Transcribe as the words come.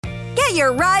Get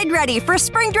your ride ready for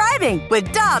spring driving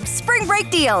with Dobbs Spring Break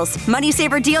Deals. Money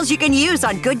saver deals you can use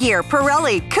on Goodyear,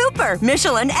 Pirelli, Cooper,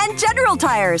 Michelin, and General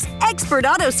Tires. Expert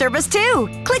auto service, too.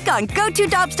 Click on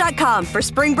GoToDobbs.com for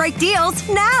spring break deals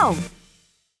now.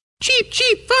 Cheap,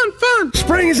 cheap, fun, fun.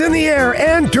 Spring is in the air,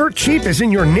 and Dirt Cheap is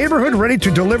in your neighborhood ready to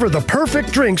deliver the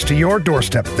perfect drinks to your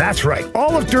doorstep. That's right.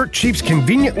 All of Dirt Cheap's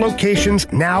convenient locations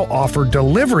now offer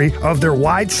delivery of their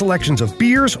wide selections of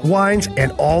beers, wines,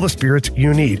 and all the spirits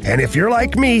you need. And if you're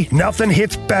like me, nothing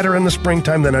hits better in the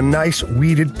springtime than a nice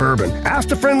weeded bourbon. Ask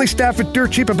the friendly staff at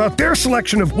Dirt Cheap about their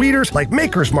selection of weeders like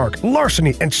Maker's Mark,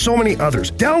 Larceny, and so many others.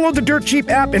 Download the Dirt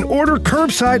Cheap app and order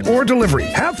curbside or delivery.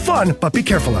 Have fun, but be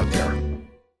careful out there.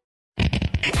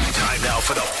 Time now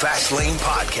for the Fast Lane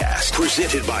Podcast,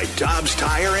 presented by Dobbs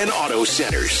Tire and Auto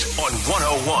Centers on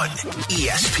 101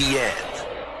 ESPN.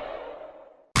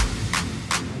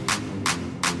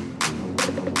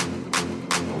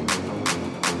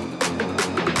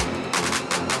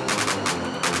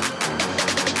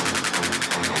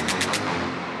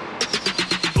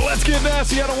 Let's get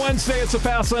nasty on a Wednesday. It's the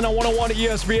Fast Lane on 101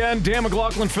 ESPN. Dan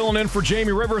McLaughlin filling in for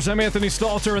Jamie Rivers. I'm Anthony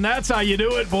Stalter, and that's how you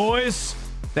do it, boys.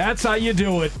 That's how you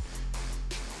do it.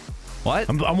 What?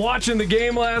 I'm watching the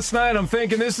game last night. I'm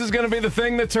thinking this is going to be the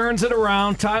thing that turns it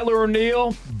around. Tyler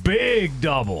O'Neill, big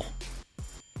double.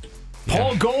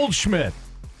 Paul Goldschmidt,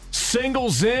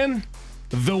 singles in,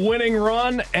 the winning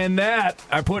run, and that,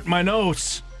 I put in my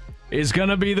notes, is going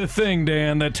to be the thing,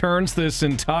 Dan, that turns this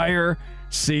entire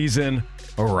season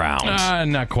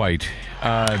around. Not quite.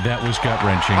 That was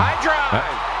gut-wrenching. High drive.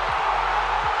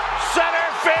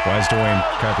 Center field. Why is Dwayne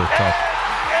Kuiper tough?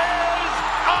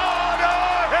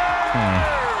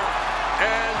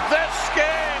 And this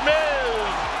game is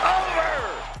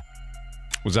over.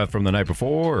 Was that from the night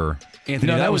before? Or?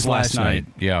 Anthony, no, that was last night.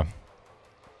 Yeah.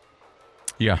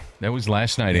 Yeah, that was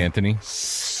last night, Anthony.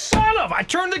 Son of! I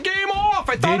turned the game off.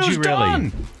 I thought it was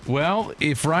done. Well,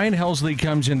 if Ryan Helsley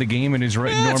comes in the game and is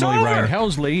normally Ryan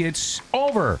Helsley, it's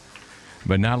over.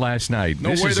 But not last night. No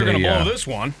way they're going to blow this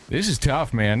one. This is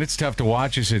tough, man. It's tough to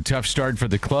watch. It's a tough start for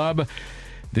the club.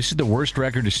 This is the worst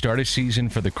record to start a season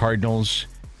for the Cardinals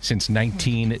since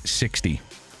 1960.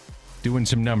 Doing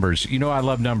some numbers. You know I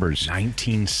love numbers.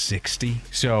 1960?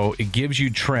 So it gives you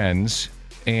trends.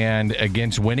 And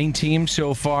against winning teams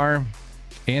so far,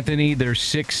 Anthony, they're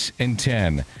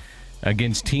 6-10.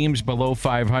 Against teams below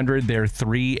 500, they're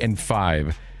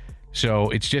 3-5. So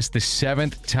it's just the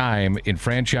seventh time in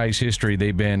franchise history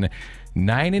they've been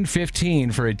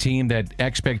 9-15 for a team that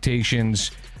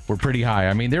expectations were pretty high.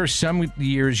 I mean, there are some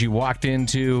years you walked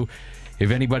into,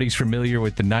 if anybody's familiar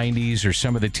with the 90s or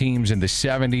some of the teams in the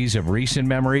 70s of recent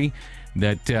memory,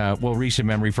 that, recent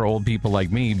memory for old people like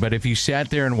me, but if you sat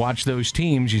there and watched those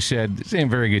teams, you said, this ain't a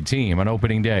very good team on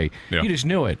opening day. Yeah. You just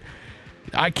knew it.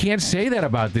 I can't say that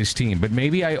about this team, but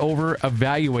maybe I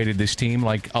over-evaluated this team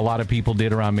like a lot of people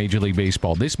did around Major League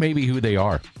Baseball. This may be who they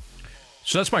are.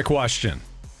 So that's my question.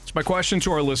 It's my question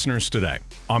to our listeners today.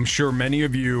 I'm sure many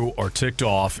of you are ticked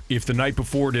off. If the night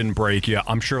before didn't break you,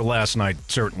 I'm sure last night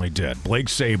certainly did. Blake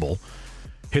Sabol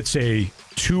hits a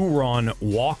 2-run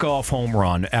walk-off home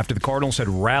run after the Cardinals had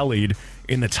rallied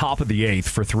in the top of the 8th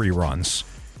for 3 runs.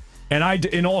 And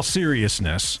in all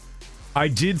seriousness, I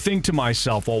did think to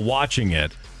myself while watching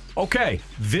it, okay,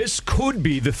 this could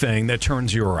be the thing that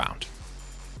turns you around.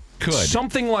 Could.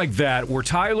 Something like that where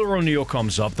Tyler O'Neill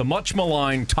comes up, the much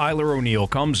maligned Tyler O'Neill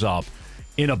comes up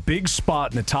in a big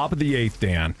spot in the top of the 8th,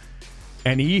 Dan,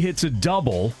 and he hits a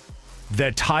double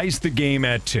that ties the game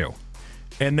at 2.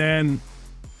 And then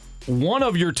one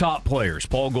of your top players,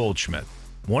 Paul Goldschmidt,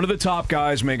 one of the top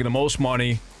guys making the most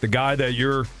money, the guy that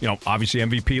you're, obviously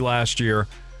MVP last year,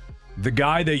 the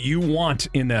guy that you want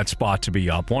in that spot to be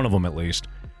up, one of them at least,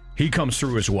 he comes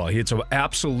through as well. He hits an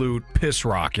absolute piss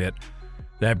rocket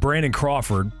that Brandon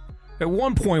Crawford, at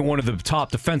one point one of the top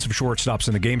defensive shortstops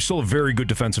in the game, still a very good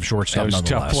defensive shortstop nonetheless.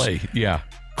 That was a tough play, yeah.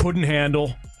 Couldn't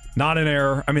handle, not an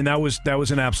error. I mean, that was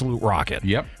an absolute rocket.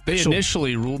 Yep. They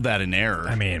initially ruled that an error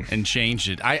and changed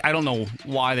it. I don't know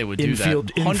why they would do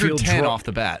that. 110 off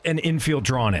the bat. An infield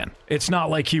drawn in. It's not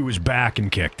like he was back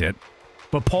and kicked it.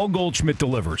 But Paul Goldschmidt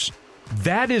delivers.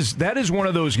 That is one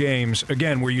of those games,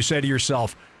 again, where you say to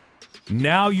yourself,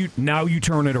 now you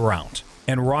turn it around.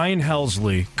 And Ryan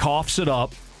Helsley coughs it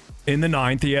up in the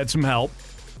 9th. He had some help.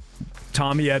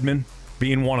 Tommy Edman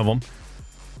being one of them.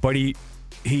 But he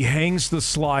hangs the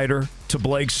slider to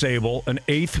Blake Sabol, an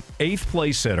eighth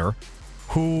place hitter,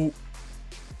 who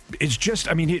is just,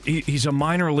 he's a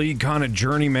minor league kind of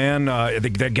journeyman.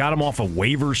 They got him off of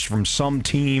waivers from some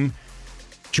team.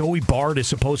 Joey Bart is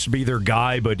supposed to be their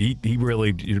guy, but he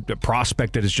really, a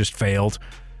prospect that has just failed.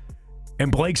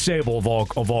 And Blake Sabol,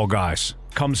 of all guys,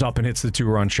 comes up and hits the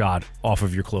 2-run shot off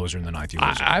of your closer in the ninth.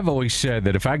 I've always said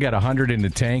that if I got 100 in the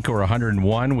tank or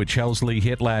 101, which Helsley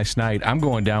hit last night, I'm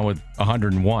going down with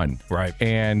 101. Right.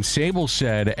 And Sabol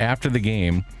said after the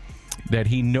game that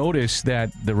he noticed that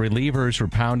the relievers were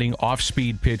pounding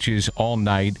off-speed pitches all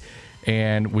night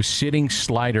and was sitting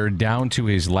slider down to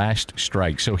his last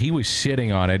strike. So he was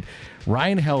sitting on it.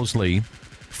 Ryan Helsley,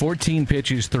 14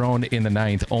 pitches thrown in the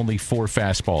ninth, only 4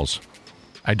 fastballs.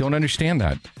 I don't understand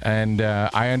that. And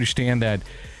I understand that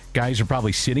guys are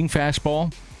probably sitting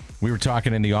fastball. We were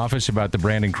talking in the office about the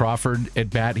Brandon Crawford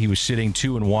at bat. He was sitting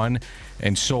 2-1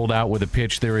 and sold out with a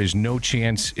pitch there is no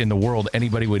chance in the world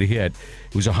anybody would hit.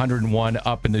 It was 101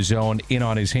 up in the zone, in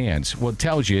on his hands. Well, it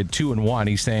tells you at 2-1,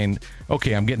 he's saying,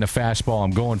 okay, I'm getting a fastball,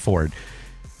 I'm going for it.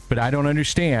 But I don't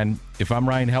understand, if I'm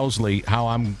Ryan Helsley, how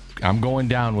I'm going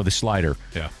down with a slider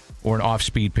or an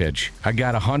off-speed pitch. I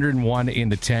got 101 in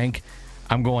the tank.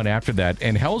 I'm going after that.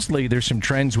 And Helsley, there's some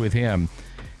trends with him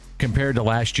compared to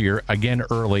last year. Again,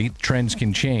 early. Trends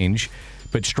can change.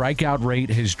 But strikeout rate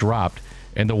has dropped,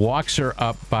 and the walks are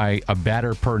up by a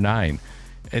batter per 9.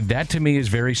 And that, to me, is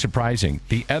very surprising.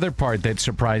 The other part that's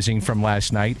surprising from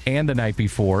last night and the night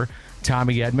before,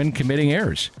 Tommy Edman committing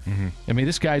errors. Mm-hmm. I mean,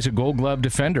 this guy's a Gold Glove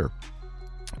defender,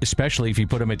 especially if you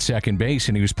put him at second base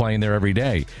and he was playing there every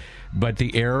day. But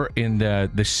the error in the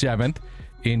 7th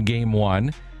in Game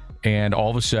 1, and all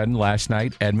of a sudden, last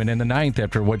night, Edman in the 9th,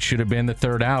 after what should have been the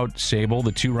 3rd out, Sabol,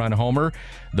 the 2-run homer.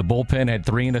 The bullpen had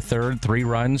 3 1/3, 3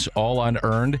 runs, all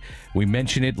unearned. We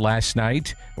mentioned it last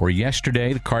night or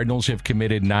yesterday. The Cardinals have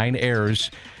committed 9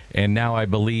 errors, and now I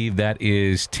believe that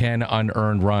is 10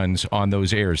 unearned runs on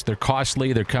those errors. They're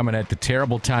costly. They're coming at the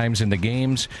terrible times in the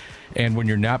games, and when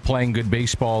you're not playing good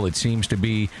baseball, it seems to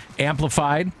be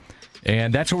amplified.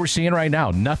 And that's what we're seeing right now.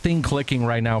 Nothing clicking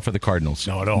right now for the Cardinals.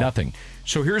 No, at all. Nothing.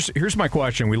 So here's my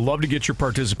question. We love to get your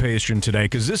participation today,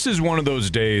 because this is one of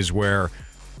those days where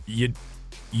you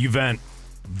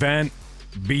vent,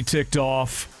 be ticked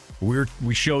off.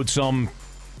 We showed some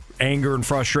anger and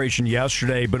frustration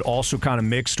yesterday, but also kind of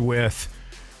mixed with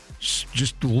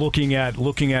just looking at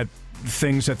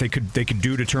things that they could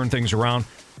do to turn things around.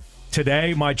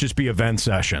 Today might just be a vent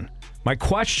session. My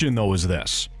question, though, is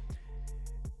this.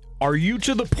 Are you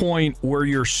to the point where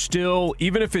you're still,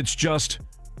 even if it's just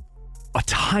a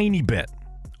tiny bit,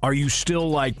 are you still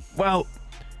like, well,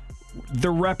 the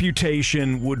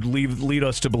reputation would lead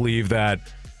us to believe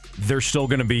that they're still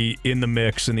going to be in the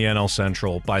mix in the NL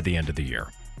Central by the end of the year?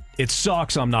 It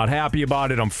sucks. I'm not happy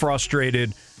about it. I'm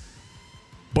frustrated.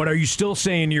 But are you still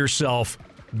saying to yourself,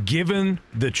 given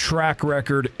the track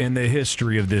record and the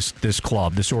history of this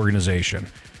club, this organization,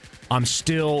 I'm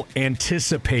still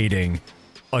anticipating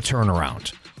a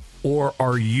turnaround? Or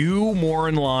are you more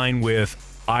in line with,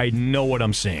 I know what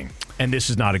I'm seeing, and this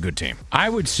is not a good team? I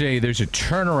would say there's a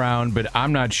turnaround, but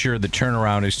I'm not sure the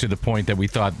turnaround is to the point that we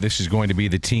thought this is going to be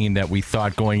the team that we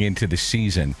thought going into the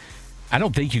season. I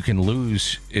don't think you can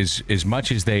lose as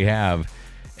much as they have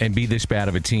and be this bad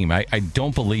of a team. I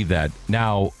don't believe that.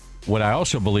 Now, what I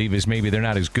also believe is maybe they're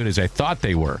not as good as I thought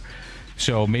they were.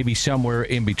 So maybe somewhere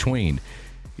in between.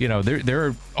 You know,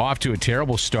 they're off to a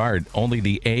terrible start. Only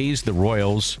the A's, the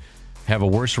Royals, have a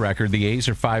worse record. The A's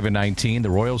are 5-19.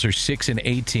 The Royals are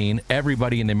 6-18.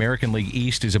 Everybody in the American League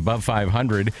East is above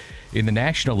 500. In the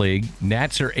National League,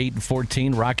 Nats are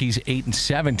 8-14. Rockies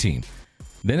 8-17.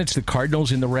 Then it's the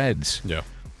Cardinals and the Reds.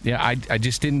 Yeah, I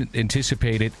just didn't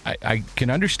anticipate it. I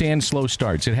can understand slow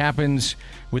starts. It happens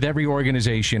with every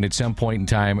organization at some point in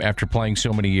time after playing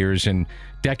so many years and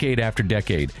decade after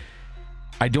decade.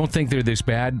 I don't think they're this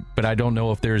bad, but I don't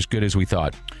know if they're as good as we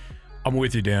thought. I'm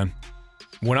with you, Dan.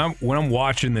 When I'm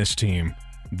watching this team,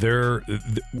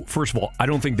 first of all, I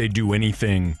don't think they do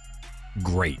anything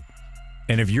great.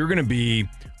 And if you're going to be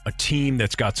a team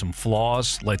that's got some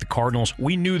flaws, like the Cardinals,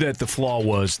 we knew that the flaw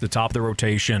was the top of the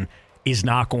rotation is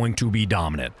not going to be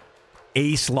dominant.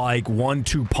 Ace-like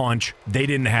 1-2 punch, they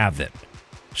didn't have it.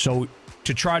 So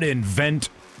to try to invent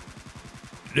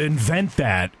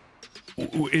that,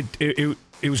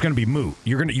 it was going to be moot.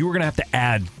 You were going to have to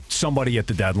add somebody at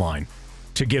the deadline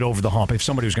to get over the hump if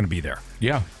somebody was going to be there.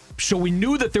 Yeah. So we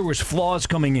knew that there was flaws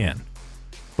coming in,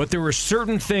 but there were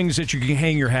certain things that you can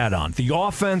hang your hat on. The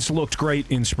offense looked great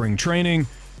in spring training.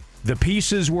 The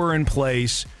pieces were in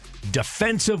place.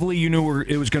 Defensively, you knew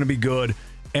it was going to be good.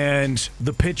 And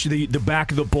the pitch, the back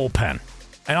of the bullpen.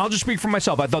 And I'll just speak for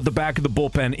myself. I thought the back of the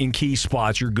bullpen in key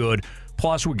spots, you're good.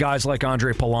 Plus, with guys like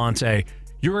Andre Palante,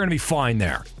 you're going to be fine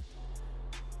there.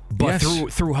 But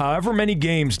yes, through however many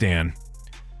games, Dan,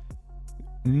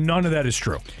 none of that is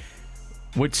true.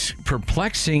 What's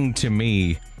perplexing to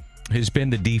me has been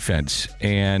the defense.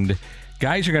 And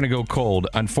guys are going to go cold.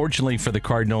 Unfortunately for the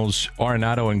Cardinals,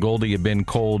 Arenado and Goldie have been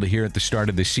cold here at the start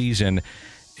of the season,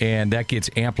 and that gets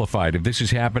amplified. If this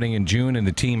is happening in June and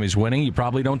the team is winning, you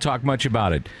probably don't talk much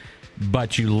about it.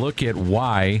 But you look at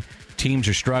why teams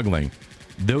are struggling.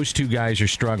 Those two guys are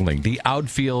struggling. The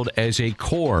outfield as a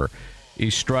core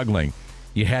is struggling.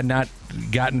 You had not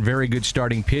gotten very good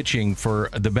starting pitching for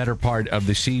the better part of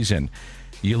the season.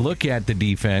 You look at the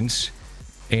defense,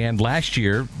 and last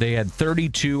year they had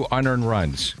 32 unearned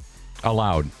runs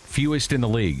allowed, fewest in the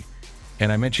league.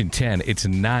 And I mentioned 10. It's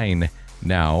 9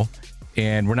 now,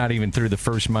 and we're not even through the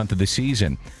first month of the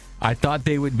season. I thought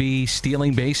they would be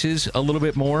stealing bases a little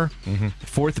bit more.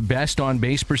 Fourth best on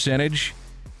base percentage.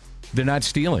 They're not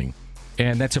stealing.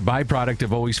 And that's a byproduct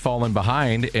of always falling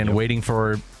behind and waiting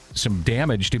for some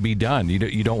damage to be done.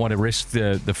 You don't want to risk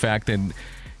the fact that,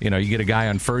 you get a guy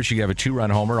on first, you have a 2-run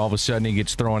homer, all of a sudden he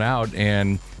gets thrown out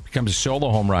and becomes a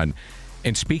solo home run.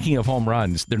 And speaking of home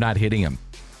runs, they're not hitting them.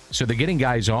 So they're getting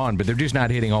guys on, but they're just not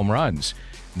hitting home runs.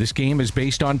 This game is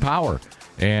based on power,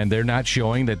 and they're not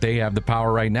showing that they have the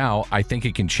power right now. I think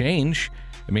it can change.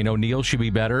 I mean, O'Neill should be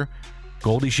better.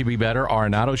 Goldie should be better.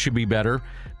 Arenado should be better.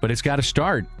 But it's got to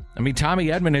start. I mean, Tommy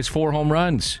Edman has 4 home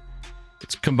runs.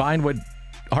 It's combined what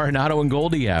Arenado and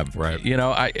Goldie have. Right.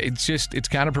 It's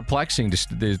kind of perplexing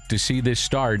to see this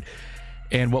start.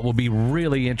 And what will be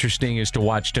really interesting is to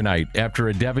watch tonight after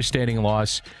a devastating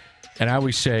loss. And I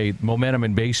always say momentum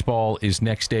in baseball is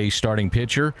next day's starting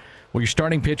pitcher. Well, your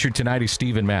starting pitcher tonight is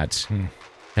Steven Matz.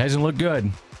 Hasn't looked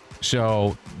good.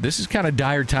 So this is kind of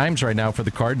dire times right now for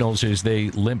the Cardinals as they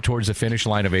limp towards the finish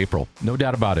line of April. No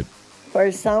doubt about it.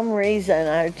 For some reason,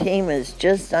 our team is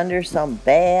just under some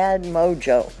bad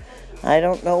mojo. I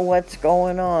don't know what's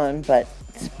going on, but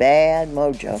it's bad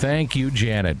mojo. Thank you,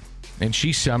 Janet. And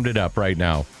she summed it up right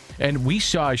now. And we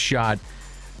saw a shot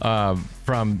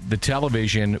from the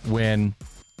television when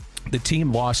the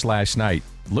team lost last night.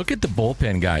 Look at the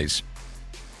bullpen guys.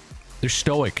 They're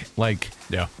stoic. Are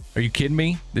you kidding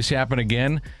me? This happened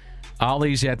again?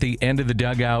 Ollie's at the end of the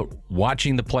dugout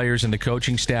watching the players and the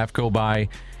coaching staff go by,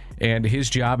 and his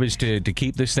job is to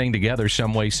keep this thing together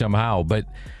some way, somehow. But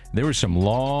there were some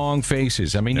long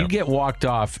faces. I mean, you get walked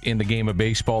off in the game of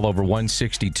baseball over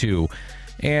 162.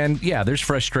 And, yeah, there's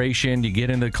frustration. You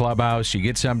get into the clubhouse, you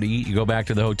get something to eat, you go back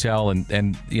to the hotel,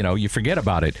 and you forget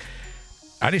about it.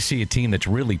 I just see a team that's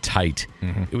really tight.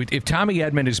 If Tommy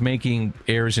Edman is making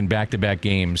errors in back-to-back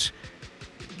games,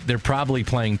 they're probably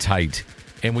playing tight.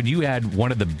 And when you had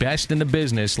one of the best in the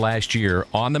business last year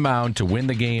on the mound to win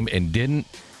the game and didn't,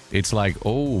 it's like,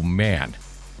 oh, man.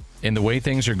 And the way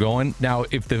things are going. Now,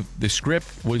 if the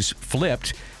script was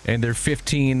flipped and they're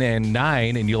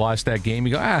 15-9 and you lost that game,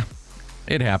 you go,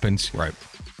 it happens. Right.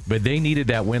 But they needed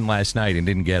that win last night and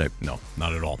didn't get it. No,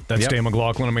 not at all. That's Dan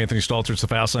McLaughlin. I'm Anthony Stalter. It's the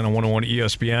Fast Lane on 101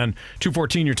 ESPN.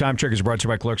 214, your time check is brought to you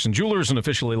by Clarkson Jewelers, an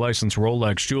officially licensed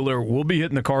Rolex jeweler. We'll be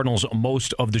hitting the Cardinals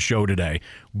most of the show today,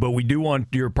 but we do want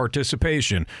your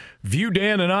participation. View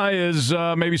Dan and I as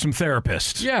maybe some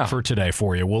therapists for today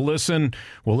for you. We'll listen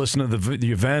to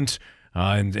the event.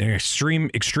 In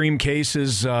extreme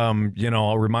cases,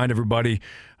 I'll remind everybody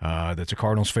that's a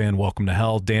Cardinals fan, welcome to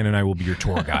hell. Dan and I will be your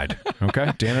tour guide.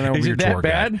 Okay? Dan and I will be your tour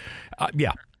guide.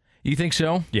 Yeah. You think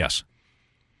so? Yes.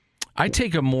 I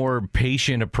take a more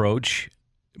patient approach,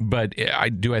 but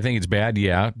do I think it's bad?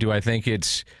 Yeah. Do I think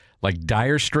it's like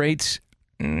dire straits?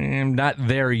 Not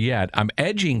there yet. I'm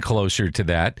edging closer to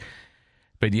that.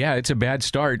 But, yeah, it's a bad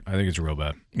start. I think it's real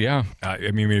bad. Yeah.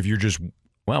 I mean, if you're just...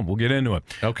 Well, we'll get into it.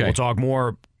 Okay. We'll talk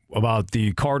more about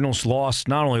the Cardinals' loss,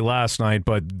 not only last night,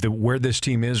 but where this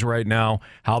team is right now,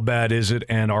 how bad is it,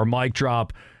 and our mic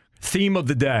drop theme of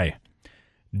the day.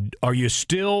 Are you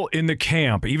still in the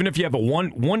camp, even if you have a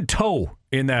one toe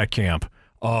in that camp,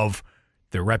 of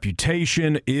their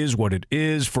reputation is what it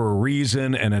is for a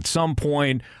reason, and at some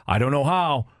point, I don't know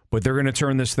how, but they're going to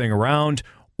turn this thing around?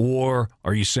 Or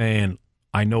are you saying,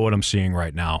 I know what I'm seeing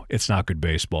right now. It's not good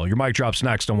baseball. Your mic drops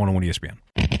next on 101 ESPN.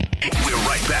 We're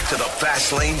right back to the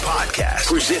Fast Lane Podcast,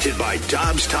 presented by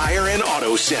Dobbs Tire and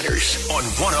Auto Centers on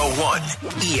 101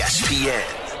 ESPN.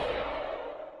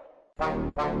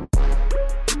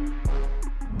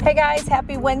 Hey guys,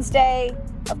 happy Wednesday.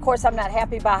 Of course, I'm not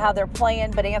happy about how they're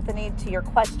playing, but Anthony, to your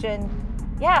question,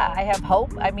 yeah, I have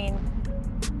hope. I mean,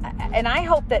 and I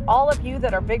hope that all of you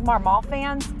that are big Marmol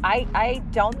fans, I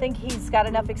don't think he's got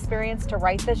enough experience to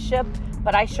right this ship,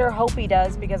 but I sure hope he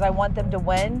does because I want them to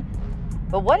win.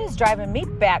 But what is driving me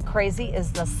bat crazy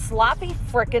is the sloppy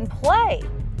frickin' play.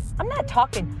 I'm not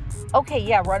talking, okay,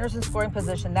 yeah, runners in scoring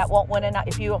position, that won't win.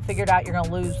 If you don't figure it out, you're going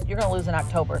to lose. You're going to lose in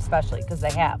October, especially because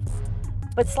they have.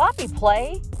 But sloppy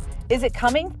play, Is it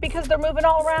coming because they're moving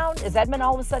all around? Is Edman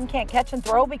all of a sudden can't catch and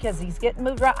throw because he's getting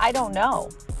moved around? I don't know.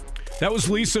 That was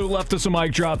Lisa who left us a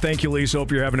mic drop. Thank you, Lisa.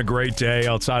 Hope you're having a great day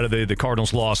outside of the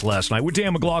Cardinals' loss last night. With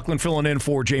Dan McLaughlin filling in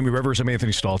for Jamie Rivers, I'm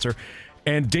Anthony Stalter.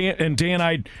 And Dan,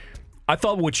 I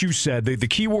thought what you said, the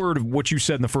key word of what you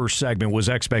said in the first segment was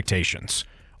expectations.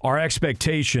 Our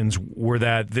expectations were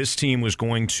that this team was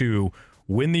going to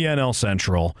win the NL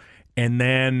Central, and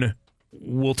then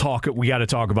we got to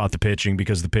talk about the pitching,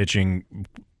 because the pitching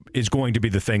is going to be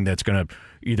the thing that's going to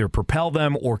either propel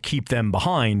them or keep them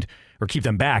behind or keep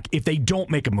them back if they don't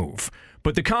make a move.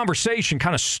 But the conversation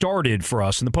kind of started for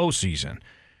us in the postseason.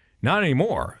 Not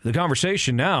anymore. The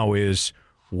conversation now is,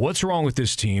 what's wrong with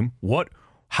this team?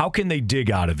 How can they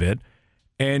dig out of it?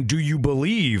 And do you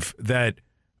believe that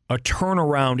a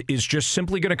turnaround is just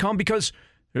simply going to come? Because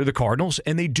they're the Cardinals,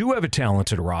 and they do have a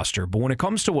talented roster. But when it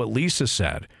comes to what Lisa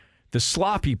said, the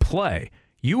sloppy play,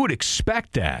 you would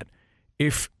expect that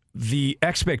if the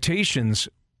expectations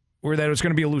were that it was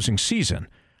going to be a losing season.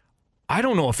 I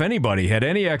don't know if anybody had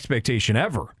any expectation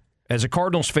ever, as a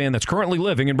Cardinals fan that's currently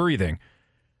living and breathing,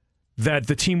 that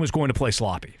the team was going to play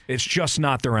sloppy. It's just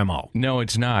not their MO. No,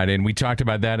 it's not. And we talked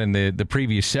about that in the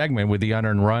previous segment with the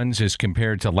unearned runs as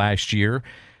compared to last year.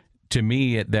 To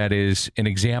me, that is an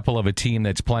example of a team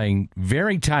that's playing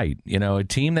very tight. A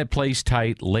team that plays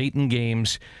tight late in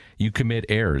games, you commit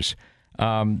errors.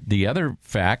 The other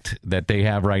fact that they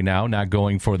have right now, not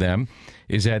going for them,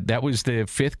 is that was the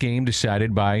fifth game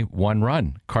decided by one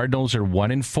run. Cardinals are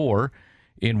 1-4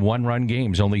 in one-run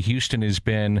games. Only Houston has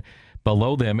been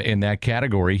below them in that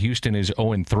category. Houston is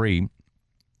 0-3.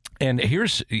 And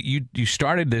here's, you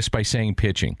started this by saying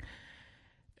pitching.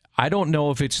 I don't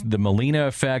know if it's the Molina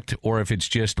effect or if it's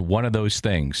just one of those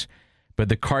things, but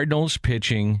the Cardinals'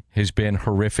 pitching has been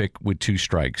horrific with two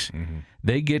strikes. Mm-hmm.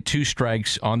 They get two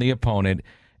strikes on the opponent,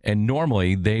 and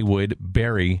normally they would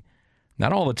bury,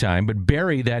 not all the time, but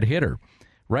bury that hitter.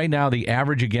 Right now, the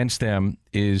average against them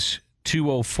is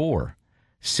 204,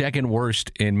 second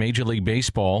worst in Major League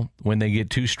Baseball when they get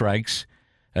two strikes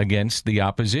against the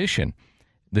opposition.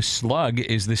 The slug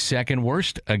is the second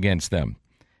worst against them.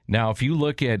 Now, if you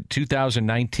look at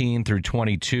 2019 through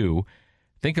 22,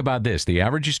 think about this. The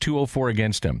average is 204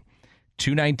 against them.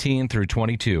 219 through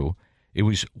 22, it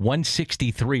was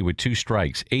 163 with two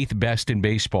strikes, eighth best in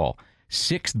baseball,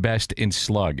 sixth best in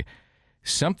slug.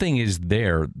 Something is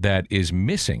there that is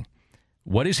missing.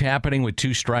 What is happening with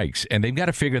two strikes? And they've got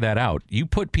to figure that out. You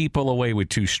put people away with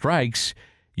two strikes,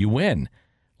 you win.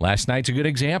 Last night's a good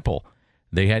example.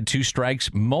 They had two strikes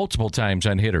multiple times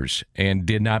on hitters and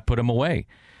did not put them away.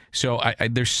 So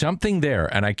there's something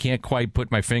there, and I can't quite put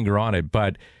my finger on it.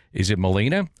 But is it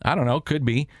Molina? I don't know. Could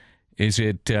be. Is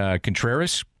it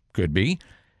Contreras? Could be.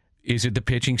 Is it the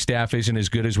pitching staff isn't as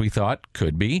good as we thought?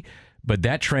 Could be. But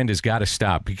that trend has got to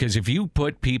stop, because if you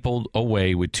put people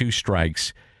away with two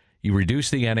strikes, you reduce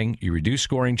the inning, you reduce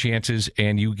scoring chances,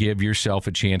 and you give yourself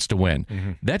a chance to win.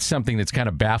 Mm-hmm. That's something that's kind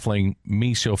of baffling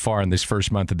me so far in this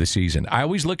first month of the season. I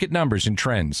always look at numbers and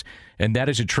trends, and that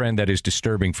is a trend that is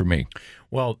disturbing for me.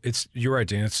 Well, you're right,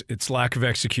 Dan. It's lack of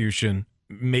execution.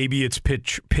 Maybe it's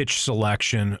pitch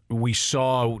selection. We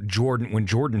saw when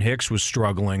Jordan Hicks was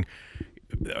struggling.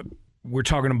 We're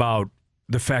talking about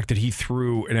the fact that he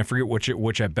threw, and I forget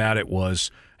which at bat it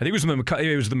was. I think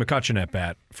it was the McCutchen at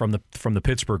bat from the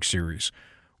Pittsburgh series,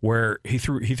 where he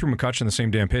threw McCutchen the same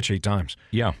damn pitch 8 times.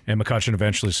 Yeah, and McCutchen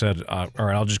eventually said, "All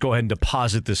right, I'll just go ahead and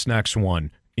deposit this next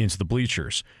one into the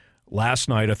bleachers." Last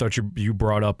night, I thought you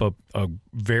brought up a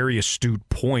very astute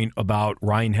point about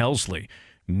Ryan Helsley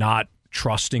not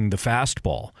trusting the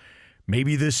fastball.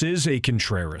 Maybe this is a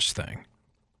Contreras thing.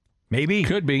 Maybe.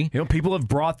 Could be. People have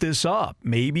brought this up.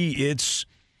 Maybe it's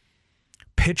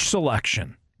pitch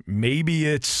selection. Maybe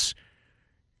it's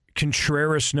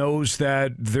Contreras knows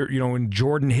that in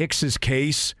Jordan Hicks's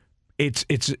case, it's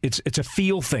a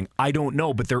feel thing. I don't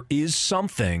know, but there is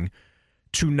something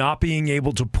to not being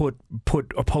able to put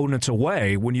opponents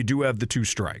away when you do have the two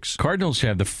strikes. Cardinals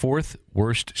have the 4th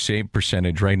worst save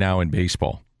percentage right now in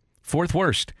baseball. 4th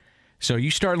worst. So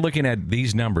you start looking at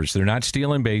these numbers. They're not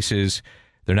stealing bases.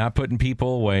 They're not putting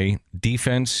people away.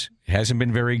 Defense hasn't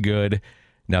been very good.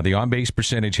 Now, the on-base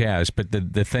percentage has, but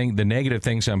the negative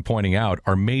things I'm pointing out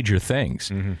are major things.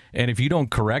 Mm-hmm. And if you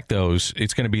don't correct those,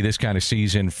 it's going to be this kind of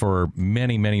season for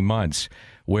many, many months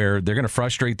where they're going to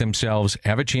frustrate themselves,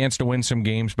 have a chance to win some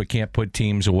games, but can't put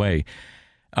teams away.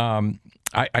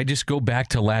 I just go back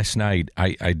to last night.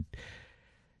 And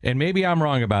maybe I'm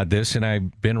wrong about this, and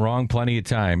I've been wrong plenty of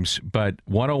times, but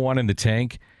 101 in the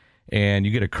tank, and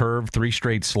you get a curve, 3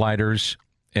 straight sliders,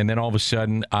 and then all of a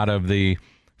sudden, out of the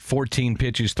 14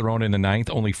 pitches thrown in the 9th,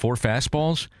 only 4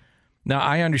 fastballs. Now,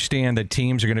 I understand that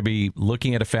teams are going to be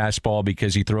looking at a fastball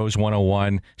because he throws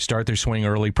 101, start their swing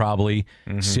early probably,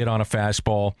 sit on a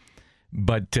fastball.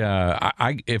 But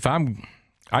I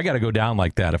got to go down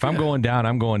like that. If I'm going down,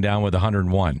 I'm going down with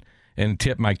 101 and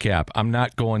tip my cap. I'm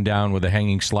not going down with a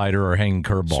hanging slider or a hanging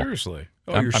curveball. Seriously.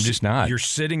 I'm just not. You're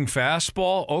sitting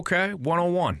fastball? Okay,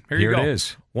 101. Here you go. It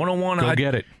is. 101. Go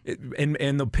get it.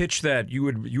 And the pitch that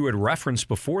you had referenced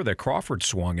before that Crawford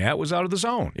swung at was out of the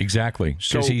zone. Exactly.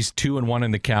 Because he's 2-1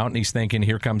 in the count, and he's thinking,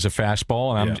 here comes a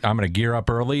fastball, and I'm going to gear up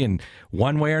early, and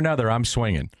one way or another, I'm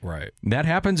swinging. Right. That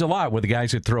happens a lot with the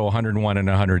guys that throw 101 and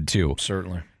 102.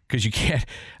 Certainly. Because you can't,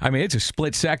 it's a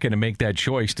split second to make that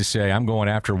choice to say, I'm going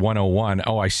after 101.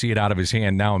 Oh, I see it out of his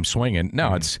hand. Now I'm swinging.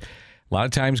 No, it's a lot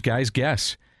of times guys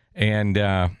guess. And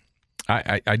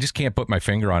I just can't put my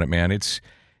finger on it, man. It's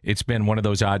been one of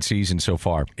those odd seasons so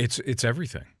far. It's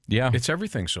everything. Yeah. It's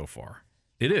everything so far.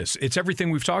 It is. It's everything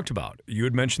we've talked about. You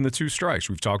had mentioned the 2 strikes.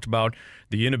 We've talked about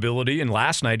the inability, and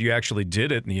last night you actually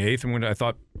did it in the 8th, and when I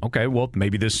thought, okay, well,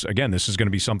 maybe this is going to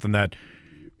be something that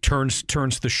turns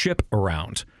the ship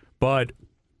around. But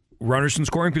runners in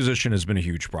scoring position has been a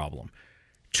huge problem.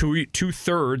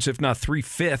 2/3, if not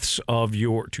 3/5 of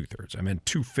your 2/3. I meant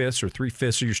 2/5 or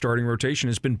 3/5 of your starting rotation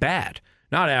has been bad.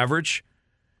 Not average,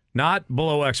 not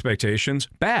below expectations,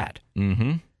 bad.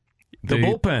 Mm-hmm. The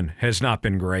bullpen has not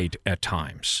been great at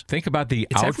times. Think about the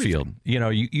outfield.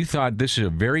 Everything. You thought this is a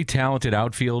very talented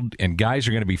outfield, and guys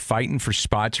are going to be fighting for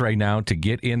spots right now to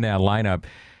get in that lineup.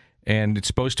 And it's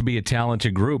supposed to be a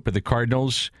talented group, but the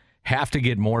Cardinals have to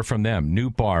get more from them.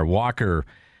 Nootbaar, Walker,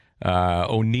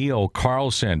 O'Neill,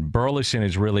 Carlson, Burleson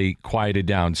has really quieted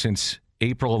down. Since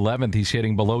April 11th, he's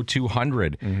hitting below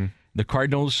 200. Mm-hmm. The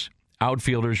Cardinals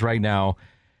outfielders right now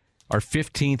are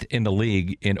 15th in the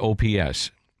league in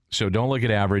OPS. So don't look at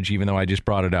average, even though I just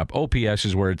brought it up. OPS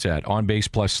is where it's at, on base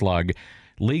plus slug.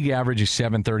 League average is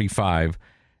 735,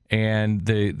 and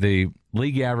the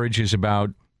league average is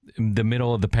about the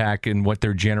middle of the pack in what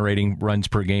they're generating runs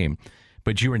per game.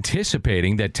 But you're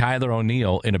anticipating that Tyler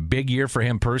O'Neill, in a big year for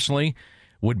him personally,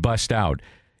 would bust out.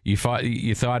 You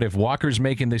thought if Walker's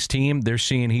making this team, they're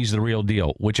seeing he's the real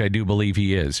deal, which I do believe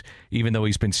he is, even though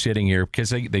he's been sitting here, because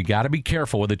they got to be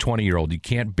careful with a 20-year-old. You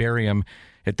can't bury him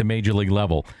at the major league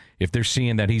level. If they're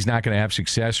seeing that he's not going to have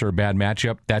success or a bad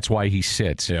matchup, that's why he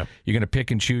sits. Yeah. You're going to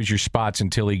pick and choose your spots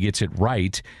until he gets it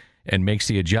right and makes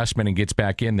the adjustment and gets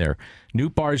back in there.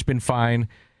 Nootbaar's been fine.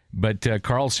 But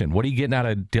Carlson, what are you getting out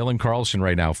of Dylan Carlson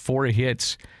right now? 4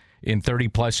 hits in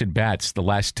 30-plus at-bats, the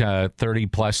last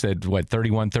 30-plus,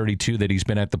 31, 32 that he's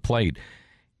been at the plate.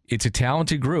 It's a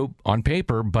talented group on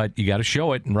paper, but you got to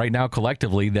show it. And right now,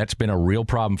 collectively, that's been a real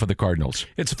problem for the Cardinals.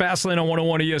 It's Fastlane on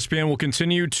 101 ESPN. We'll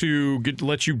continue to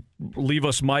let you leave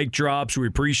us mic drops. We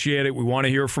appreciate it. We want to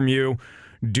hear from you.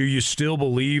 Do you still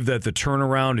believe that the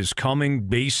turnaround is coming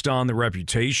based on the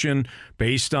reputation,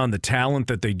 based on the talent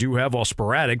that they do have, all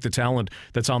sporadic, the talent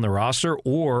that's on the roster?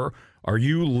 Or are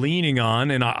you leaning on,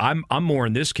 and I'm more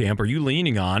in this camp, are you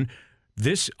leaning on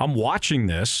this? I'm watching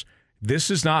this.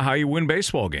 This is not how you win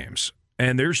baseball games.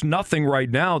 And there's nothing right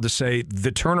now to say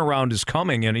the turnaround is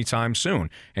coming anytime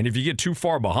soon. And if you get too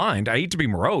far behind, I hate to be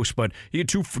morose, but you get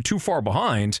too far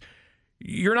behind,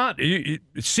 you're not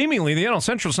seemingly the NL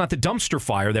Central is not the dumpster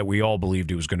fire that we all believed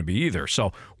it was going to be either.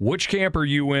 So which camp are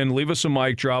you in? Leave us a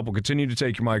mic drop. We'll continue to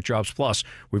take your mic drops. Plus,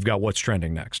 we've got what's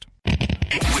trending next.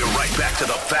 We're right back to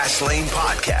the Fast Lane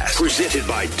Podcast, presented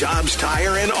by Dobbs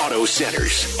Tire and Auto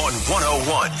Centers on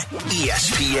 101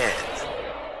 ESPN.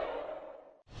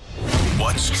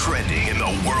 What's trending in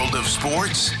the world of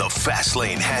sports? The Fast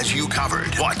Lane has you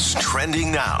covered. What's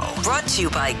trending now? Brought to you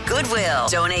by Goodwill.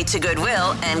 Donate to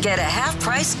Goodwill and get a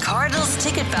half-price Cardinals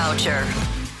ticket voucher.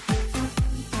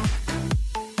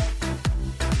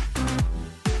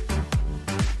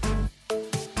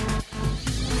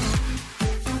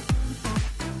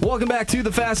 Welcome back to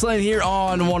the Fast Lane here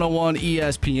on 101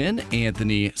 ESPN.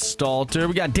 Anthony Stalter.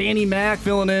 We got Danny Mac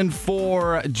filling in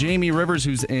for Jamie Rivers,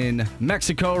 who's in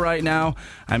Mexico right now.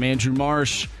 I'm Andrew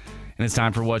Marsh, and it's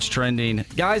time for What's Trending.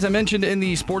 Guys, I mentioned in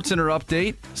the SportsCenter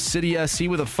update, City SC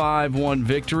with a 5-1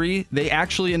 victory. They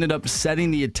actually ended up setting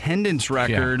the attendance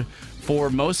record for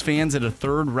most fans at a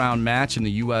third-round match in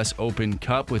the U.S. Open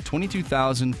Cup with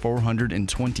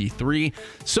 22,423.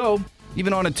 So,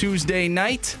 even on a Tuesday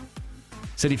night,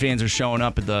 City fans are showing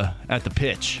up at the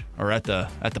pitch or at the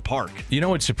park. You know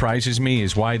what surprises me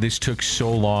is why this took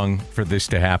so long for this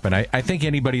to happen. I think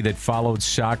anybody that followed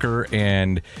soccer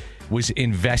and was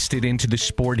invested into the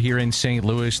sport here in St.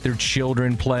 Louis, their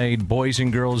children played, boys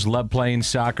and girls love playing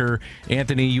soccer.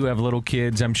 Anthony, you have little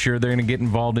kids. I'm sure they're going to get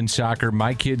involved in soccer.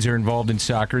 My kids are involved in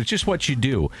soccer. It's just what you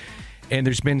do. And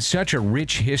there's been such a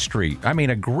rich history,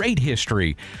 a great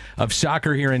history of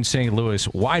soccer here in St. Louis.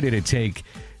 Why did it take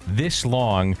this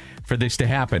long for this to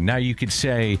happen? Now, you could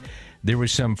say there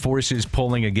was some forces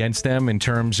pulling against them in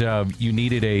terms of you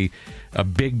needed a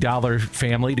big dollar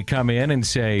family to come in and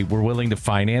say, we're willing to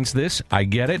finance this. I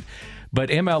get it. But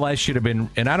MLS should have been,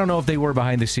 and I don't know if they were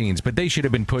behind the scenes, but they should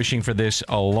have been pushing for this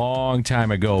a long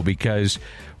time ago, because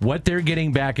what they're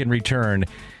getting back in return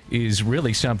is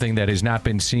really something that has not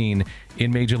been seen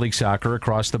in Major League Soccer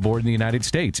across the board in the United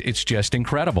States. It's just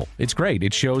incredible. It's great.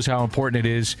 It shows how important it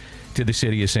is to the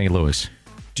city of St. Louis.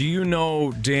 Do you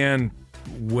know, Dan,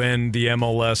 when the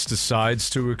MLS decides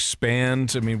to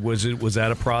expand? I mean, was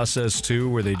that a process too,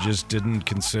 where they just didn't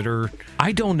consider?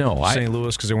 I don't know. St.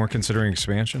 Louis because they weren't considering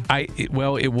expansion. It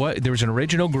was there was an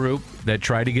original group that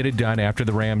tried to get it done after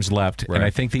the Rams left, right. And I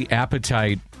think the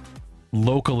appetite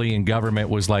locally in government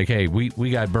was like, hey, we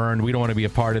got burned. We don't want to be a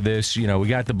part of this. We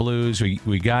got the Blues.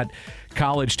 We got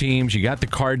college teams. You got the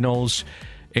Cardinals.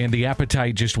 And the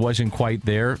appetite just wasn't quite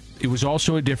there. It was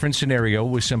also a different scenario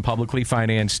with some publicly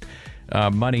financed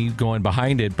money going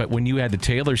behind it. But when you had the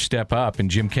Taylor step up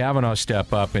and Jim Kavanaugh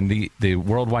step up and the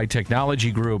Worldwide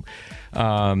Technology Group,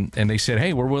 and they said,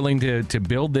 hey, we're willing to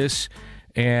build this,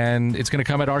 and it's going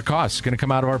to come at our cost. It's going to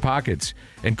come out of our pockets.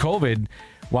 And COVID,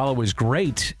 while it was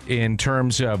great in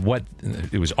terms of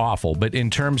it was awful, but in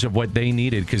terms of what they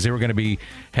needed, because they were going to be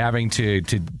having to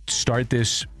start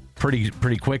this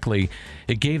pretty quickly,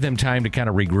 it gave them time to kind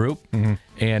of regroup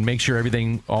and make sure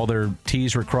all their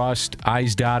T's were crossed,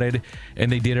 I's dotted,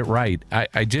 and they did it right.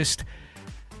 I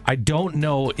don't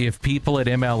know if people at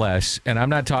MLS, and I'm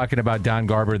not talking about Don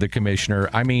Garber, the commissioner,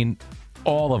 I mean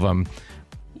all of them,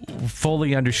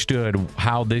 fully understood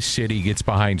how this city gets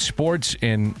behind sports,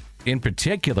 and in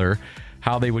particular,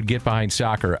 how they would get behind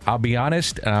soccer. I'll be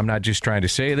honest, and I'm not just trying to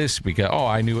say this because,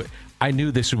 I knew it. I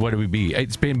knew this is what it would be.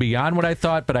 It's been beyond what I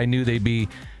thought, but I knew they'd be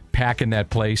packing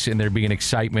that place and there'd be an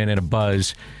excitement and a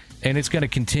buzz. And it's going to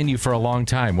continue for a long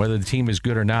time, whether the team is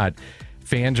good or not.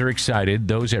 Fans are excited.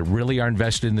 Those that really are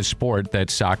invested in the sport, that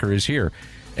soccer is here.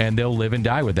 And they'll live and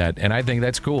die with that. And I think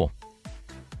that's cool.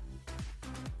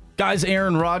 Guys,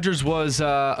 Aaron Rodgers was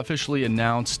officially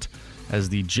announced as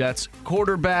the Jets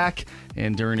quarterback.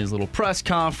 And during his little press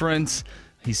conference,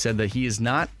 he said that he is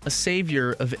not a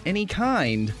savior of any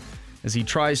kind, as he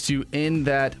tries to end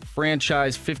that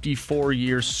franchise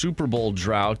 54-year Super Bowl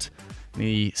drought. And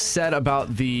he said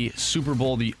about the Super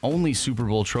Bowl, the only Super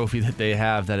Bowl trophy that they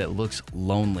have, that it looks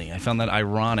lonely. I found that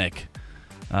ironic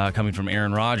coming from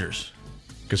Aaron Rodgers.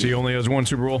 Because he only has one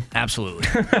Super Bowl? Absolutely.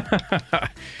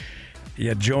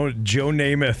 Yeah, Joe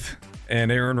Namath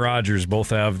and Aaron Rodgers both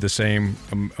have the same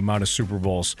amount of Super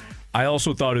Bowls. I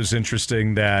also thought it was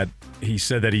interesting that he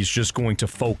said that he's just going to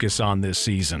focus on this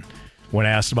season when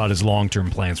asked about his long-term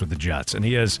plans with the Jets. And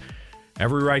he has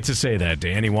every right to say that,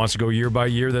 Dan. He wants to go year by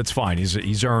year. That's fine.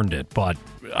 He's earned it. But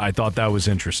I thought that was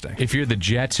interesting. If you're the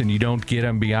Jets and you don't get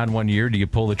him beyond 1 year, do you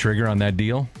pull the trigger on that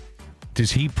deal?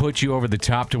 Does he put you over the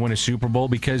top to win a Super Bowl?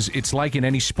 Because it's like in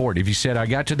any sport. If you said, I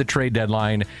got to the trade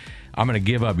deadline, I'm going to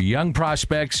give up young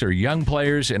prospects or young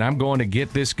players, and I'm going to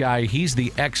get this guy. He's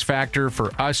the X factor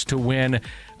for us to win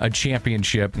a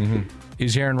championship.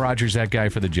 Is Aaron Rodgers that guy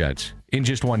for the Jets in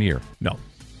just 1 year? No.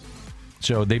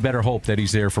 So they better hope that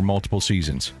he's there for multiple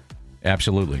seasons.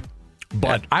 Absolutely.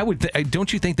 But I would.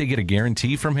 Don't you think they get a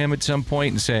guarantee from him at some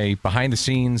point and say, behind the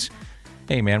scenes,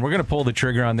 hey, man, we're going to pull the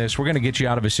trigger on this. We're going to get you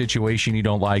out of a situation you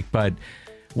don't like, but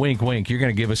wink, wink, you're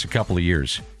going to give us a couple of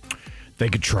years. They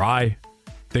could try.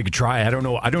 They could try. I don't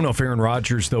know if Aaron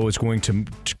Rodgers, though, is going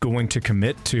to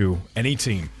commit to any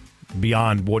team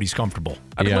beyond what he's comfortable.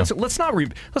 I mean, let's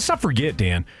not forget,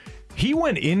 Dan. He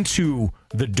went into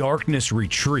the darkness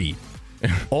retreat,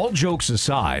 all jokes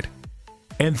aside,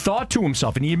 and thought to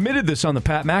himself, and he admitted this on the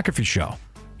Pat McAfee show,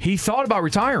 he thought about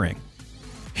retiring.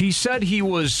 He said he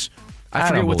was, I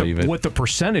forget what the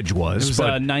percentage was. It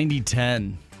was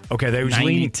 90-10. Okay,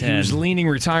 he was leaning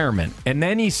retirement. And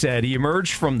then he said he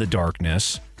emerged from the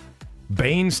darkness,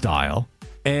 Bane style,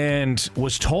 and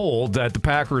was told that the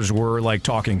Packers were like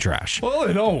talking trash. Well,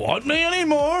 they don't want me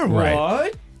anymore. Right.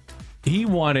 What? He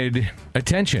wanted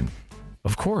attention.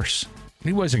 Of course.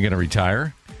 He wasn't going to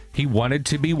retire. He wanted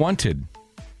to be wanted.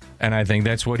 And I think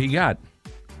that's what he got.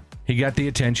 He got the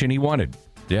attention he wanted.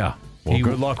 Yeah. Well,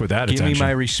 good luck with that attention. Give me my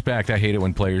respect. I hate it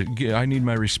when players, I need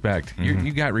my respect. Mm-hmm.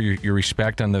 You got your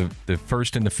respect on the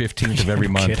 1st and the 15th of every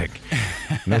month. Kidding.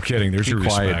 No kidding. There's your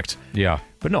respect. Yeah.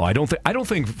 But no, I don't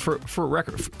think for a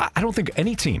record, I don't think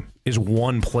any team is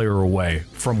one player away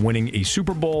from winning a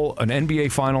Super Bowl, an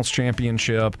NBA Finals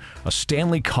championship, a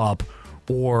Stanley Cup,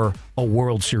 or a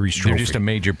World Series trophy. They're just a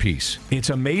major piece. It's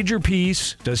a major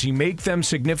piece. Does he make them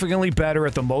significantly better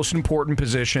at the most important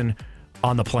position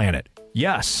on the planet?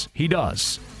 Yes, he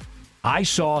does. I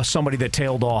saw somebody that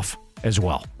tailed off as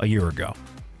well a year ago.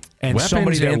 And weapons,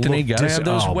 somebody that Anthony, got to have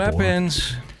those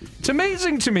weapons. Boy. It's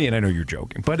amazing to me, and I know you're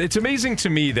joking, but it's amazing to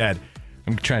me that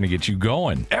I'm trying to get you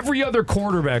going. Every other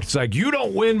quarterback, it's like, you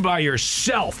don't win by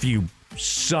yourself, you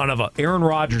son of a... Aaron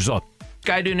Rodgers,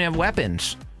 guy didn't have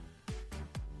weapons.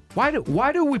 Why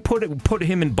do we put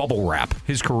him in bubble wrap,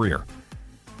 his career?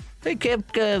 He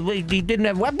didn't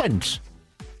have weapons.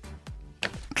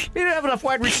 He didn't have enough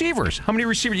wide receivers. How many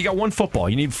receivers? You got one football.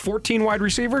 You need 14 wide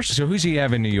receivers? So who's he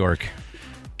have in New York?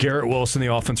 Garrett Wilson,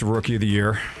 the offensive rookie of the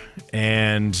year,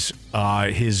 and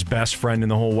his best friend in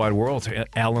the whole wide world,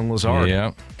 Alan Lazard.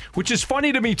 Yeah. Which is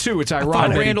funny to me, too. It's I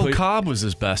ironic. thought Randall Cobb was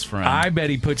his best friend. I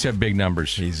bet he puts up big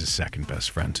numbers. He's his second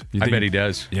best friend. I bet he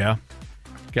does. Yeah.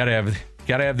 Got to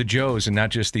have the Joes and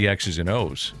not just the X's and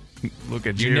O's. Look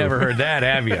at you. You never heard that,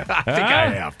 have you? I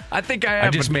think I have. I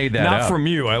just made that not up. Not from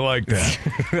you. I like that.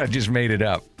 I just made it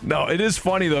up. No, it is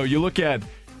funny, though. You look at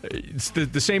it's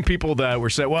the same people that were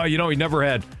saying, well, he never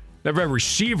had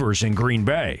receivers in Green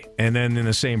Bay. And then in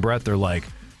the same breath, they're like,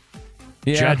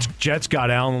 Jets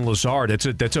got Alan Lazard.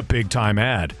 That's a big-time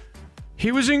ad.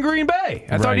 He was in Green Bay.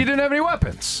 I thought he didn't have any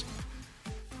weapons.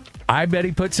 I bet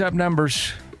he puts up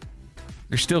numbers.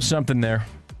 There's still something there.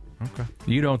 Okay.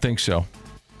 You don't think so?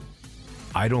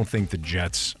 I don't think the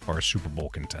Jets are a Super Bowl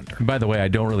contender. By the way, I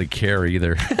don't really care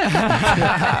either.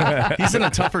 He's in a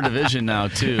tougher division now,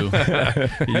 too.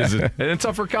 He's in a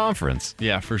tougher conference.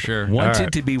 Yeah, for sure.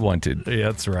 Wanted to be wanted. Yeah,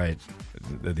 that's right.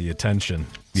 The attention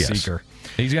seeker.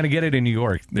 He's going to get it in New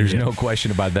York. There's no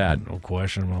question about that. No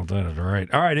question about that.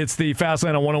 All right. It's the Fast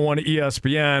Lane on 101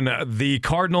 ESPN. The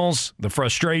Cardinals, the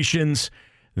frustrations,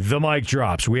 the mic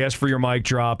drops. We asked for your mic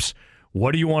drops.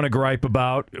 What do you want to gripe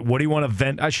about? What do you want to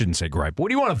vent? I shouldn't say gripe. What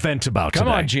do you want to vent about today?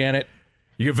 Come on, Janet.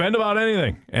 You can vent about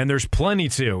anything, and there's plenty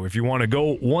to. If you want to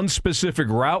go one specific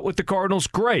route with the Cardinals,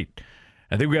 great.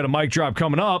 I think we got a mic drop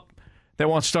coming up that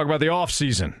wants to talk about the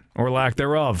offseason or lack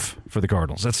thereof for the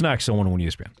Cardinals. That's next on 101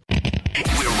 ESPN.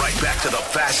 We're right back to the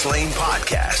Fast Lane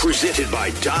Podcast, presented by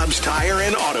Dobbs Tire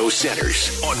and Auto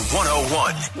Centers on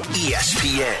 101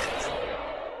 ESPN.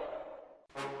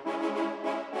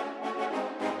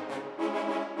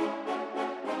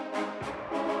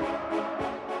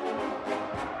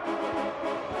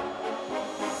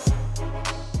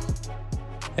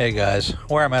 Hey guys,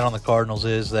 where I'm at on the Cardinals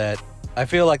is that I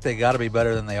feel like they got to be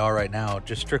better than they are right now,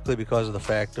 just strictly because of the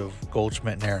fact of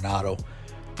Goldschmidt and Arenado.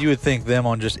 You would think them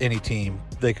on just any team,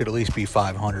 they could at least be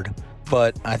 500.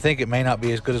 But I think it may not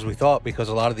be as good as we thought because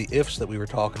a lot of the ifs that we were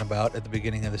talking about at the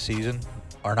beginning of the season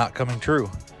are not coming true.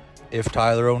 If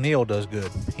Tyler O'Neill does good,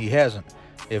 he hasn't.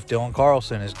 If Dylan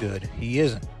Carlson is good, he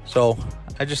isn't. So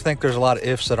I just think there's a lot of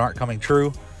ifs that aren't coming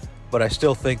true, but I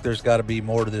still think there's got to be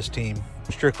more to this team,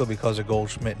 strictly because of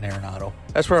Goldschmidt and Arenado.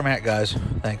 That's where I'm at, guys.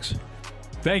 Thanks.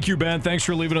 Thank you, Ben. Thanks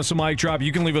for leaving us a mic drop.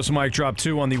 You can leave us a mic drop,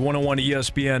 too, on the 101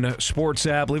 ESPN Sports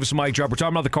app. Leave us a mic drop. We're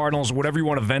talking about the Cardinals, whatever you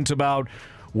want to vent about,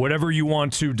 whatever you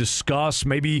want to discuss.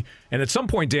 Maybe, and at some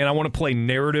point, Dan, I want to play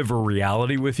narrative or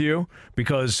reality with you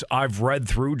because I've read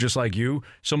through, just like you,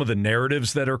 some of the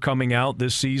narratives that are coming out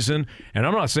this season. And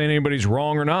I'm not saying anybody's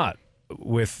wrong or not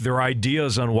with their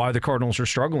ideas on why the Cardinals are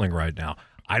struggling right now.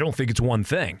 I don't think it's one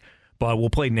thing. But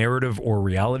we'll play narrative or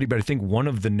reality. But I think one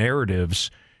of the narratives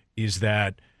is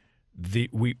that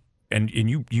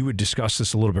you would discuss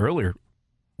this a little bit earlier.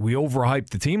 We overhyped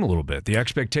the team a little bit. The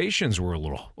expectations were a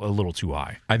little too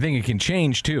high. I think it can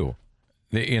change too.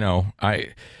 I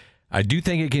do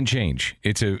think it can change.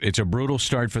 It's a brutal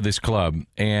start for this club,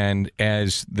 and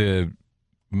as the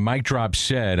mic drop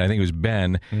said, I think it was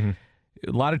Ben. Mm-hmm.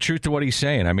 A lot of truth to what he's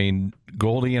saying. I mean,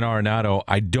 Goldie and Arenado,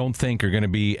 I don't think are going to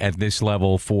be at this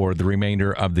level for the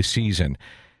remainder of the season.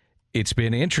 It's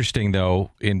been interesting,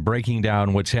 though, in breaking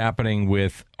down what's happening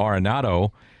with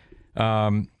Arenado.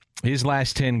 His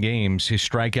last 10 games, his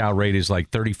strikeout rate is like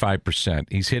 35%.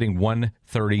 He's hitting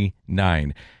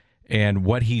 139. And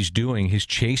what he's doing, his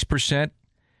chase percent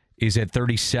is at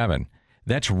 37.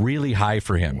 That's really high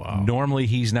for him. Wow. Normally,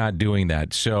 he's not doing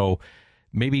that. So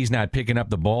maybe he's not picking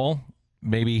up the ball.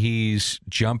 Maybe he's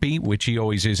jumpy, which he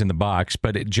always is in the box,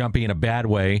 but jumpy in a bad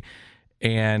way.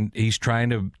 And he's trying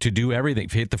to do everything,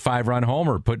 hit the 5-run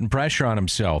homer, putting pressure on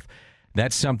himself.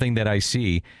 That's something that I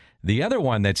see. The other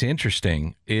one that's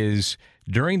interesting is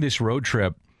during this road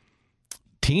trip,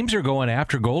 teams are going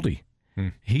after Goldie.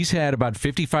 He's had about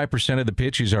 55% of the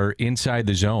pitches are inside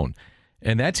the zone.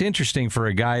 And that's interesting for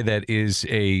a guy that is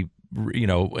an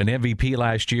MVP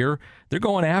last year. They're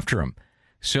going after him.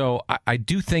 So I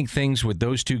do think things with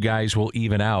those two guys will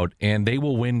even out, and they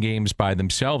will win games by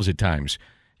themselves at times.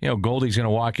 Goldie's going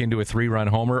to walk into a 3-run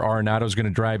homer. Arenado's going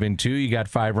to drive in 2. You got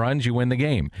 5 runs, you win the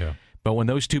game. Yeah. But when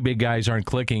those two big guys aren't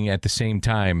clicking at the same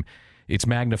time, it's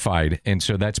magnified, and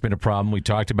so that's been a problem. We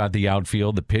talked about the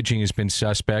outfield. The pitching has been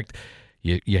suspect.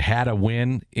 You had a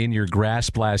win in your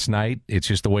grasp last night. It's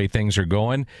just the way things are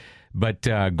going. But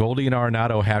Goldie and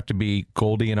Arenado have to be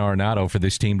Goldie and Arenado for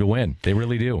this team to win. They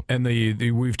really do. And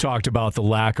we've talked about the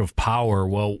lack of power.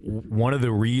 Well, one of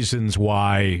the reasons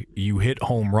why you hit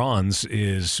home runs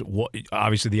is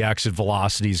obviously the exit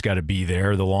velocity's got to be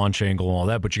there, the launch angle and all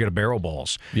that, but you got to barrel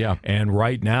balls. Yeah. And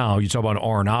right now, you talk about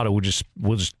Arenado,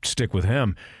 we'll just stick with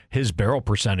him. His barrel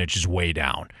percentage is way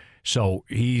down. So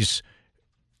he's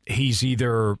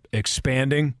either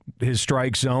expanding his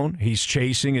strike zone, he's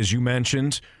chasing, as you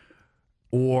mentioned,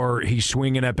 or he's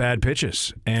swinging at bad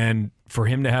pitches. And for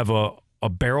him to have a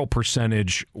barrel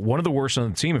percentage, one of the worst on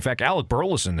the team. In fact, Alec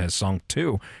Burleson has sunk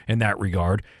too in that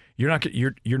regard. You're not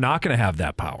going to have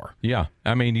that power. Yeah,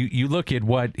 I mean, you look at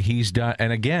what he's done,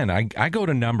 and again, I go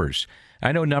to numbers.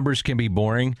 I know numbers can be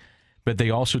boring, but they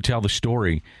also tell the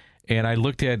story. And I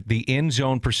looked at the end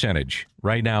zone percentage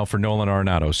right now for Nolan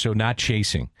Arenado, so not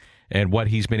chasing, and what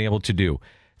he's been able to do.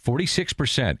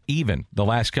 46% even the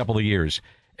last couple of years.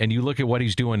 And you look at what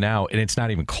he's doing now, and it's not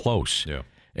even close. Yeah.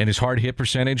 And his hard hit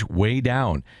percentage, way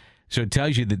down. So it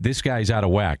tells you that this guy's out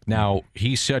of whack. Now,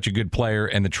 he's such a good player,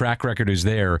 and the track record is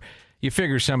there. You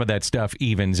figure some of that stuff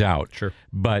evens out. Sure.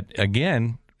 But,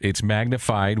 again, it's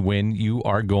magnified when you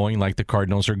are going like the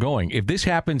Cardinals are going. If this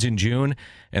happens in June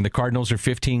and the Cardinals are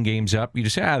 15 games up, you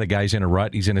just say, the guy's in a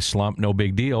rut, he's in a slump, no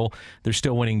big deal. They're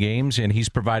still winning games, and he's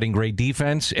providing great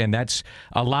defense, and that's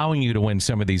allowing you to win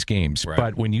some of these games. Right.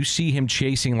 But when you see him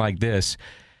chasing like this,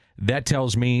 that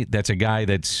tells me that's a guy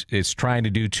that's trying to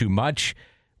do too much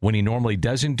when he normally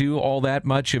doesn't do all that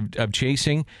much of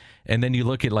chasing. And then you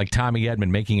look at like Tommy Edman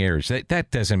making errors.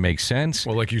 That doesn't make sense.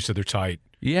 Well, like you said, they're tight.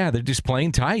 Yeah, they're just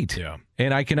playing tight. Yeah.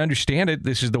 And I can understand it.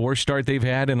 This is the worst start they've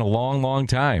had in a long, long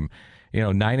time.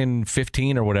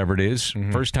 9-15 or whatever it is.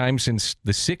 Mm-hmm. First time since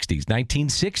the 60s,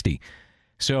 1960.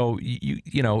 So,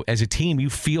 you as a team, you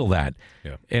feel that.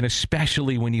 Yeah. And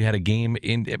especially when you had a game,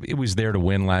 it was there to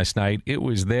win last night. It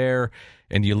was there,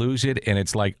 and you lose it, and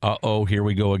it's like, uh-oh, here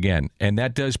we go again. And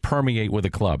that does permeate with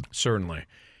a club. Certainly.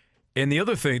 And the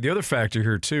other factor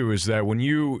here, too, is that when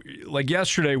you, like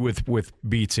yesterday with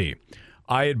BT,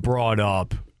 I had brought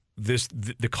up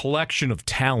the collection of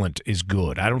talent is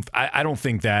good. I don't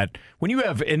think that when you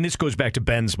have, and this goes back to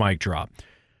Ben's mic drop,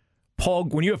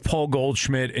 when you have Paul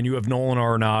Goldschmidt and you have Nolan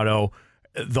Arenado,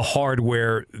 the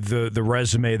hardware, the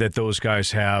resume that those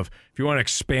guys have, if you want to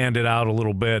expand it out a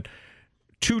little bit,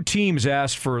 2 teams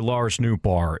asked for Lars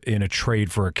Nootbaar in a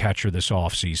trade for a catcher this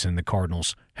offseason. The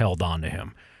Cardinals held on to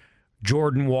him.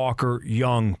 Jordan Walker,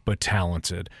 young but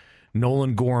talented.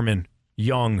 Nolan Gorman,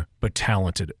 young but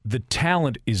talented. The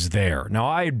talent is there. Now,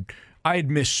 I had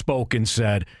misspoke and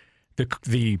said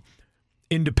the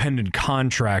independent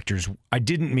contractors. I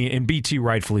didn't mean, and BT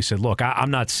rightfully said, "Look,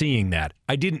 I'm not seeing that.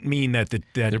 I didn't mean that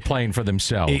they're playing for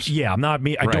themselves." I'm not.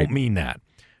 I don't mean that.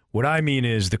 What I mean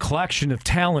is the collection of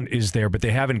talent is there, but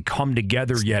they haven't come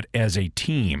together yet as a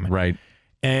team. Right.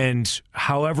 And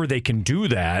however they can do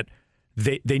that,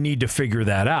 they need to figure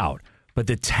that out. But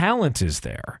the talent is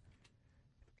there.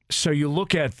 So you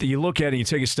look at it, and you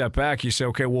take a step back. You say,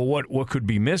 okay, well, what could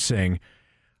be missing?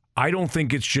 I don't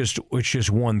think it's just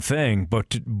one thing. But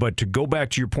to go back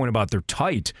to your point about they're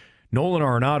tight, Nolan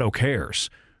Arenado cares,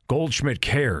 Goldschmidt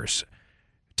cares,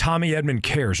 Tommy Edman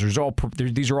cares.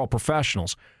 These are all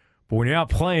professionals. But when you're not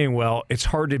playing well, it's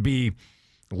hard to be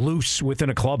loose within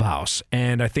a clubhouse,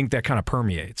 and I think that kind of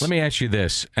permeates. Let me ask you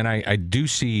this, and I do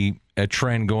see a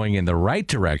trend going in the right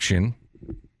direction.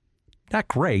 Not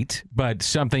great, but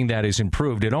something that is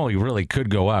improved. It only really could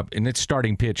go up, and it's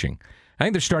starting pitching. I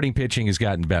think their starting pitching has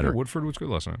gotten better. Yeah, Woodford was good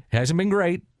last night. Hasn't been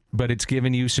great, but it's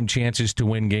given you some chances to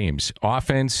win games.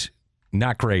 Offense,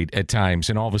 not great at times,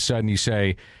 and all of a sudden you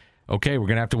say, okay, we're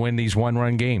going to have to win these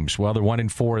one-run games. Well, they're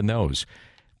 1-4 in those.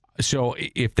 So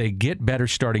if they get better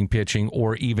starting pitching,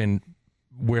 or even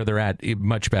where they're at,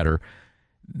 much better,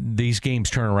 these games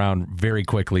turn around very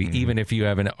quickly, even if you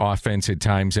have an offense at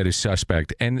times that is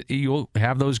suspect. And you'll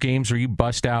have those games where you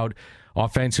bust out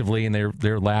offensively and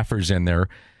they're laughers in there.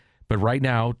 But right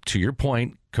now, to your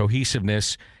point,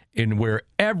 cohesiveness in where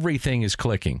everything is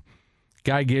clicking.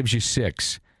 Guy gives you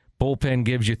 6. Bullpen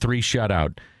gives you 3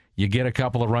 shutout. You get a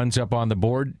couple of runs up on the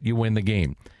board, you win the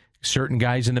game. Certain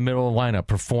guys in the middle of the lineup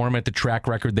perform at the track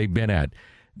record they've been at.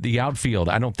 the outfield,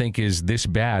 I don't think is this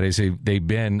bad as they've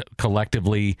been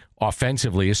collectively,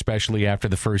 offensively, especially after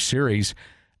the first series.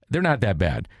 They're not that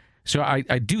bad. So I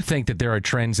do think that there are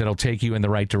trends that'll take you in the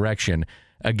right direction.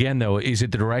 Again, though, is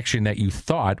it the direction that you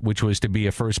thought, which was to be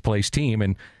a first-place team?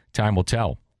 And time will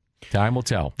tell. Time will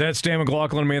tell. That's Dan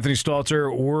McLaughlin. I'm Anthony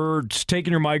Stalter. We're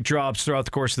taking your mic drops throughout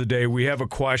the course of the day. We have a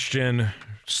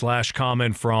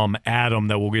question/comment from Adam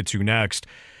that we'll get to next.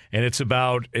 And it's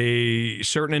about a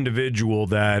certain individual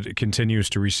that continues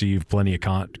to receive plenty of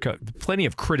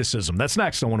criticism. That's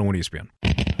next on 101 ESPN.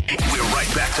 We're right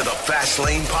back to the Fast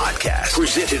Lane Podcast,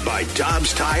 presented by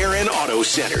Dobbs Tire and Auto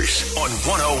Centers on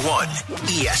 101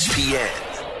 ESPN.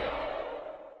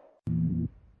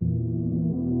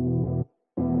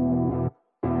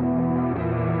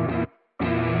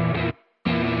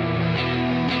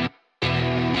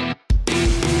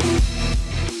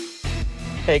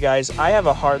 Hey guys, I have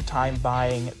a hard time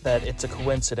buying that it's a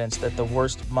coincidence that the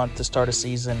worst month to start a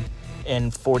season in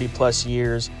 40 plus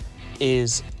years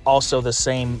is also the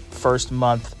same first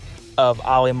month of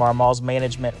Oli Marmol's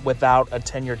management without a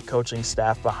tenured coaching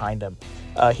staff behind him.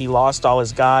 He lost all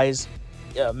his guys.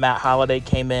 Matt Holliday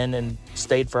came in and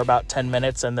stayed for about 10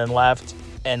 minutes and then left.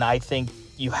 And I think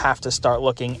you have to start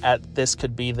looking at this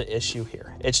could be the issue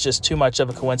here. It's just too much of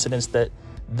a coincidence that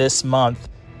this month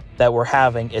that we're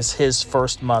having is his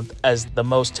first month as the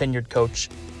most tenured coach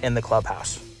in the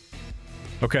clubhouse.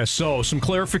 Okay, so some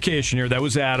clarification here. That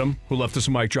was Adam who left us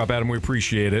a mic drop. Adam, we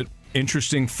appreciate it.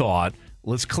 Interesting thought.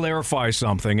 Let's clarify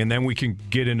something, and then we can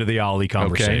get into the Oli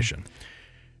conversation.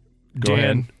 Okay.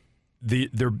 Dan,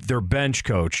 their bench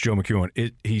coach, Joe McEwen,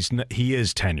 he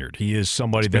is tenured. He is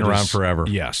somebody that's been around forever.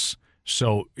 Yes.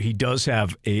 So he does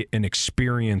have an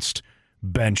experienced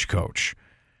bench coach.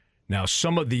 Now,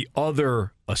 some of the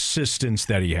other assistants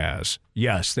that he has,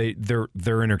 yes,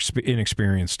 they're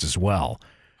inexperienced as well.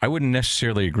 I wouldn't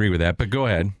necessarily agree with that, but go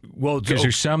ahead. Well, because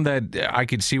there's some that I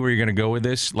could see where you're going to go with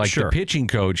this, like the pitching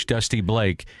coach, Dusty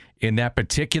Blake, in that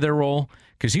particular role,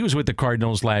 because he was with the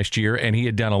Cardinals last year, and he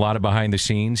had done a lot of behind the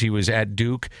scenes. He was at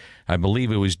Duke, I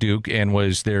believe it was Duke, and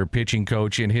was their pitching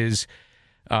coach, and his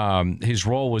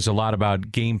role was a lot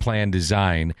about game plan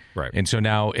design. Right. And so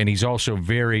now, and he's also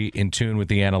very in tune with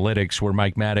the analytics, where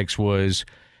Mike Maddox was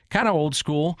kind of old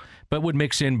school, but would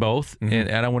mix in both. Mm-hmm.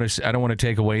 And I don't want to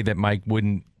take away that Mike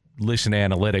wouldn't listen to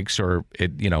analytics or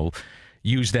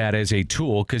use that as a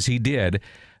tool, because he did.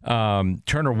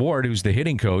 Turner Ward, who's the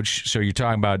hitting coach, so you're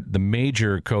talking about the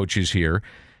major coaches here.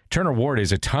 Turner Ward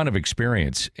has a ton of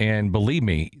experience, and believe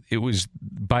me, it was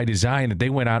by design that they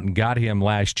went out and got him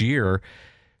last year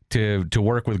to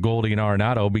work with Goldie and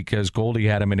Arenado, because Goldie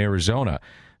had him in Arizona.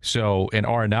 So, and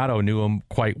Arenado knew him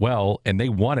quite well, and they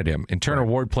wanted him. And Turner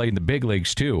Ward played in the big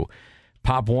leagues too.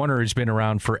 Pop Warner has been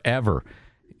around forever.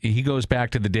 He goes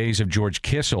back to the days of George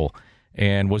Kissel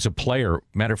and was a player.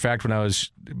 Matter of fact, when I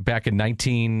was back in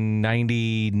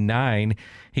 1999,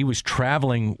 he was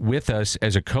traveling with us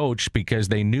as a coach because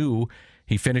they knew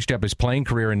he finished up his playing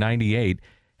career in 98,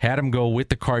 had him go with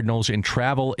the Cardinals and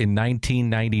travel in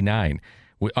 1999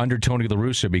 under Tony La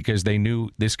Russa, because they knew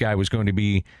this guy was going to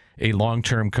be a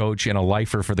long-term coach and a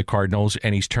lifer for the Cardinals,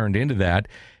 and he's turned into that,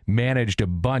 managed a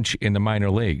bunch in the minor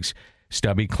leagues.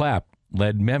 Stubby Clapp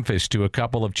led Memphis to a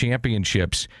couple of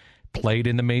championships, played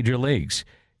in the major leagues.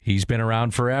 He's been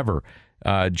around forever.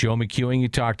 Joe McEwen, you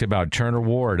talked about. Turner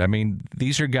Ward. I mean,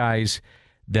 these are guys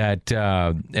that,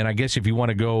 and I guess if you want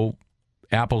to go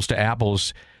apples to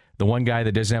apples, the one guy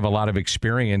that doesn't have a lot of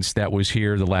experience that was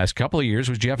here the last couple of years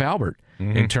was Jeff Albert,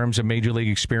 in terms of major league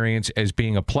experience as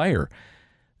being a player.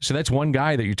 So that's one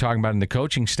guy that you're talking about in the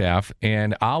coaching staff.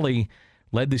 And Oli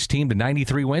led this team to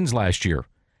 93 wins last year.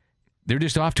 They're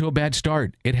just off to a bad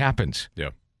start. It happens. Yeah.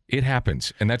 It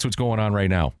happens, and that's what's going on right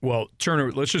now. Well,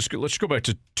 Turner, let's go back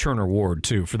to Turner Ward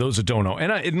too, for those that don't know.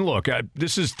 And look,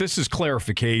 this is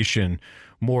clarification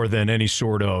more than any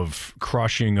sort of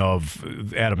crushing of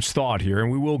Adam's thought here,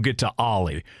 and we will get to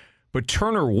Oli. But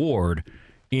Turner Ward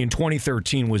in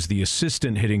 2013 was the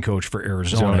assistant hitting coach for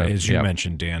Arizona, as you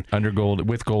mentioned, Dan.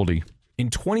 With Goldie. In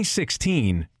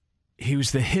 2016, he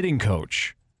was the hitting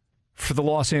coach for the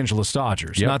Los Angeles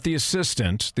Dodgers, not the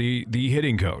assistant, the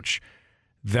hitting coach.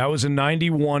 That was a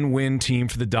 91-win team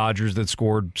for the Dodgers that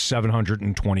scored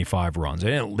 725 runs. They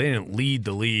didn't lead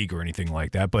the league or anything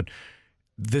like that, but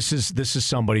this is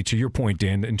somebody, to your point,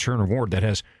 Dan, in Turner Ward, that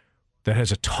has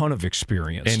a ton of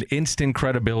experience and instant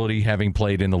credibility, having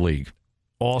played in the league.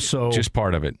 Also, just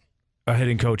part of it. A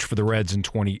hitting coach for the Reds in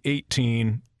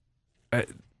 2018.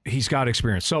 He's got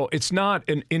experience, so it's not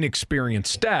an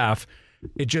inexperienced staff.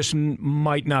 It just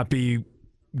might not be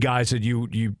guys that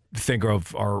you think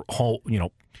of are whole,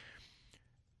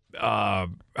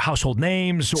 household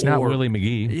names. It's not Willie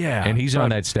McGee. Yeah. And he's on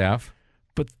that staff.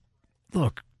 But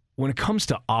look, when it comes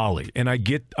to Ollie, and I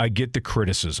get the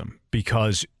criticism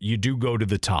because you do go to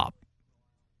the top.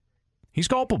 He's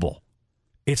culpable.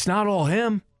 It's not all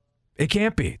him. It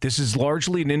can't be. This is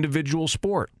largely an individual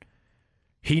sport.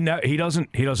 He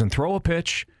doesn't throw a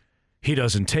pitch. He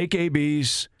doesn't take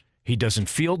ABs. He doesn't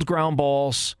field ground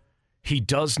balls. He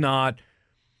does not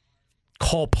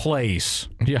call plays.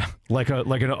 Yeah, like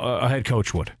a head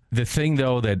coach would. The thing,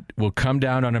 though, that will come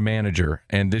down on a manager,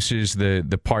 and this is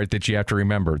the part that you have to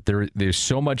remember, there's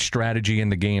so much strategy in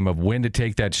the game of when to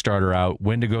take that starter out,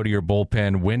 when to go to your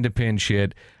bullpen, when to pinch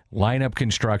hit, lineup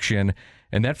construction,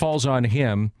 and that falls on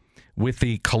him with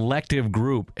the collective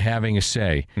group having a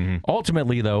say. Mm-hmm.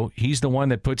 Ultimately, though, he's the one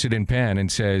that puts it in pen and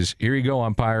says, here you go,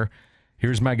 umpire.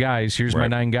 Here's my guys. Here's my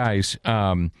 9 guys.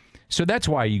 So that's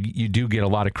why you do get a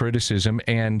lot of criticism,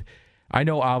 and I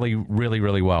know Ollie really,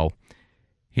 really well.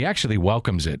 He actually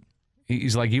welcomes it.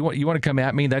 He's like, you want to come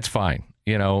at me? That's fine.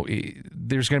 You know,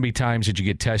 there's going to be times that you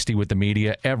get testy with the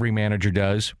media. Every manager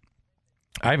does.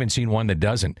 I haven't seen one that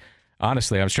doesn't.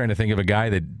 Honestly, I was trying to think of a guy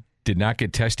that did not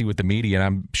get testy with the media, and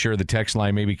I'm sure the text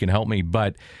line maybe can help me.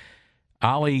 But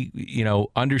Ollie,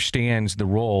 understands the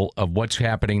role of what's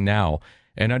happening now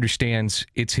and understands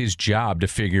it's his job to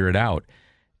figure it out.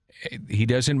 He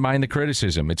doesn't mind the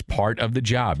criticism. It's part of the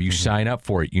job. You sign up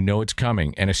for it. You know it's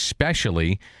coming. And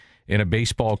especially in a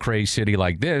baseball crazed city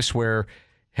like this where,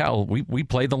 hell, we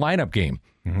play the lineup game.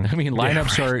 Mm-hmm. I mean,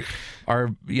 lineups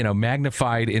are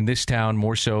magnified in this town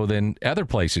more so than other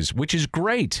places, which is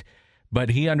great. But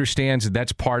he understands that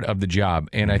that's part of the job.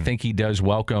 And I think he does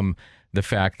welcome the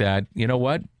fact that, you know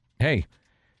what? Hey,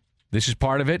 this is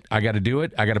part of it. I got to do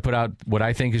it. I got to put out what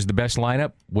I think is the best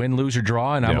lineup, win, lose, or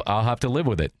draw, and I'll have to live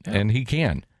with it. Yep. And he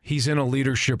can. He's in a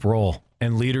leadership role,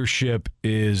 and leadership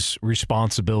is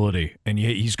responsibility. And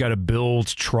he's got to build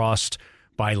trust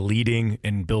by leading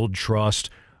and build trust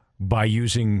by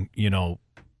using,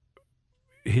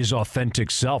 his authentic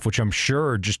self, which I'm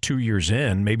sure just 2 years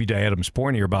in, maybe to Adam's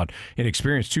point here about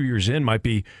inexperience, 2 years in might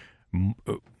be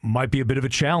a bit of a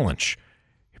challenge.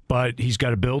 But he's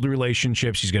got to build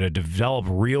relationships. He's got to develop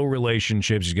real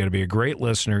relationships. He's got to be a great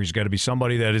listener. He's got to be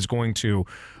somebody that is going to,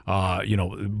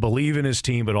 believe in his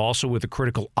team, but also with a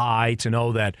critical eye to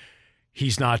know that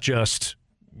he's not just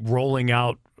rolling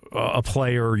out a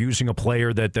player or using a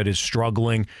player that is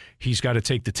struggling. He's got to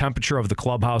take the temperature of the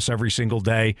clubhouse every single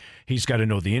day. He's got to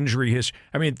know the injury history.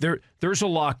 I mean, there's a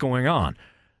lot going on.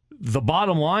 The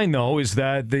bottom line, though, is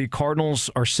that the Cardinals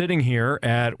are sitting here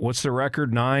at, what's the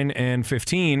record,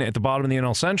 9-15 at the bottom of the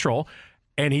NL Central,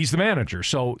 and he's the manager.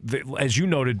 So, as you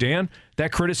noted, Dan,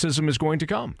 that criticism is going to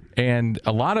come. And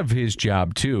a lot of his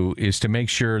job, too, is to make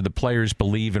sure the players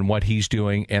believe in what he's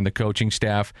doing and the coaching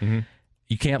staff. Mm-hmm.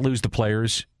 You can't lose the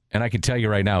players, and I can tell you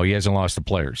right now, he hasn't lost the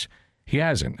players. He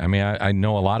hasn't. I mean, I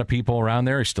know a lot of people around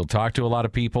there. I still talk to a lot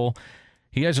of people.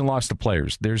 He hasn't lost the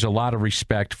players. There's a lot of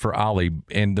respect for Ollie,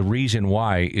 and the reason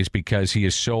why is because he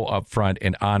is so upfront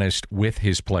and honest with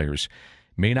his players.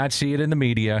 May not see it in the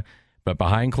media, but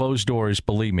behind closed doors,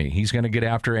 believe me, he's going to get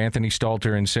after Anthony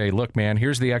Stalter and say, look, man,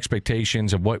 here's the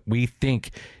expectations of what we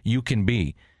think you can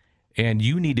be. And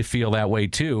you need to feel that way,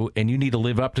 too, and you need to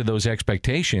live up to those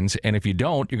expectations, and if you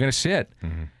don't, you're going to sit.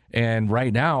 Mm-hmm. And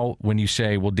right now, when you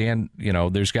say, well, Dan,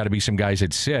 there's got to be some guys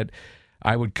that sit,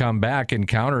 I would come back and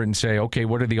counter and say, okay,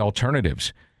 what are the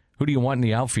alternatives? Who do you want in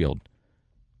the outfield?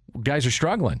 Well, guys are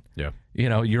struggling. Yeah.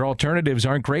 Your alternatives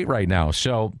aren't great right now,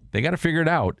 so they got to figure it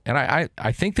out. And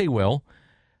I think they will.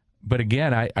 But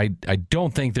again, I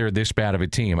don't think they're this bad of a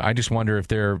team. I just wonder if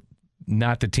they're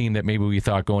not the team that maybe we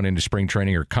thought going into spring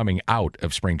training or coming out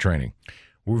of spring training.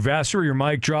 Vassar, your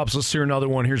mic drops. Let's hear another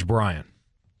one. Here's Brian.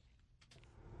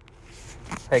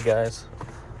 Hey, guys.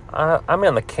 I'm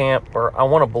in the camp where I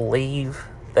want to believe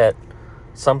that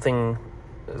something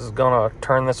is going to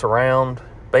turn this around.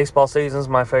 Baseball season's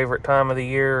my favorite time of the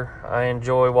year. I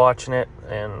enjoy watching it,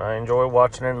 and I enjoy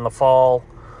watching it in the fall,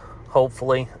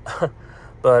 hopefully.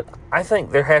 But I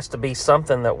think there has to be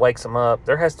something that wakes them up.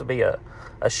 There has to be a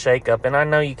shake-up. And I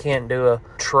know you can't do a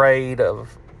trade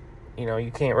of,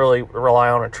 you can't really rely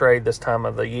on a trade this time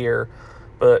of the year.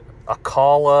 But a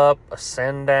call-up, a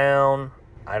send-down,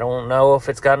 I don't know if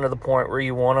it's gotten to the point where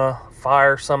you want to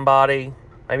fire somebody.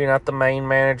 Maybe not the main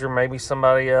manager, maybe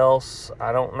somebody else.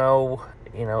 I don't know.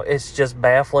 It's just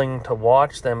baffling to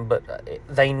watch them, but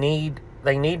they need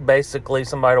basically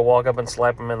somebody to walk up and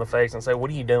slap them in the face and say, what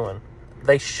are you doing?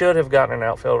 They should have gotten an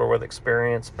outfielder with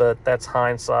experience, but that's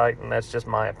hindsight, and that's just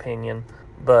my opinion.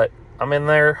 But I'm in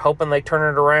there hoping they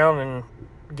turn it around and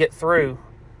get through.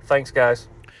 Thanks, guys.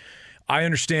 I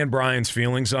understand Brian's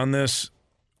feelings on this.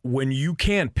 When you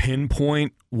can't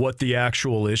pinpoint what the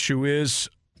actual issue is,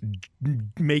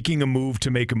 making a move to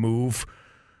make a move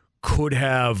could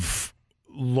have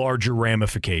larger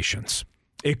ramifications.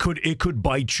 It could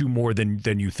bite you more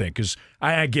than you think. Because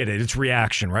I get it. It's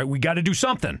reaction, right? We got to do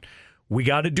something. We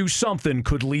got to do something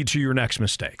could lead to your next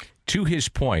mistake. To his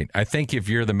point, I think if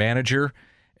you're the manager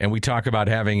and we talk about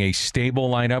having a stable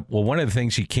lineup, well, one of the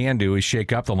things you can do is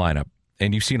shake up the lineup.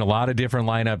 And you've seen a lot of different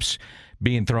lineups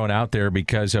being thrown out there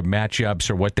because of matchups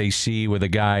or what they see with a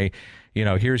guy. You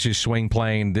know, here's his swing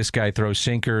plane. This guy throws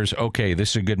sinkers. Okay,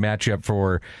 this is a good matchup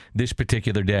for this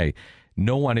particular day.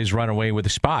 No one has run away with a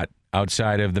spot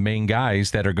outside of the main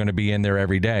guys that are going to be in there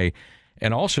every day.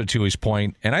 And also to his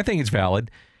point, and I think it's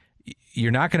valid, you're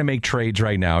not going to make trades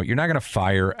right now. You're not going to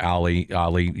fire Ollie.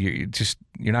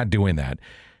 You're not doing that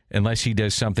unless he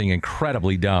does something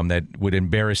incredibly dumb that would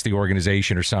embarrass the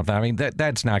organization or something. I mean,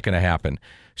 that's not going to happen.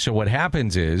 So what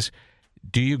happens is,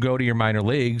 do you go to your minor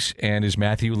leagues and is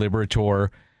Matthew Liberatore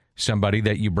somebody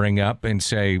that you bring up and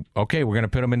say, okay, we're going to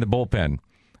put him in the bullpen.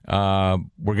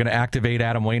 We're going to activate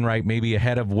Adam Wainwright maybe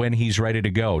ahead of when he's ready to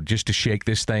go just to shake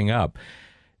this thing up.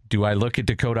 Do I look at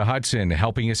Dakota Hudson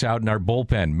helping us out in our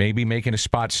bullpen, maybe making a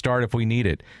spot start if we need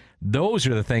it? Those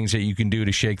are the things that you can do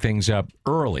to shake things up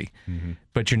early. Mm-hmm.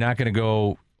 But you're not going to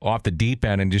go off the deep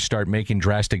end and just start making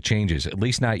drastic changes, at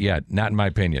least not yet, not in my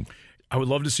opinion. I would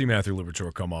love to see Matthew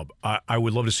Liberatore come up. I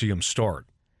would love to see him start.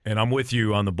 And I'm with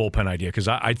you on the bullpen idea because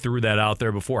I threw that out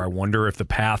there before. I wonder if the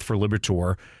path for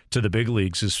Liberatore to the big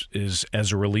leagues is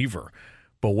as a reliever.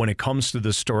 But when it comes to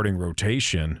the starting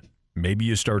rotation, maybe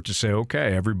you start to say,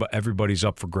 okay, everybody's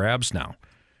up for grabs now.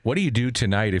 What do you do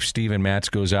tonight if Steven Matz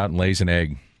goes out and lays an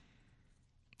egg?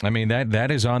 I mean,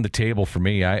 that is on the table for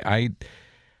me. I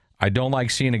don't like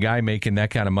seeing a guy making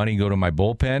that kind of money go to my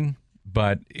bullpen.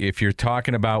 But if you're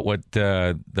talking about what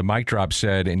the mic drop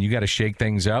said and you got to shake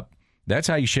things up, that's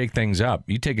how you shake things up.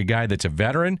 You take a guy that's a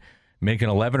veteran making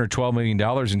 $11 or $12 million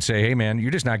and say, hey, man,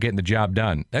 you're just not getting the job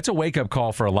done. That's a wake-up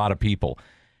call for a lot of people.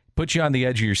 Puts you on the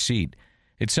edge of your seat.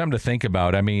 It's something to think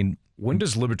about. I mean, when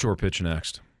does Liberatore pitch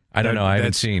next? I don't know. I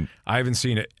haven't seen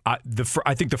it. I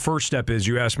think the first step is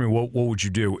you ask me, what would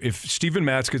you do? If Steven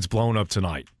Matz gets blown up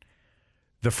tonight,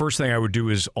 the first thing I would do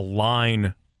is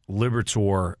align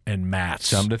Liberatore and Matz.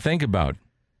 Something to think about.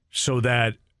 So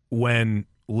that when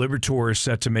Liberatore is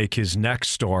set to make his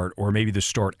next start, or maybe the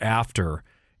start after,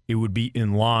 it would be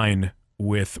in line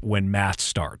with when Matz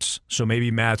starts. So maybe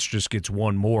Matz just gets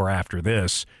one more after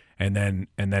this, and then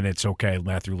it's okay.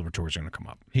 Matthew Liberatore is going to come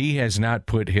up. He has not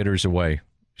put hitters away.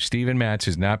 Steven Matz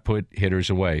has not put hitters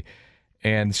away.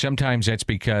 And sometimes that's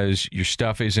because your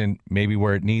stuff isn't maybe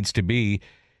where it needs to be.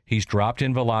 He's dropped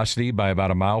in velocity by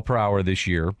about a mile per hour this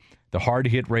year. The hard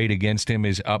hit rate against him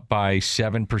is up by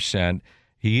 7%.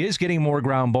 He is getting more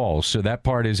ground balls, so that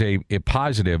part is a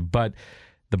positive. But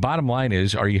the bottom line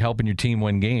is, are you helping your team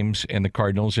win games? And the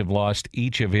Cardinals have lost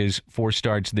each of his 4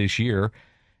 starts this year,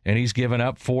 and he's given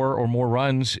up 4 or more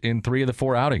runs in 3 of the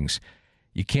 4 outings.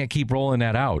 You can't keep rolling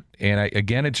that out. And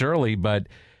again, it's early, but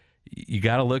you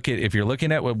got to look at, if you're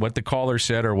looking at what the caller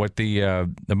said or what the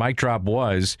mic drop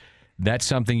was, that's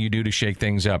something you do to shake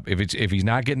things up. If he's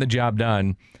not getting the job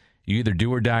done, you either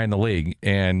do or die in the league.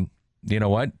 And you know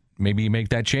what? Maybe you make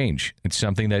that change. It's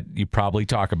something that you probably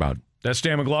talk about. That's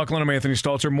Dan McLaughlin. I'm Anthony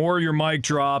Stalter. More of your mic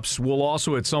drops. We'll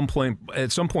also at some point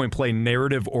play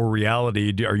narrative or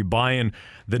reality. Are you buying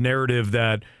the narrative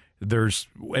that there's,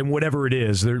 and whatever it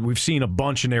is, we've seen a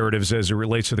bunch of narratives as it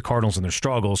relates to the Cardinals and their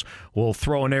struggles. We'll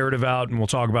throw a narrative out and we'll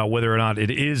talk about whether or not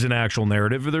it is an actual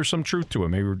narrative or there's some truth to it,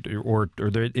 maybe, or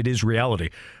it is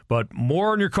reality. But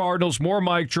more on your Cardinals, more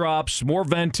mic drops, more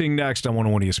venting next on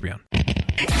 101 ESPN.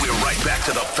 We're right back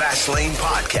to the Fast Lane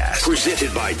Podcast,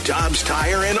 presented by Dobbs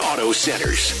Tire and Auto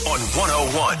Centers on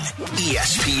 101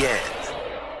 ESPN.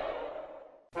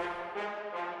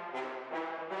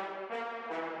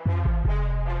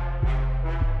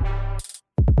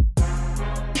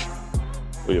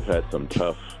 We have had some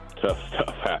tough stuff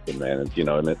happen, man.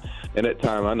 And at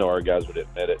times, I know our guys would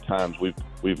admit at times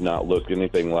we've not looked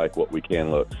anything like what we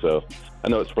can look. So I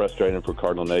know it's frustrating for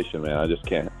Cardinal Nation, man.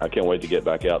 I can't wait to get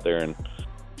back out there and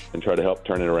try to help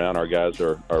turn it around. Our guys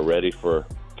are ready for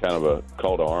kind of a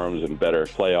call to arms and better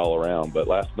play all around. But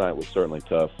last night was certainly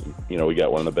tough. And, we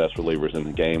got one of the best relievers in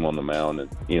the game on the mound,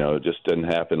 and it just didn't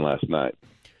happen last night.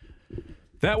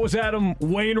 That was Adam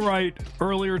Wainwright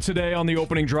earlier today on the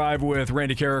opening drive with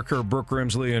Randy Carricker, Brooke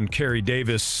Grimsley, and Kerry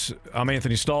Davis. I'm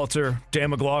Anthony Stalter.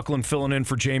 Dan McLaughlin filling in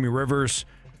for Jamie Rivers.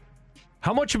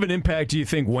 How much of an impact do you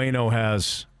think Waino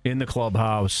has in the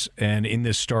clubhouse and in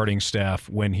this starting staff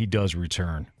when he does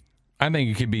return? I think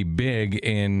it could be big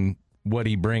in what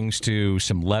he brings to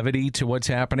some levity to what's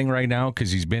happening right now,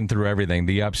 because he's been through everything,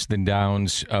 the ups and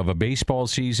downs of a baseball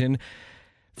season.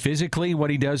 Physically,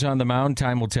 what he does on the mound,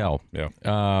 time will tell.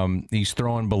 Yeah. He's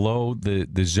throwing below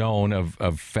the zone of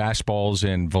fastballs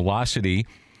and velocity.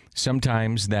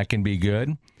 Sometimes that can be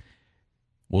good.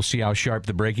 We'll see how sharp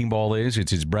the breaking ball is.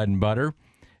 It's his bread and butter.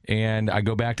 And I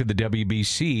go back to the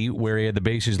WBC where he had the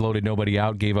bases loaded, nobody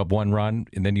out, gave up 1 run,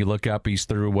 and then you look up, he's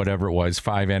through whatever it was,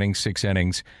 5 innings, 6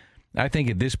 innings. I think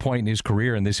at this point in his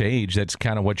career, in this age, that's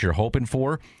kind of what you're hoping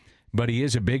for. But he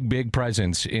is a big, big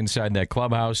presence inside that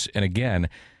clubhouse. And again,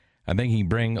 I think he can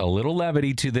bring a little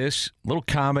levity to this, a little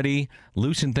comedy,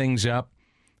 loosen things up,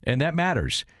 and that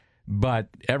matters. But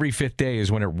every 5th day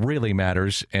is when it really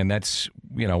matters, and that's,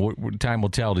 time will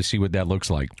tell to see what that looks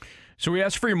like. So we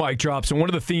asked for your mic drops, and one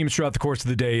of the themes throughout the course of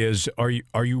the day is, are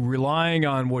you relying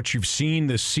on what you've seen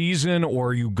this season, or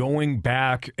are you going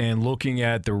back and looking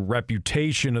at the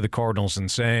reputation of the Cardinals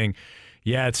and saying,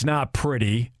 yeah, it's not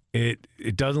pretty,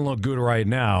 it doesn't look good right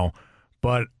now,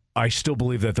 but I still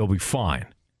believe that they'll be fine.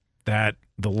 That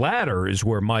the latter is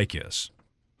where Mike is,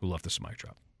 who left us a mic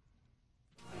drop.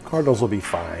 Cardinals will be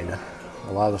fine.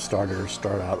 A lot of the starters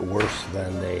start out worse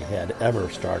than they had ever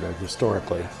started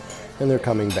historically, and they're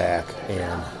coming back,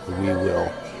 and we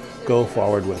will go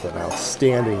forward with an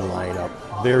outstanding lineup,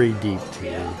 very deep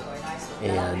team,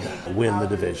 and win the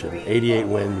division. 88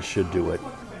 wins should do it.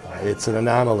 It's an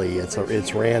anomaly.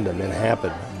 It's random and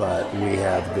happened, but we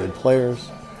have good players,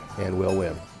 and we'll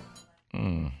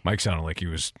win. Mike sounded like he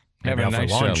was having out a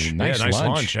nice for lunch. nice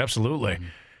lunch. Absolutely.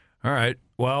 All right.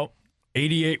 Well,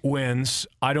 88 wins.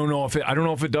 I don't know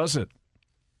if it does it.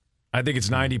 I think it's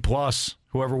 90 plus.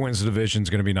 Whoever wins the division is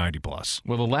going to be 90 plus.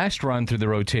 Well, the last run through the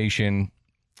rotation,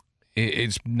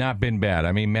 it's not been bad.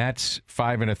 I mean, Matt's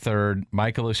 5 1/3,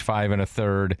 Michael is 5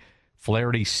 1/3,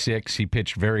 Flaherty 6. He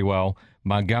pitched very well.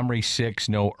 Montgomery 6,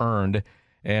 no earned,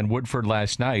 and Woodford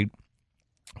last night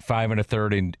 5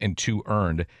 1/3 and 2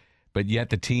 earned. But yet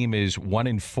the team is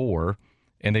 1-4,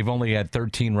 and they've only had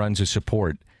 13 runs of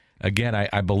support. Again,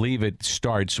 I believe it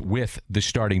starts with the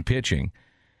starting pitching.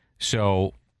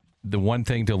 So the one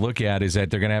thing to look at is that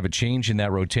they're going to have a change in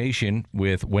that rotation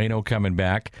with Waino coming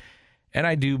back. And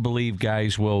I do believe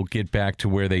guys will get back to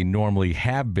where they normally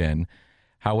have been.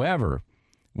 However,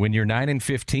 when you're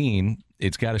 9-15,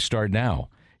 it's got to start now.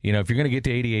 If you're going to get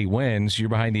to 88 wins, you're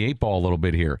behind the 8 ball a little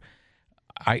bit here.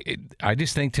 I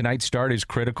just think tonight's start is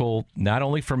critical, not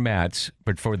only for Mats,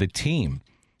 but for the team.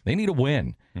 They need a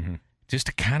win. Mm-hmm. Just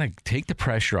to kind of take the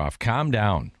pressure off, calm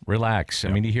down, relax.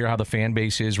 Yep. I mean, you hear how the fan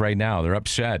base is right now. They're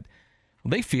upset.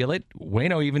 Well, they feel it.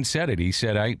 Waino even said it. He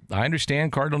said, I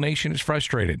understand Cardinal Nation is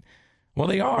frustrated. Well,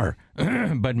 they are.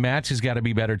 But Mats has got to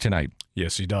be better tonight.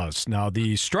 Yes, he does. Now,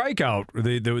 the strikeout,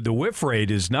 the whiff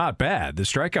rate is not bad. The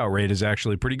strikeout rate is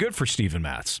actually pretty good for Steven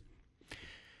Matz.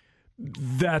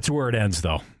 That's where it ends,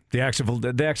 though. The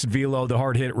exit velo, the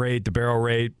hard hit rate, the barrel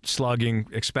rate, slugging,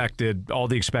 expected, all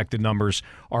the expected numbers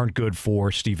aren't good for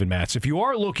Steven Matz. If you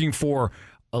are looking for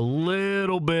a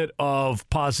little bit of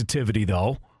positivity,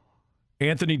 though,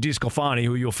 Anthony DeSclafani,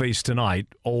 who you'll face tonight,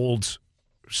 old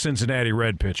Cincinnati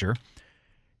Red pitcher,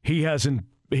 he hasn't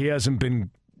been.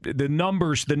 The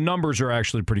numbers are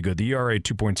actually pretty good. The ERA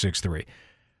 2.63,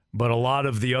 but a lot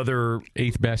of the other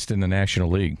 8th best in the National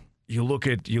League. You look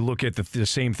at the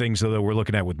same things that we're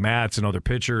looking at with Matz and other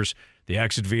pitchers, the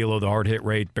exit velo, the hard hit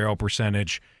rate, barrel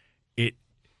percentage.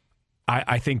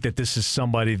 I think that this is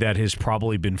somebody that has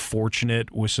probably been fortunate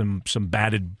with some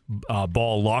batted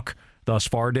ball luck thus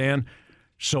far, Dan.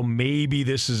 So maybe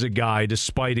this is a guy,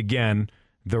 despite, again,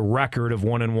 the record of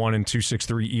 1-1 and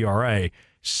 2.63 ERA,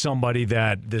 somebody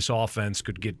that this offense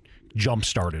could get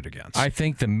jump-started against. I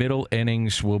think the middle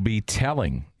innings will be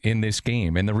telling in this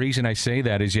game. And the reason I say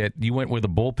that is yet you went with a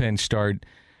bullpen start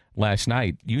last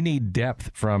night. You need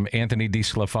depth from Anthony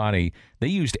DeSclafani. They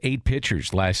used 8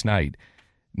 pitchers last night.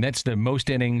 And that's the most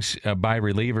innings by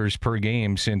relievers per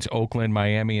game since Oakland,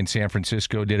 Miami, and San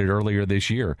Francisco did it earlier this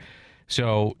year.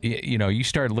 So, you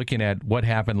start looking at what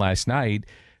happened last night.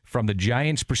 From the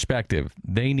Giants' perspective,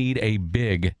 they need a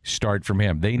big start from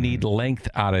him. They need length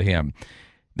out of him.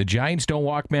 The Giants don't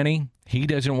walk many. He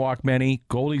doesn't walk many.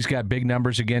 Goldie's got big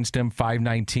numbers against him,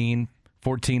 519,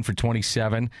 14 for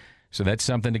 27. So that's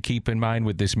something to keep in mind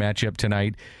with this matchup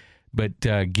tonight. But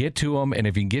get to him, and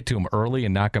if you can get to him early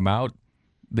and knock him out,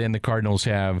 then the Cardinals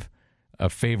have a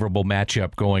favorable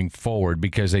matchup going forward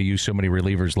because they used so many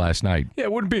relievers last night. Yeah,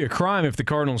 it wouldn't be a crime if the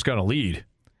Cardinals got a lead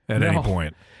at any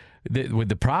point.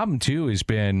 The problem, too, has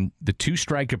been the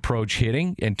 2-strike approach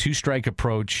hitting and 2-strike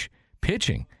approach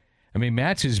pitching. I mean,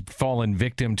 Matz has fallen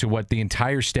victim to what the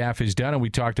entire staff has done, and we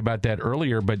talked about that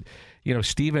earlier. But,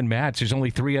 Steven Matz, there's only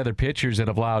 3 other pitchers that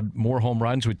have allowed more home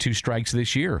runs with 2 strikes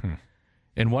this year.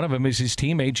 And one of them is his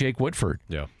teammate, Jake Woodford.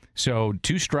 Yeah. So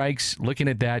 2 strikes, looking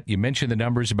at that, you mentioned the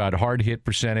numbers about hard hit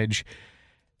percentage.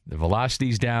 The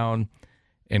velocity's down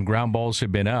and ground balls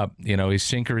have been up. His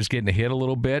sinker is getting a hit a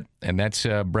little bit, and that's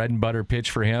a bread and butter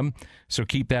pitch for him. So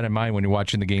keep that in mind when you're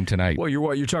watching the game tonight. Well,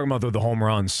 you're talking about the home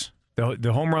runs.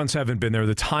 The home runs haven't been there.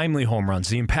 The timely home runs,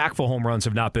 the impactful home runs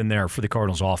have not been there for the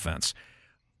Cardinals offense.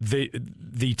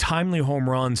 The timely home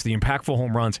runs, the impactful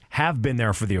home runs have been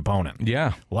there for the opponent.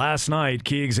 Yeah. Last night,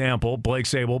 key example, Blake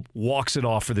Sabol walks it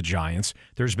off for the Giants.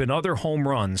 There's been other home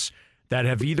runs that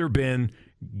have either been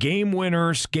game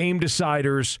winners, game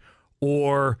deciders,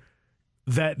 or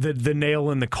the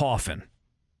nail in the coffin.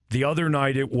 The other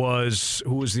night it was,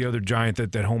 who was the other Giant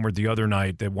that homered the other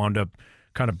night that wound up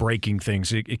kind of breaking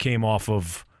things? It came off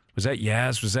of, was that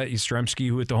Yaz? Was that Yastrzemski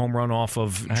who hit the home run off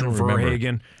of Drew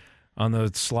Verhagen on the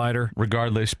slider?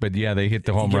 Regardless, but yeah, they hit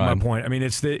the home run. You get my point. I mean,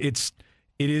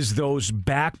 it is those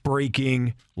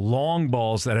back-breaking long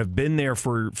balls that have been there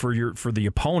for the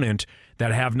opponent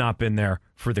that have not been there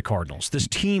for the Cardinals. This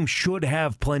team should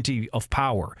have plenty of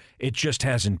power. It just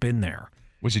hasn't been there.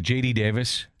 Was it J.D.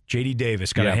 Davis? J.D.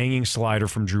 Davis got a hanging slider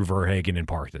from Drew Verhagen and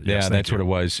parked it. Yeah, that's what it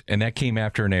was. And that came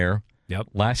after an error. Yep.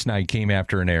 Last night came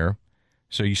after an error.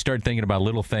 So you start thinking about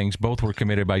little things. Both were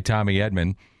committed by Tommy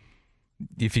Edman.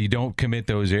 If you don't commit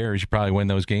those errors, you probably win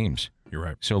those games. You're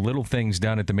right. So little things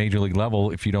done at the major league level,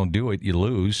 if you don't do it, you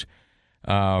lose.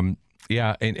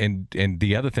 Yeah, and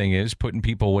the other thing is putting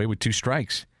people away with 2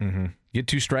 strikes. Mm-hmm. Get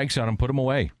 2 strikes on them, put them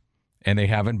away. And they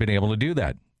haven't been able to do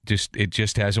that. It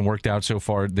just hasn't worked out so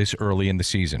far this early in the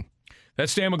season.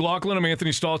 That's Dan McLaughlin. I'm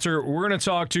Anthony Stalter. We're going to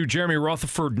talk to Jeremy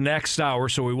Rutherford next hour,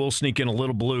 so we will sneak in a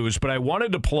little blues. But I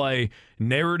wanted to play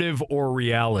narrative or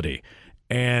reality.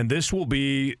 And this will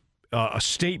be a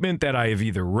statement that I have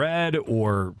either read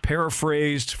or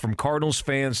paraphrased from Cardinals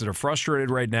fans that are frustrated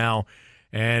right now.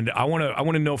 And I want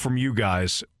to know from you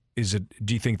guys,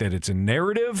 do you think that it's a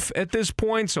narrative at this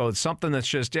point? So it's something that's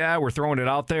just, we're throwing it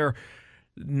out there,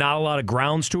 not a lot of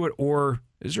grounds to it, or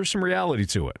is there some reality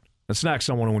to it? That's next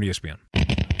on 101 ESPN.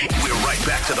 We're right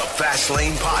back to the Fast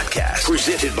Lane Podcast,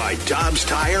 presented by Dobbs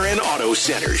Tire and Auto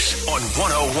Centers on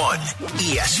 101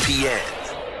 ESPN.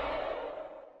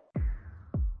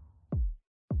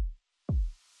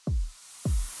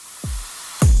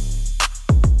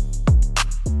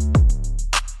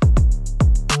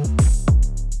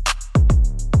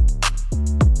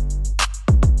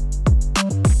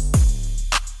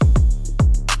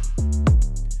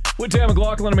 With Dan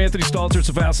McLaughlin, I'm Anthony Stalter. It's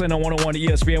a Fast Lane on 101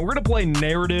 ESPN. We're going to play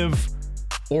narrative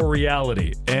or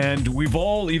reality. And we've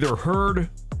all either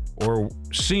heard or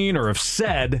seen or have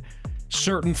said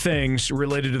certain things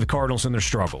related to the Cardinals and their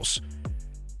struggles.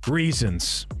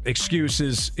 Reasons,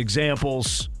 excuses,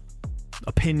 examples,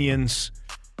 opinions.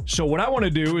 So what I want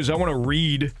to do is I want to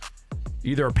read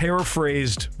either a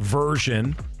paraphrased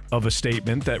version of a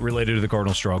statement that related to the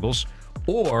Cardinal struggles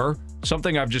or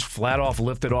something I've just flat off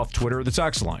lifted off Twitter, the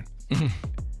text line.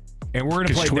 And we're going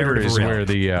to play Twitter narrative is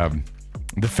reality. where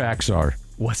the facts are.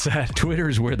 What's that? Twitter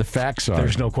is where the facts are.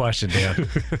 There's no question, Dan.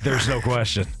 There's no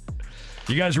question.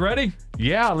 You guys ready?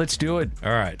 Yeah, let's do it.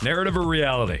 All right. Narrative or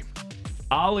reality?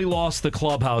 Ollie lost the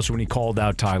clubhouse when he called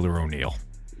out Tyler O'Neill.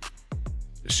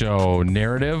 So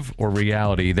narrative or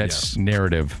reality? That's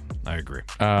narrative. I agree.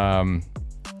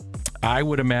 I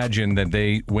would imagine that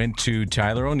they went to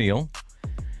Tyler O'Neill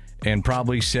and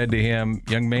probably said to him,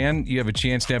 young man, you have a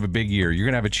chance to have a big year. You're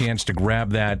going to have a chance to grab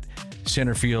that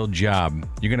center field job.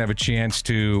 You're going to have a chance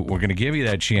we're going to give you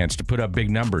that chance to put up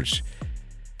big numbers.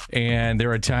 And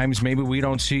there are times maybe we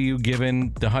don't see you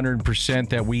giving the 100%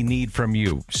 that we need from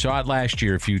you. Saw it last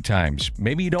year a few times.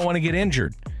 Maybe you don't want to get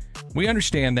injured. We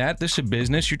understand that. This is a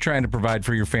business. You're trying to provide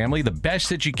for your family the best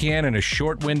that you can in a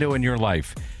short window in your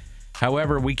life.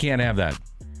 However, we can't have that.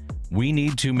 We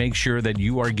need to make sure that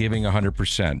you are giving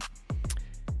 100%.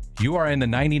 You are in the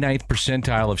 99th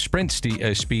percentile of sprint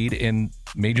speed in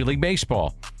Major League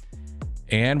Baseball.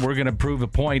 And we're going to prove a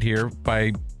point here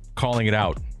by calling it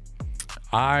out.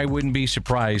 I wouldn't be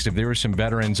surprised if there were some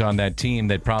veterans on that team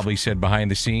that probably said behind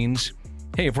the scenes,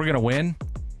 hey, if we're going to win,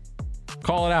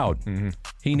 call it out. Mm-hmm.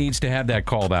 He needs to have that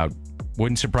called out.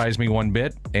 Wouldn't surprise me one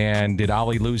bit. And did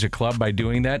Ollie lose a club by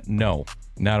doing that? No.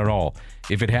 Not at all.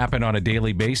 If it happened on a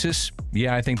daily basis,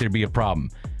 yeah, I think there'd be a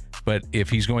problem. But if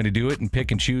he's going to do it and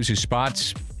pick and choose his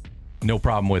spots, no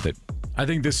problem with it. I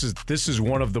think this is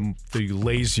one of the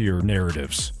lazier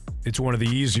narratives. It's one of the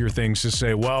easier things to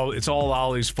say, well, it's all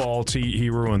Ollie's fault.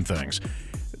 He ruined things.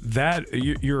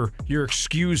 you're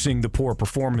excusing the poor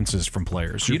performances from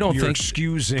players. You're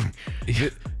excusing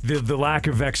the lack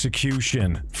of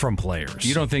execution from players.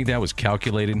 You don't think that was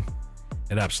calculated?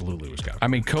 It absolutely was calculated. I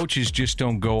mean, coaches just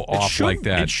don't go off like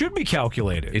that. It should be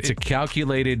calculated. It's a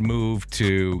calculated move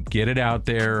to get it out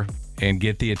there and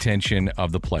get the attention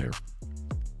of the player.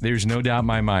 There's no doubt in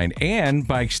my mind. And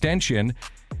by extension,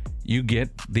 you get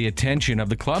the attention of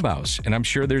the clubhouse. And I'm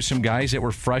sure there's some guys that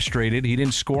were frustrated he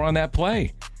didn't score on that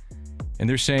play. And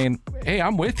they're saying, hey,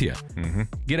 I'm with you. Mm-hmm.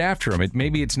 Get after him.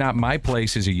 Maybe it's not my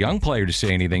place as a young player to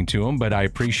say anything to him, but I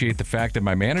appreciate the fact that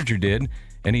my manager did.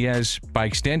 And he has, by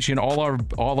extension,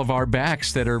 all of our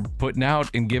backs that are putting out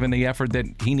and giving the effort that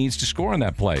he needs to score on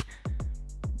that play.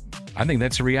 I think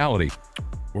that's a reality.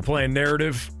 We're playing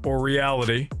narrative or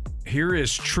reality. Here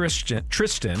is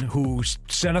Tristan, who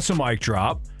sent us a mic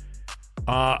drop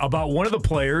about one of the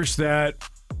players that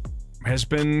has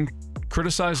been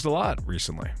criticized a lot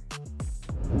recently.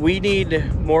 We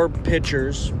need more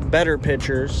pitchers, better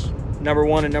pitchers, number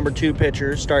 1 and number 2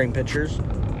 pitchers, starting pitchers.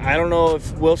 I don't know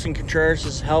if Wilson Contreras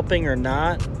is helping or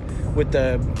not with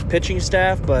the pitching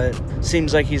staff, but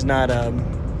seems like he's not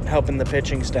helping the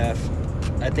pitching staff.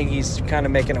 I think he's kind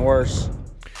of making it worse.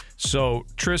 So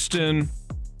Tristan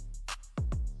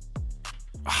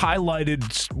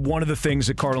highlighted one of the things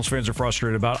that Cardinals fans are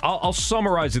frustrated about. I'll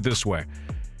summarize it this way.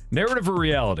 Narrative or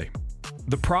reality?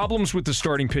 The problems with the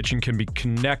starting pitching can be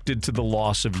connected to the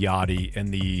loss of Yadi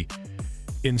and the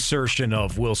insertion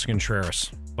of Wilson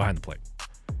Contreras behind the plate.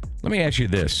 Let me ask you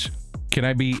this. Can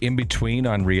I be in between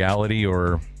on reality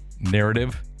or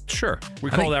narrative? Sure.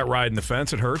 We call that riding the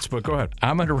fence. It hurts, but go ahead.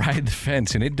 I'm going to ride the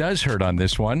fence, and it does hurt on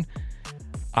this one.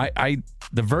 The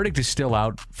verdict is still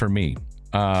out for me.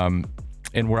 And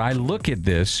where I look at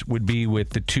this would be with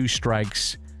the 2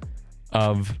 strikes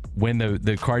of when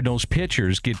the Cardinals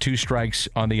pitchers get 2 strikes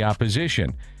on the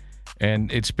opposition.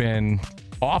 And it's been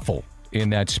awful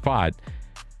in that spot.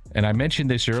 And I mentioned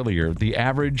this earlier. The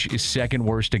average is second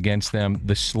worst against them.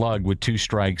 The slug with 2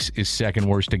 strikes is second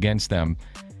worst against them.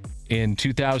 In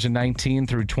 2019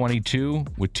 through 22,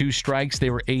 with 2 strikes, they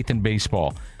were 8th in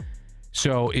baseball.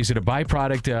 So is it a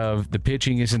byproduct of the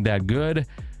pitching isn't that good?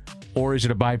 Or is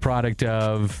it a byproduct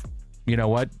of, you know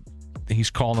what, he's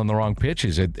calling the wrong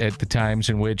pitches at the times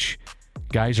in which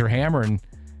guys are hammering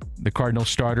the Cardinals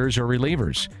starters or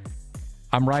relievers?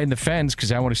 I'm riding the fence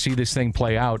because I want to see this thing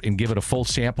play out and give it a full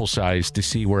sample size to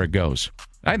see where it goes.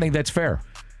 I think that's fair.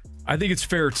 I think it's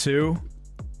fair, too.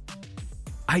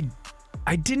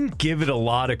 I didn't give it a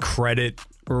lot of credit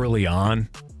early on.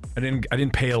 I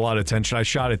didn't pay a lot of attention. I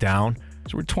shot it down.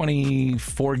 So we're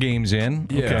 24 games in.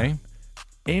 Yeah. Okay.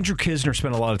 Andrew Kisner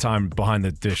spent a lot of time behind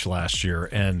the dish last year,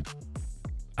 and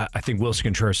I think Wilson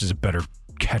Contreras is a better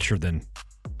catcher than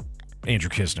Andrew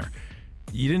Kisner.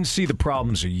 You didn't see the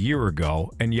problems a year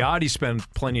ago, and Yadi spent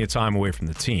plenty of time away from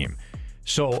the team.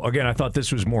 So, again, I thought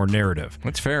this was more narrative.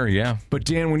 That's fair, yeah. But,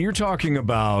 Dan, when you're talking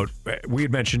about, we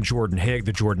had mentioned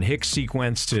the Jordan Hicks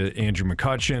sequence to Andrew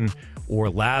McCutchen, or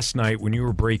last night when you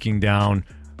were breaking down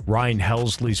Ryan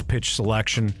Helsley's pitch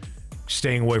selection,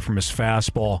 staying away from his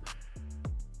fastball,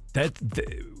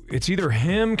 it's either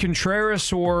him,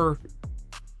 Contreras, or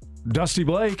Dusty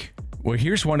Blake. Well,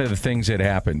 here's one of the things that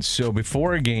happens. So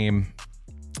before a game,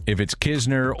 if it's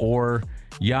Kisner or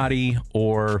Yadi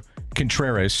or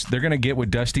Contreras, they're going to get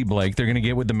with Dusty Blake, they're going to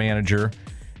get with the manager,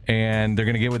 and they're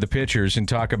going to get with the pitchers and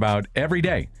talk about every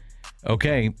day.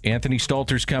 Okay, Anthony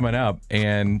Stalter's coming up,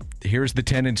 and here's the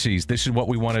tendencies. This is what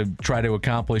we want to try to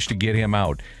accomplish to get him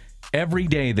out. Every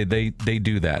day that they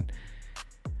do that.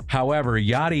 However,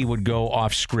 Yadi would go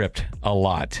off script a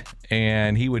lot,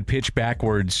 and he would pitch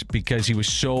backwards because he was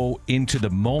so into the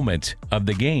moment of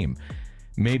the game.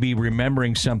 Maybe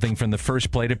remembering something from the first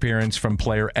plate appearance from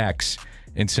player X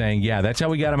and saying, yeah, that's how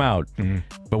we got him out. Mm-hmm.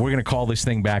 But we're going to call this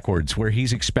thing backwards. Where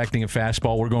he's expecting a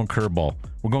fastball, we're going curveball.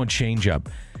 We're going changeup.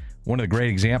 One of the great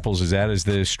examples is the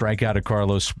strikeout of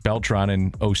Carlos Beltran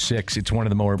in 2006. It's one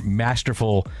of the more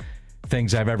masterful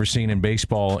things I've ever seen in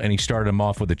baseball, and he started him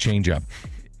off with a changeup.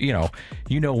 You know,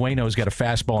 Waino's got a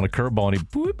fastball and a curveball, and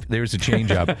boop, there's a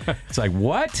changeup. It's like,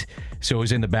 what? So it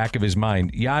was in the back of his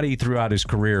mind. Yadi, throughout his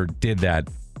career, did that.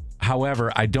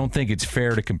 However, I don't think it's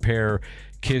fair to compare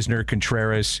Kisner,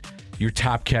 Contreras, your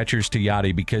top catchers, to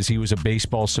Yadi, because he was a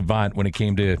baseball savant when it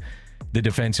came to the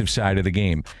defensive side of the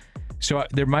game. So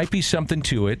there might be something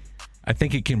to it. I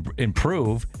think it can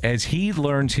improve as he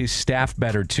learns his staff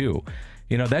better, too.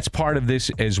 You know, that's part of this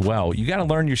as well. You got to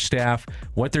learn your staff,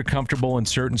 what they're comfortable in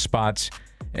certain spots,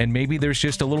 and maybe there's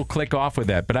just a little click off with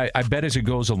that. But I bet as it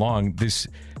goes along,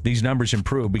 these numbers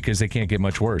improve because they can't get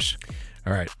much worse.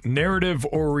 All right. Narrative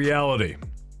or reality?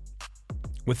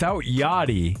 Without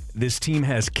Yachty, this team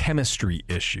has chemistry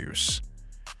issues.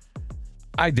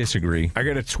 I disagree. I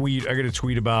got a tweet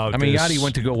about. I mean, this. Yachty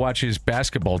went to go watch his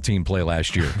basketball team play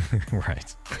last year.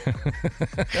 Right.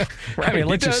 I mean,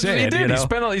 let's just say he it. did. You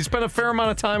know? He spent a fair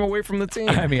amount of time away from the team.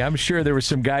 I mean, I'm sure there were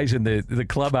some guys in the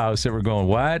clubhouse that were going,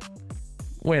 "What?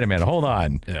 Wait a minute, hold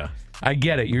on." Yeah. I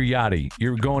get it. You're Yachty.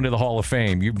 You're going to the Hall of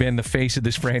Fame. You've been the face of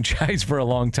this franchise for a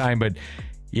long time, but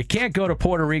you can't go to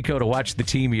Puerto Rico to watch the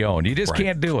team you own. You just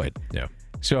can't do it. Yeah.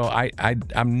 So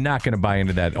I'm not going to buy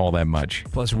into that all that much.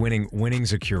 Plus,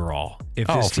 winning's a cure-all.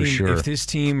 If this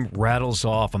team rattles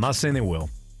off, I'm not saying they will,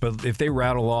 but if they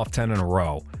rattle off 10 in a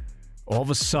row, all of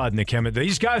a sudden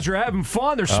these guys are having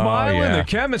fun. They're smiling. The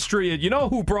chemistry. You know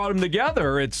who brought them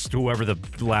together? It's whoever the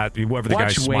guy's smiling the most.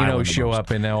 Watch Waino show up,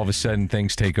 and then all of a sudden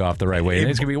things take off the right way. And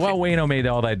it's gonna be Waino made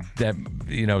all that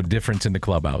difference in the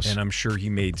clubhouse, and I'm sure he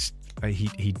made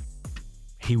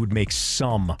he would make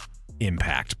some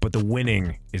impact, but the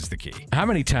winning is the key. How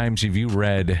many times have you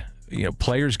read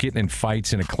players getting in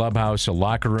fights in a clubhouse, a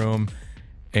locker room,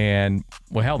 and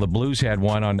hell, the Blues had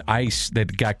one on ice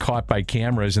that got caught by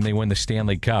cameras and they win the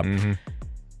Stanley Cup. Mm-hmm.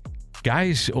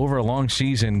 Guys over a long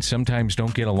season sometimes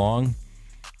don't get along,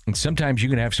 and sometimes you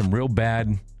can have some real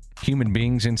bad human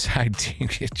beings inside.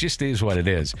 It just is what it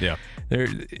is. Yeah,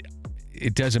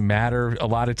 it doesn't matter a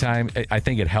lot of time. I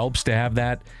think it helps to have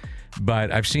that.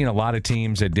 But I've seen a lot of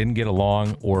teams that didn't get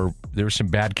along, or there were some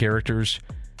bad characters,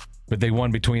 but they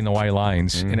won between the white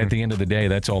lines. Mm-hmm. And at the end of the day,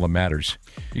 that's all that matters.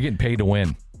 You're getting paid to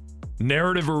win.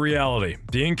 Narrative or reality?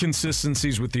 The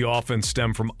inconsistencies with the offense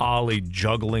stem from Ollie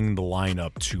juggling the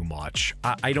lineup too much.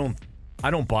 I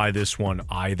don't buy this one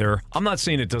either. I'm not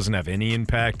saying it doesn't have any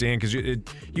impact, Dan, because you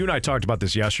and I talked about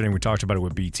this yesterday, and we talked about it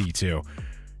with BT too.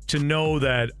 To know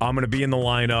that I'm going to be in the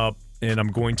lineup and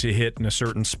I'm going to hit in a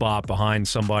certain spot behind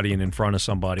somebody and in front of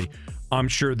somebody, I'm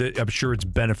sure it's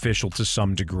beneficial to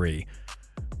some degree.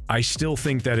 I still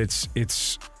think that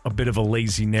it's a bit of a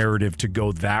lazy narrative to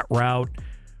go that route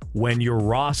when your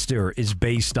roster is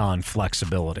based on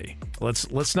flexibility.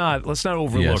 Let's not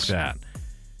overlook that.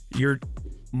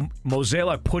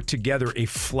 Mozeliak put together a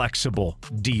flexible,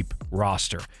 deep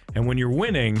roster, and when you're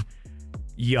winning,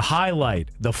 you highlight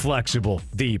the flexible,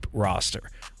 deep roster.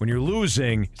 When you're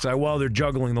losing, it's like, well, they're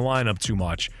juggling the lineup too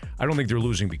much. I don't think they're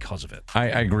losing because of it. I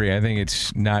agree. I think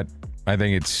it's not. I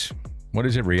think it's, what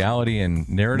is it, reality and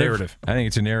narrative? I think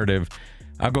it's a narrative.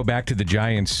 I'll go back to the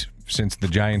Giants, since the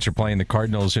Giants are playing the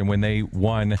Cardinals, and when they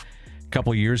won a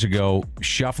couple of years ago,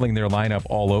 shuffling their lineup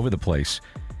all over the place.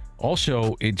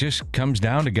 Also, it just comes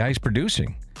down to guys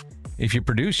producing. If you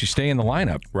produce, you stay in the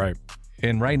lineup. Right.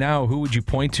 And right now, who would you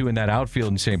point to in that outfield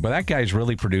and say, but that guy's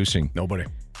really producing? Nobody.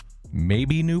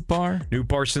 Maybe Nootbaar?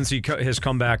 Nootbaar, since he has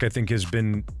come back, I think he's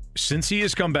been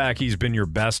your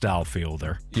best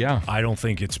outfielder. Yeah. I don't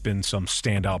think it's been some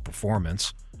standout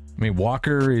performance. I mean,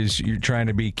 Walker you're trying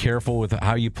to be careful with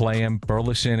how you play him.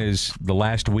 Burleson is the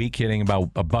last week hitting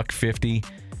about $150.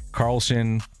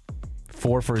 Carlson,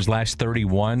 4 for his last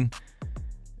 31.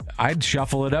 I'd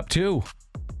shuffle it up too.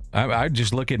 I'd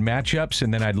just look at matchups,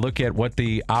 and then I'd look at what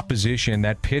the opposition,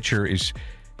 that pitcher is,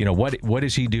 what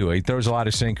does he do? He throws a lot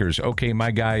of sinkers. Okay,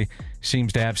 my guy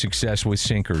seems to have success with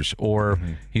sinkers, or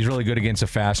he's really good against a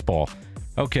fastball.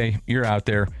 Okay, you're out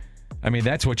there. I mean,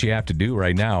 that's what you have to do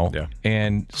right now. Yeah.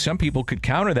 And some people could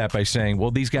counter that by saying,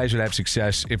 well, these guys would have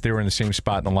success if they were in the same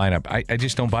spot in the lineup. I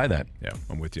just don't buy that. Yeah,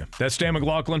 I'm with you. That's Dan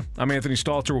McLaughlin. I'm Anthony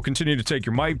Stalter. We'll continue to take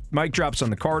your mic drops on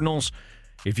the Cardinals.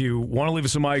 If you want to leave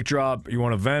us a mic drop, you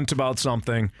want to vent about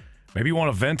something, maybe you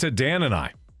want to vent at Dan and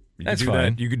I. That's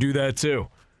fine. You could do that too.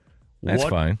 That's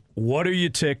fine. What are you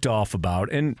ticked off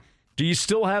about? And do you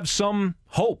still have some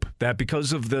hope that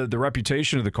because of the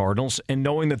reputation of the Cardinals and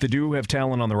knowing that they do have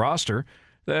talent on the roster,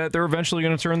 that they're eventually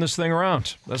going to turn this thing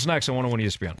around? That's next on 101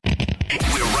 ESPN.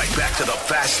 We're right back to the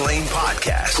Fast Lane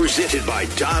Podcast, presented by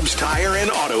Dobbs Tire and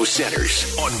Auto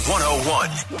Centers on 101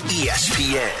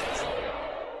 ESPN.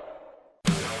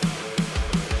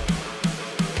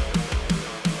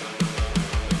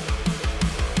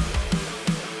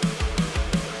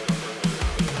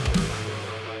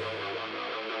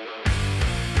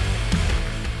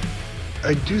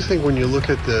 I do think when you look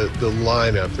at the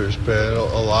lineup, there's been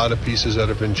a lot of pieces that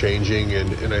have been changing,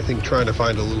 and I think trying to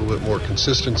find a little bit more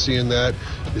consistency in that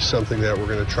is something that we're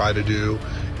going to try to do.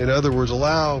 In other words,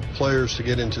 allow players to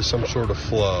get into some sort of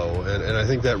flow, and I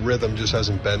think that rhythm just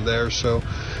hasn't been there. So,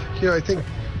 I think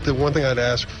the one thing I'd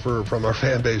ask from our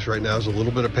fan base right now is a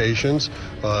little bit of patience,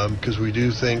 because we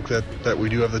do think that we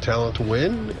do have the talent to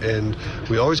win, and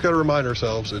we always got to remind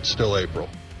ourselves it's still April.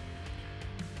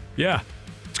 Yeah.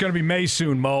 It's going to be May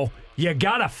soon, Mo. You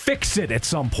got to fix it at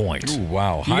some point. Ooh,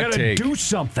 wow. You Hot got to take. do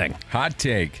something. Hot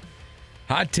take.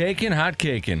 Hot taking, hot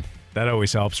caking. That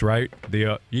always helps, right?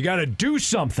 You got to do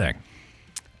something.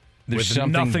 There's with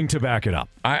nothing to back it up.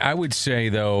 I would say,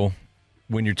 though,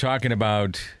 when you're talking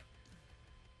about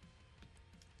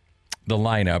the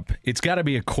lineup, it's got to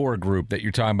be a core group that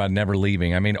you're talking about never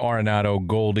leaving. I mean, Arenado,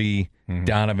 Goldie,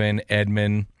 Donovan,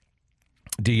 Edman,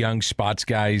 DeYoung spots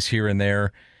guys here and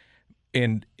there.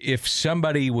 And if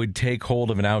somebody would take hold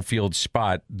of an outfield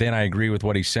spot, then I agree with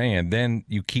what he's saying. Then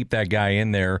you keep that guy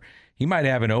in there. He might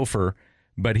have an offer,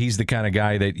 but he's the kind of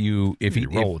guy that you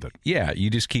roll with it. Yeah, you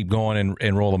just keep going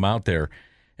and roll him out there.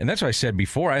 And that's what I said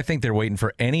before. I think they're waiting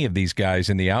for any of these guys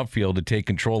in the outfield to take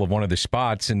control of one of the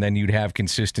spots, and then you'd have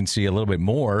consistency a little bit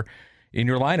more in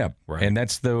your lineup. Right. And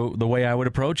that's the way I would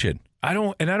approach it. I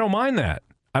don't mind that.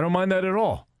 I don't mind that at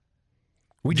all.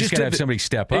 We just got to have somebody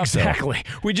step up. Exactly.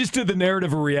 Though. We just did the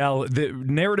narrative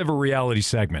of reality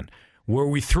segment where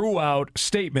we threw out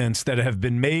statements that have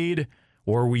been made,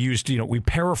 or we used, we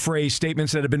paraphrase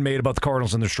statements that have been made about the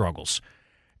Cardinals and their struggles.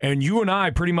 And you and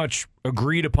I pretty much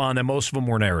agreed upon that most of them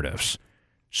were narratives.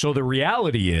 So the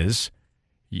reality is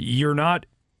you're not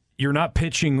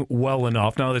pitching well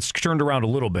enough. Now that's turned around a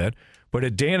little bit, but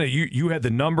at Dana, you had the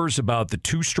numbers about the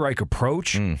two-strike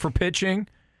approach for pitching,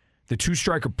 the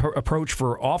two-strike approach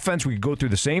for offense. We could go through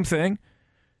the same thing.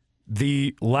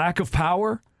 The lack of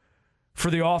power for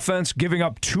the offense, giving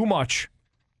up too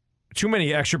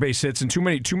many extra base hits and too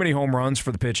many home runs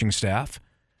for the pitching staff.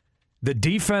 The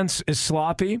defense is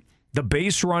sloppy. The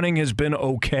base running has been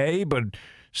okay, but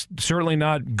certainly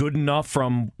not good enough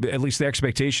from at least the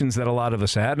expectations that a lot of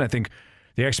us had. And I think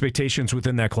the expectations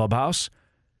within that clubhouse,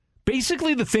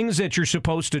 basically the things that you're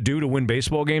supposed to do to win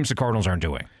baseball games, the Cardinals aren't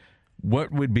doing.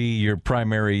 What would be your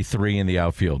primary three in the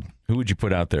outfield? Who would you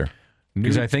put out there?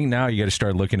 Because I think now you got to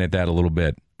start looking at that a little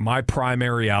bit. My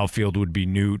primary outfield would be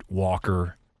Newt,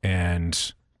 Walker,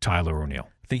 and Tyler O'Neill.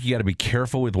 I think you got to be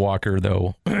careful with Walker,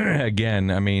 though.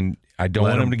 Again, I mean, I don't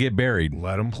want him to get buried.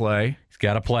 Let him play. He's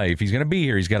got to play. If he's going to be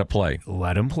here, he's got to play.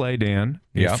 Let him play, Dan.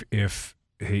 Yeah. If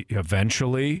he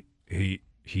eventually he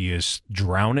is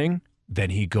drowning,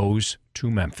 then he goes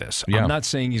to Memphis. Yeah. I'm not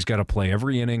saying he's got to play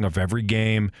every inning of every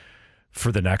game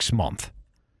for the next month,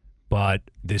 but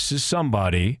this is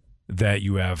somebody that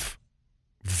you have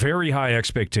very high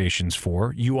expectations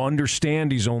for. You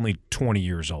understand he's only 20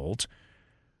 years old.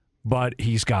 But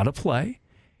he's got to play.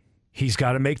 He's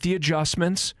got to make the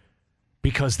adjustments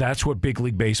because that's what big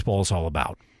league baseball is all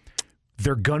about.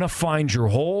 They're going to find your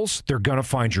holes. They're going to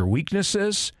find your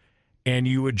weaknesses, and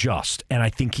you adjust. And I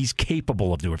think he's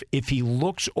capable of doing it. If he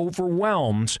looks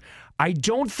overwhelmed, I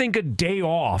don't think a day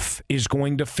off is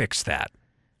going to fix that.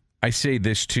 I say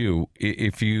this, too.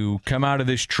 If you come out of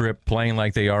this trip playing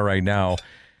like they are right now,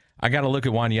 I got to look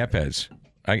at Juan Yepez.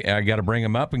 I got to bring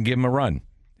him up and give him a run.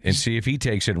 And see if he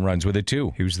takes it and runs with it,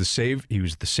 too. He was the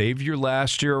savior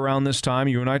last year around this time.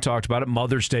 You and I talked about it.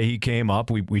 Mother's Day, he came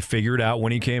up. We figured out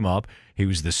when he came up. He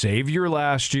was the savior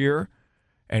last year,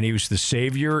 and he was the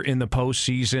savior in the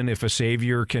postseason,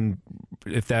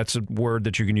 if that's a word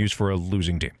that you can use for a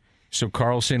losing team. So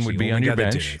Carlson would be on your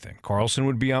bench? Carlson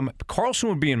would be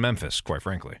in Memphis, quite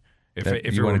frankly.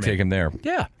 If you want to take him there?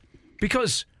 Yeah,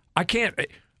 because I can't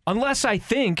 – unless I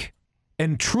think –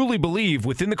 and truly believe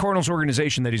within the Cardinals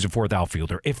organization that he's a fourth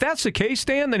outfielder. If that's the case,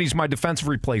 Dan, then he's my defensive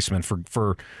replacement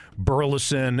for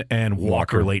Burleson and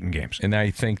Walker late in games. And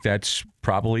I think that's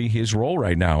probably his role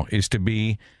right now, is to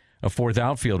be a fourth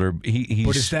outfielder. But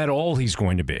is that all he's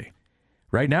going to be?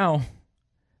 Right now,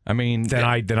 I mean... Then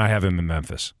I have him in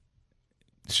Memphis.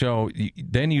 So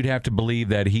then you'd have to believe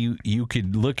that you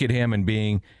could look at him and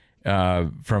being,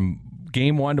 from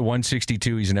game 1 to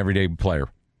 162, he's an everyday player.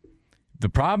 The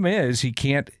problem is he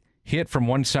can't hit from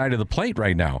one side of the plate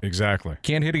right now. Exactly.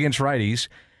 Can't hit against righties.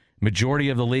 Majority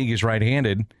of the league is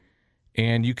right-handed,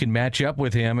 and you can match up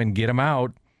with him and get him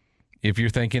out if you're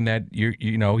thinking that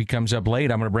he comes up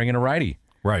late, I'm going to bring in a righty.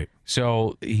 Right.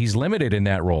 So he's limited in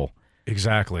that role.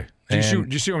 Exactly. Do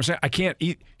you see what I'm saying? I can't.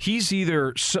 He's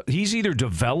either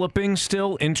developing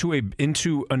still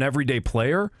into an everyday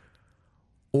player,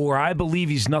 or I believe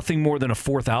he's nothing more than a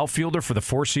fourth outfielder for the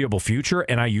foreseeable future,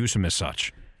 and I use him as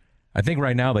such. I think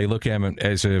right now they look at him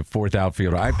as a fourth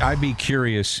outfielder. I'd be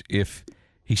curious if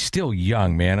he's still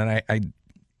young, man, and I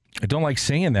don't like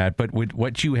saying that, but with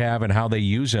what you have and how they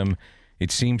use him,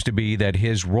 it seems to be that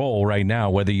his role right now,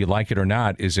 whether you like it or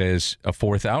not, is as a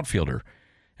fourth outfielder.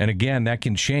 And again, that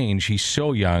can change. He's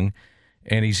so young,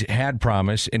 and he's had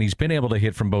promise, and he's been able to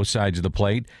hit from both sides of the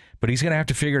plate, but he's going to have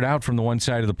to figure it out from the one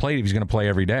side of the plate if he's going to play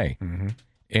every day. Mm-hmm.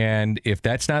 And if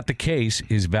that's not the case,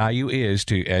 his value is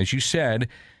to, as you said,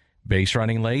 base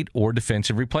running late or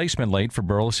defensive replacement late for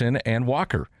Burleson and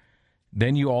Walker.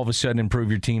 Then you all of a sudden improve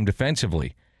your team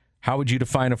defensively. How would you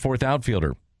define a fourth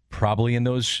outfielder? Probably in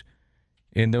those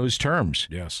terms.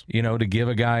 Yes. To give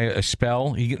a guy a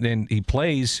spell. He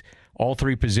plays all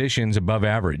three positions above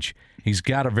average. He's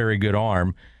got a very good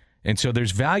arm, and so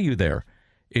there's value there.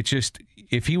 It's just,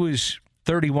 if he was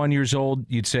 31 years old,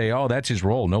 you'd say, oh, that's his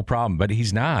role, no problem. But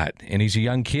he's not, and he's a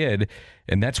young kid,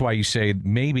 and that's why you say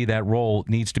maybe that role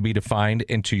needs to be defined,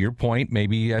 and to your point,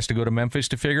 maybe he has to go to Memphis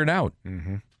to figure it out.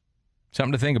 Mm-hmm.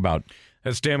 Something to think about.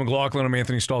 That's Dan McLaughlin. I'm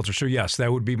Anthony Stalter. So, yes,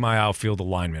 that would be my outfield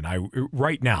alignment.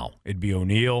 Right now, it'd be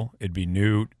O'Neill, it'd be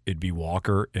Newt, it'd be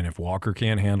Walker. And if Walker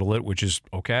can't handle it, which is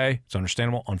okay, it's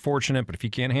understandable, unfortunate, but if he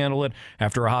can't handle it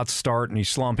after a hot start and he's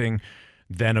slumping,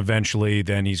 then eventually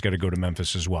he's got to go to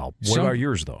Memphis as well. What about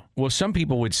yours, though? Well, some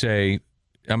people would say,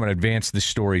 I'm going to advance this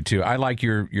story, too. I like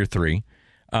your three.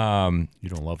 You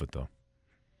don't love it, though.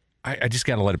 I just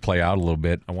got to let it play out a little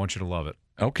bit. I want you to love it.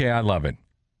 Okay, I love it.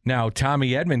 Now,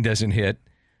 Tommy Edman doesn't hit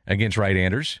against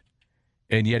right-handers,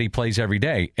 and yet he plays every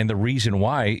day. And the reason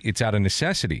why, it's out of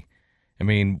necessity. I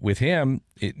mean, with him,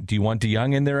 do you want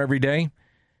DeYoung in there every day?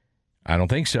 I don't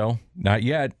think so. Not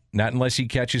yet. Not unless he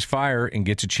catches fire and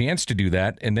gets a chance to do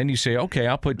that. And then you say, okay,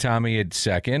 I'll put Tommy at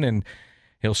second, and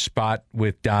he'll spot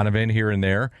with Donovan here and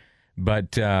there.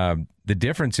 But the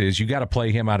difference is you got to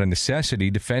play him out of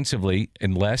necessity defensively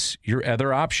unless your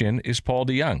other option is Paul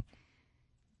DeYoung.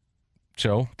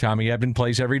 So Tommy Edman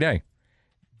plays every day.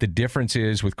 The difference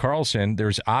is with Carlson,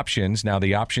 there's options. Now,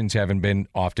 the options haven't been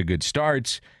off to good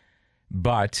starts,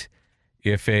 but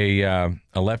if a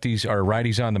lefty's or a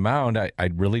righty's on the mound, I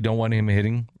really don't want him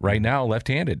hitting right now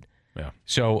left-handed. Yeah.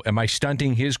 So am I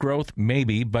stunting his growth?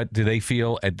 Maybe, but do they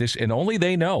feel at this, and only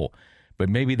they know, but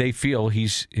maybe they feel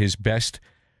he's his best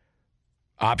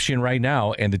option right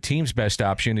now, and the team's best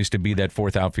option is to be that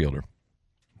fourth outfielder.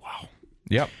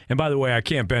 Yep. And by the way, I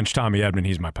can't bench Tommy Edman.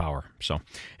 He's my power. So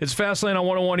it's Fastlane on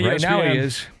 101 ESPN. Right now he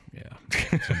is. Yeah.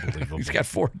 It's unbelievable. He's got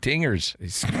 4 dingers.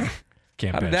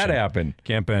 Can't How bench did that him. happen?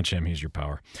 Can't bench him. He's your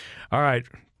power. All right.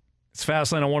 It's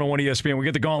Fastlane on 101 ESPN. We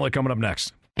get the gauntlet coming up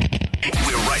next. We're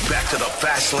right back to the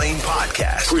Fast Lane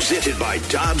Podcast, presented by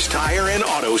Dobbs Tire and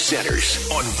Auto Centers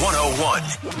on 101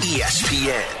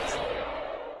 ESPN.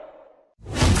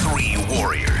 3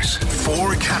 warriors,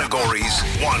 4 categories,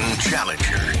 1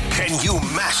 challenger. Can you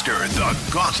master the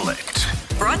gauntlet?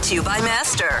 Brought to you by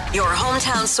Master, your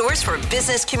hometown source for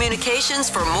business communications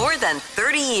for more than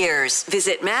 30 years.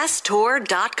 Visit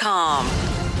masstour.com.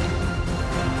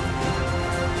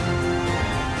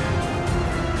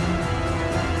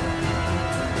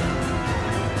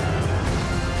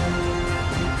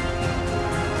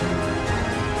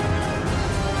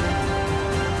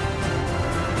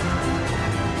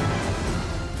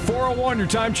 Your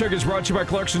time check is brought to you by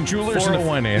Clarkson Jewelers.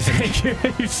 401, Anthony. Thank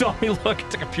you. You saw me look at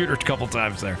the computer a couple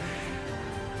times there.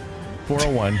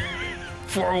 401.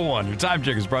 401. Your time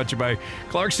check is brought to you by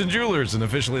Clarkson Jewelers, an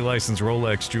officially licensed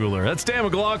Rolex jeweler. That's Dan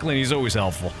McLaughlin. He's always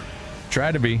helpful.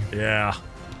 Try to be. Yeah.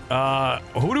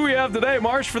 Who do we have today,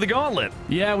 Marsh, for the gauntlet?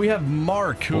 Yeah, we have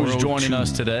Mark, who's joining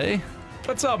us today.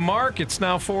 What's up, Mark? It's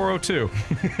now 4:02.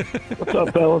 What's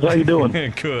up, fellas? How you doing?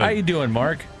 Good. How you doing,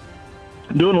 Mark?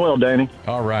 Doing well, Danny.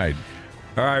 All right.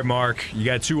 All right, Mark. You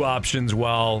got 2 options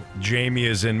while Jamie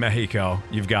is in Mexico.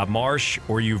 You've got Marsh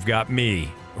or you've got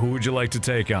me. Who would you like to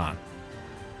take on?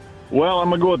 Well, I'm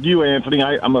going to go with you, Anthony.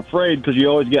 I'm afraid because you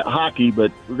always get hockey,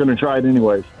 but we're going to try it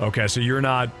anyways. Okay, so you're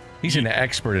not... He's an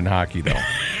expert in hockey, though.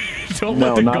 Don't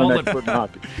let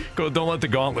the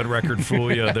gauntlet record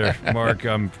fool you there, Mark.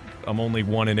 I'm only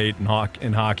 1-8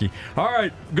 in hockey. All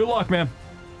right, good luck, man.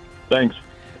 Thanks.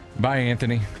 Bye,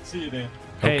 Anthony. See you, Dan.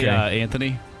 Hey,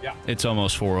 Anthony. Yeah. It's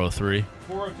almost 4:03.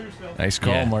 4:02 still. Nice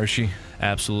call, Marshy.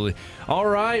 Absolutely. All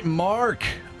right, Mark,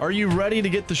 are you ready to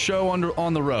get the show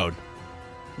on the road?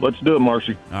 Let's do it,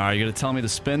 Marshy. All right, you're going to tell me to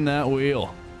spin that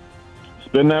wheel.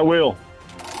 Spin that wheel.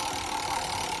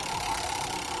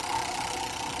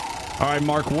 All right,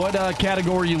 Mark, what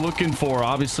category are you looking for?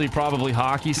 Obviously, probably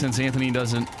hockey, since Anthony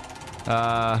doesn't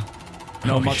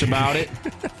know much about it.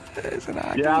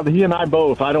 Yeah, he and I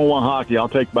both. I don't want hockey. I'll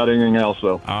take about anything else,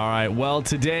 though. All right, well,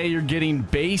 today you're getting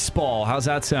baseball. How's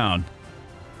that sound?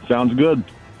 Sounds good.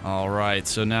 All right,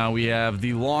 so now we have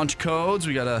the launch codes.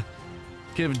 We got to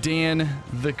give Dan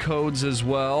the codes as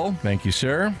well. Thank you,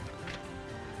 sir.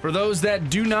 For those that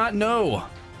do not know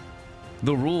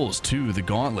the rules to the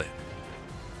gauntlet,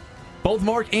 both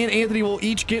Mark and Anthony will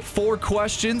each get 4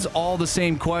 questions, all the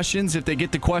same questions. If they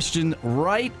get the question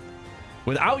right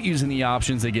without using the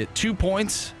options, they get 2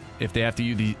 points. If they have to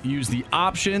use the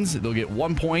options, they'll get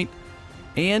 1 point.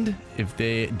 And if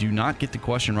they do not get the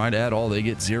question right at all, they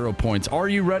get 0 points. Are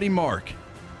you ready, Mark?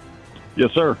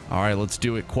 Yes, sir. All right, let's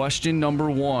do it. Question number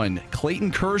 1.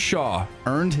 Clayton Kershaw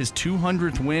earned his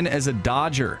 200th win as a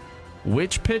Dodger.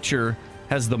 Which pitcher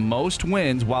has the most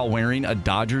wins while wearing a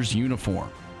Dodgers uniform?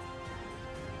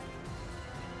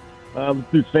 Let's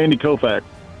do Sandy Koufax.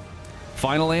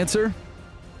 Final answer?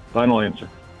 Final answer.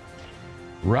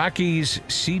 Rockies'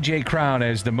 C.J. Crown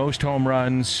has the most home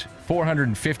runs,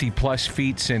 450-plus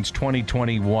feet since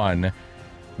 2021.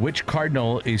 Which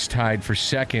Cardinal is tied for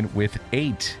second with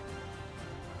 8?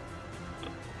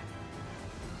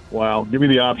 Wow. Give me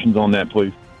the options on that,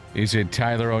 please. Is it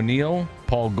Tyler O'Neill,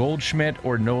 Paul Goldschmidt,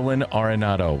 or Nolan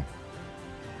Arenado?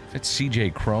 That's C.J.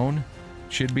 Cron?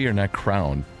 Should be or not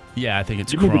Crown? Yeah, I think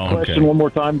it's Give me the question one more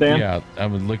time, Dan. Yeah, I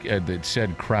would look at it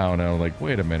said Crown. I was like,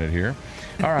 wait a minute here.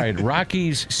 All right,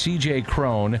 Rockies' C.J.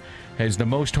 Cron has the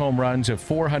most home runs of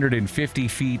 450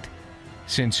 feet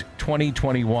since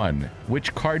 2021.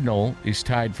 Which Cardinal is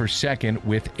tied for second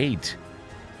with 8?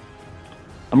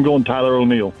 I'm going Tyler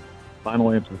O'Neill.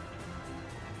 Final answer.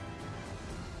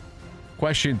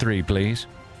 Question 3, please.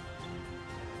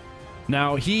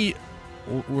 Now, we're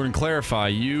going to clarify,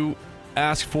 you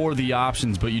asked for the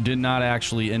options, but you did not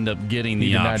actually end up getting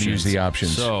the options. Did not use the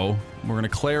options. So, we're going to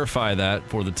clarify that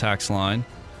for the text line.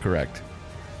 Correct.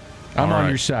 I'm on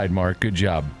your side, Mark. Good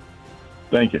job.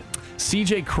 Thank you.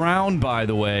 C.J. Crown, by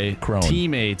the way,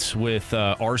 teammates with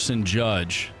Arson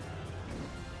Judge.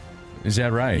 Is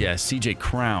that right? Yeah, C.J.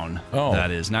 Crown. Oh.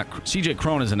 That is. Not C.J.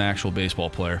 Crown is an actual baseball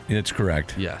player. That's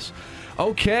correct. Yes.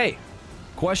 Okay.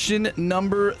 Question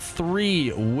number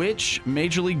 3. Which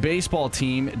Major League Baseball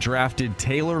team drafted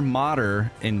Taylor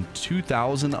Motter in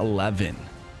 2011?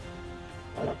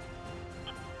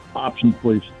 Options,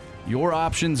 please. Your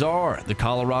options are the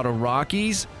Colorado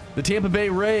Rockies, the Tampa Bay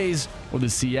Rays, or the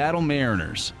Seattle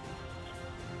Mariners.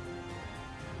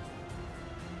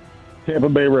 Tampa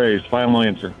Bay Rays. Final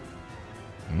answer.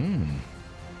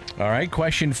 All right,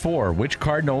 question 4. Which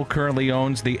Cardinal currently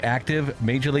owns the active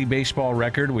Major League Baseball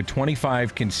record with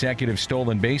 25 consecutive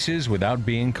stolen bases without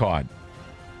being caught?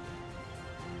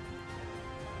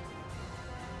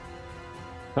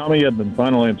 Tommy Edman.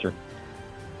 Final answer.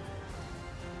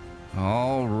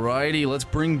 All righty, let's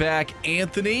bring back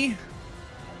Anthony.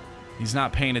 He's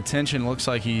not paying attention. Looks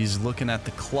like he's looking at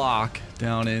the clock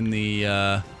down in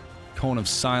the cone of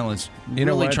silence. You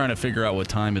know really what? trying to figure out what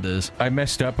time it is. I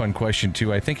messed up on question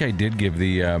 2. I think I did give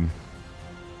the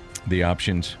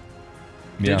options.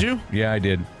 Did you? Yeah, I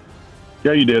did.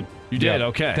 Yeah, you did. You did?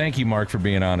 Okay. Thank you, Mark, for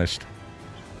being honest.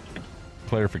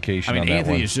 Clarification I mean, on that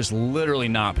Anthony one. is just literally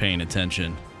not paying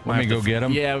attention. Want me to go get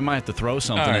him? Yeah, we might have to throw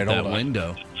something All right, at that hold on.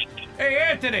 window. Hey,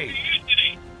 Anthony!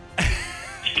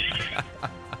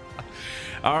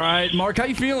 All right, Mark, how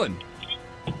you feeling?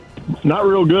 Not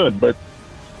real good, but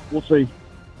we'll see.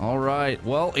 All right.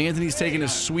 Well, Anthony's taking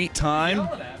his sweet time.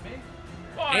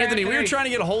 Anthony, we were trying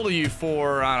to get a hold of you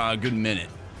for, I don't know, a good minute.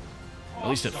 At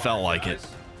least it felt like it.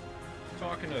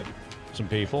 Talking to some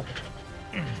people.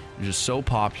 You're just so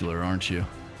popular, aren't you?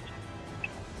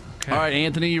 All right,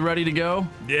 Anthony, you ready to go?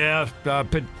 Yeah,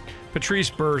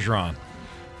 Patrice Bergeron.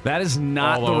 That is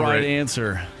not All the over right it.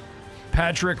 answer.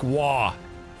 Patrick Waugh.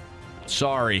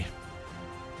 Sorry.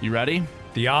 You ready?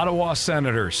 The Ottawa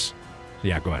Senators.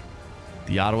 Yeah, go ahead.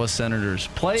 The Ottawa Senators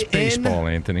play It's baseball,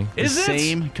 Anthony. in Is the it?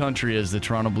 same country as the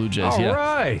Toronto Blue Jays. All yeah.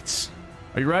 right.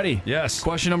 Are you ready? Yes.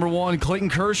 Question number 1. Clayton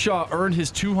Kershaw earned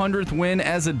his 200th win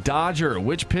as a Dodger.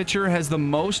 Which pitcher has the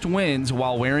most wins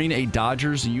while wearing a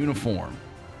Dodgers uniform?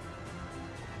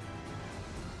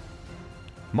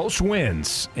 Most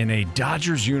wins in a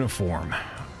Dodgers uniform.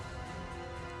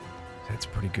 That's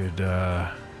pretty good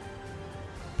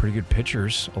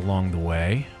pitchers along the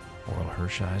way. Oral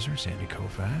Hershiser, Sandy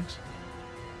Koufax.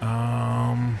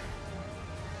 I'm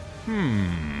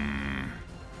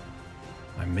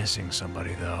missing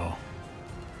somebody though.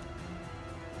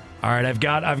 All right, I've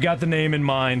got the name in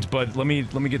mind, but let me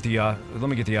get the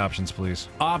options, please.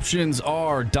 Options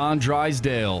are Don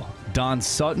Drysdale, Don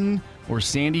Sutton, or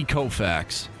Sandy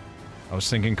Koufax. I was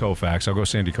thinking Koufax. I'll go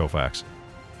Sandy Koufax.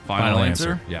 Final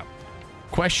answer? Yeah.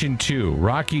 Question 2.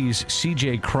 Rockies'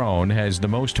 C.J. Cron has the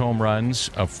most home runs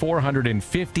of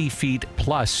 450 feet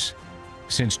plus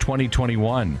since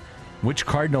 2021. Which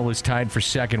Cardinal is tied for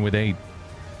second with 8?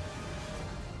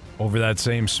 Over that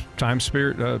same time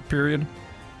period?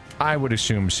 I would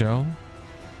assume so.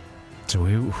 So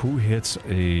who hits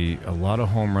a lot of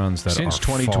home runs that Since are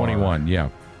 2021, far? yeah.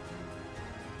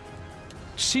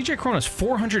 C.J. Cron has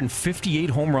 458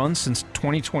 home runs since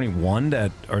 2021.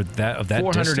 That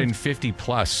 450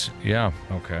 plus. Yeah.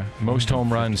 Okay. Most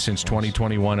home runs since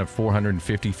 2021 of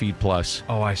 450 feet plus.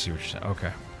 Oh, I see what you're saying.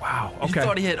 Okay. Wow. Okay. You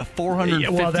thought he hit 450 Yeah,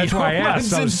 well, that's why I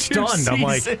asked. I was stunned. I'm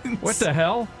like, seasons. what the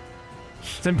hell?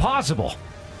 It's impossible.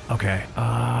 Okay.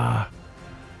 Tyler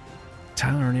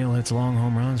O'Neill hits long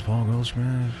home runs. Paul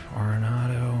Goldschmidt,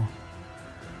 Arenado.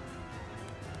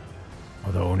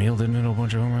 Although O'Neill didn't hit a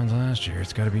bunch of home runs last year,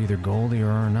 it's got to be either Goldie or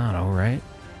Arenado, right?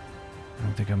 I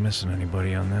don't think I'm missing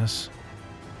anybody on this.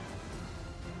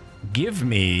 Give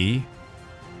me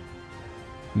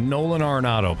Nolan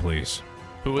Arenado, please.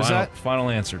 Who was that? Final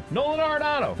answer. Nolan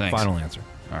Arenado. Thanks. Final answer.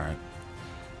 All right.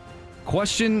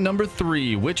 Question number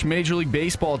 3. Which Major League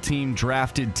Baseball team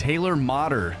drafted Taylor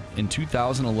Motter in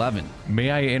 2011? May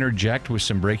I interject with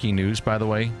some breaking news, by the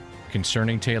way,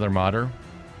 concerning Taylor Motter?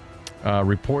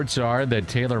 Reports are that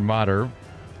Taylor Motter,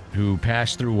 who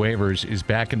passed through waivers, is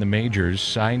back in the majors,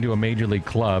 signed to a major league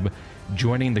club,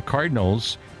 joining the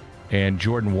Cardinals, and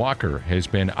Jordan Walker has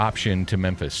been optioned to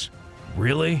Memphis.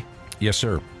 Really? Yes,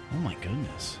 sir. Oh, my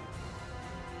goodness.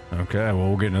 Okay, well,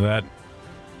 we'll get into that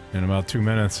in about 2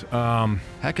 minutes.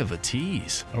 Heck of a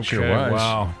tease. Okay, Sure was.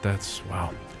 wow.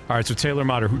 Wow. All right, so Taylor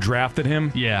Motter, who drafted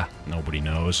him? Yeah. Nobody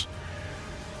knows.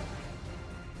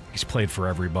 He's played for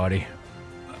everybody.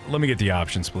 Let me get the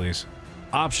options, please.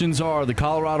 Options are the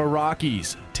Colorado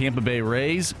Rockies, Tampa Bay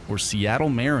Rays, or Seattle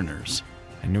Mariners.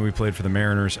 I knew he played for the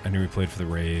Mariners. I knew he played for the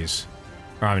Rays.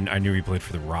 I knew he played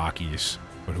for the Rockies.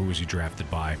 But who was he drafted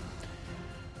by?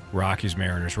 Rockies,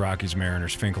 Mariners,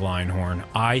 Finkel, Einhorn.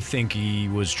 I think he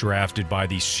was drafted by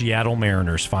the Seattle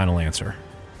Mariners. Final answer.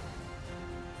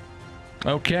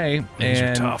 Okay. These are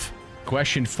and tough.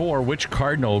 Question 4. Which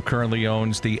Cardinal currently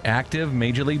owns the active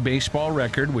Major League Baseball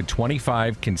record with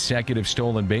 25 consecutive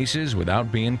stolen bases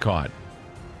without being caught?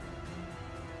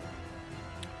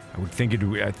 I would think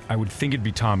it'd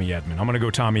be Tommy Edman. I'm going to go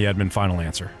Tommy Edman. Final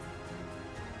answer.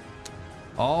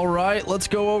 All right, let's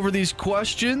go over these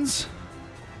questions.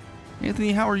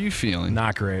 Anthony, how are you feeling?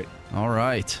 Not great. All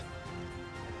right.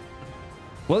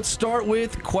 Let's start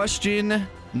with question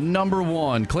number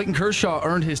 1. Clayton Kershaw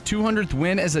earned his 200th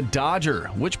win as a Dodger.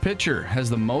 Which pitcher has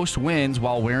the most wins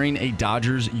while wearing a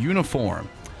Dodgers uniform?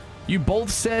 You both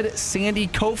said Sandy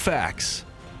Koufax.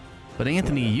 But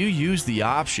Anthony, you used the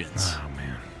options. Oh,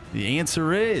 man. The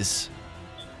answer is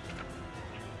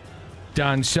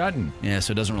Don Sutton. Yeah,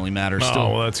 so it doesn't really matter. Oh,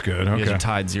 Still, well, that's good. you guys Okay. are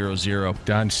tied 0-0.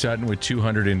 Don Sutton with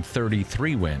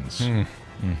 233 wins.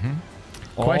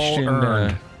 All Question.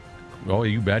 earned. Oh,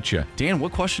 you betcha. Dan,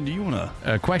 what question do you want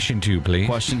to? Question 2, please.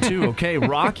 Question 2. Okay,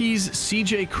 Rockies'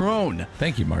 C.J. Cron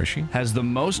Thank you, Marshy. has the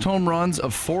most home runs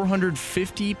of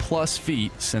 450 plus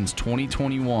feet since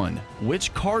 2021.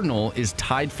 Which Cardinal is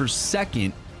tied for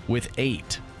second with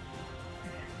 8?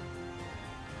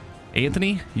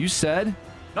 Anthony, you said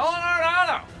Nolan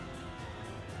Arenado.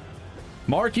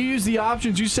 Mark, you used the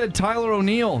options. You said Tyler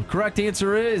O'Neill. Correct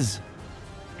answer is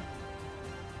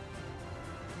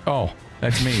Oh,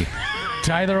 that's me.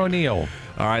 Tyler O'Neill.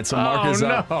 all right. So Mark is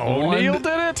up. no. O'Neill 1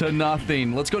 did it? to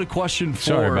nothing. Let's go to question 4.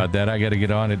 Sorry about that. I got to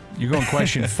get on it. You're going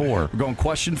question 4. We're going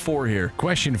question 4 here.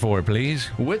 Question 4, please.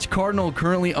 Which Cardinal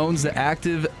currently owns the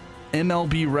active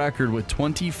MLB record with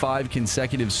 25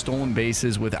 consecutive stolen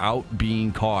bases without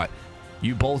being caught?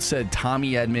 You both said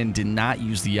Tommy Edman, did not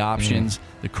use the options.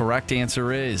 The correct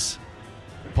answer is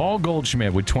Paul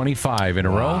Goldschmidt with 25 in a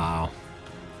row. Wow.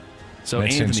 so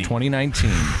That's Anthony. since 2019.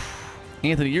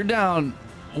 Anthony, you're down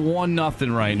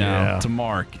 1-0 right now Yeah. to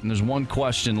Mark, and there's one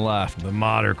question left. The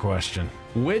Motter question.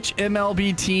 Which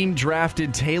MLB team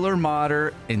drafted Taylor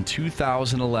Motter in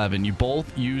 2011? You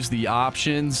both used the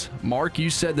options. Mark, you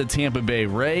said the Tampa Bay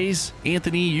Rays.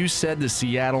 Anthony, you said the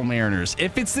Seattle Mariners.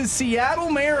 If it's the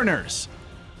Seattle Mariners,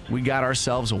 we got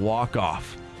ourselves a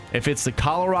walk-off. If it's the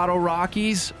Colorado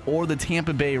Rockies or the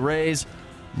Tampa Bay Rays,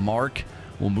 Mark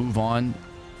will move on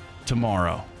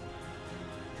tomorrow.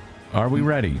 Are we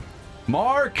ready?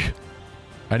 Mark!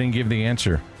 I didn't give the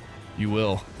answer. You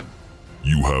will.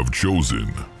 You have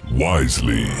chosen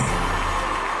wisely.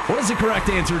 What is the correct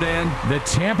answer, Dan? The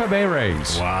Tampa Bay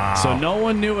Rays. Wow. So no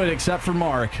one knew it except for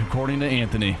Mark, according to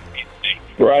Anthony.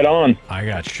 Right on. I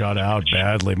got shut out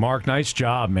badly. Mark, nice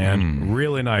job, man.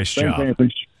 Really nice Thanks, job.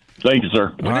 Anthony. Thank you,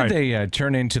 sir. When All did they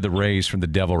turn into the Rays from the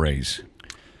Devil Rays?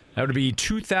 That would be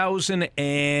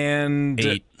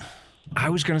 2008. I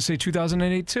was going to say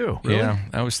 2008 too. Really? Yeah,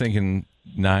 I was thinking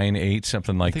 9, 8,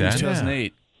 something like I think it that. was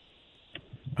 2008.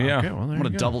 Yeah. Okay, well, there I'm you going to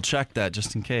go. double check that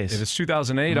just in case. If it's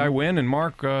 2008, I win, and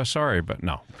Mark, sorry, but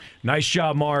no. Nice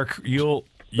job, Mark. You'll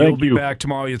Thank be you. back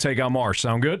tomorrow. You'll take out Marsh.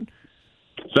 Sound good?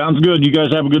 Sounds good. You guys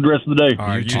have a good rest of the day. All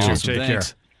right, you too. Take care.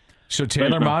 So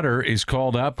Taylor Motter is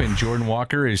called up, and Jordan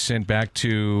Walker is sent back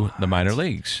to the minor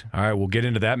leagues. All right, we'll get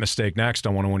into that mistake next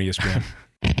on 101 ESPN.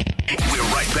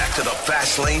 We're right back to the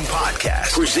Fast Lane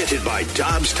Podcast, presented by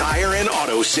Dobbs Tire and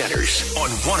Auto Centers on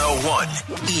 101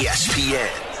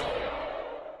 ESPN.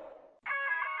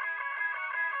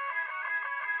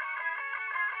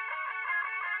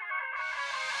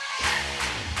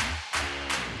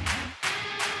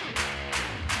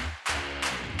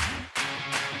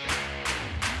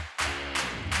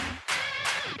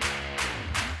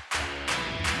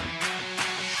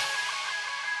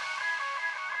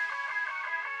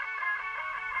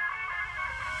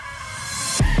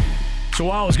 So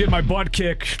while I was getting my butt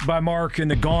kicked by Mark in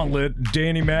the gauntlet,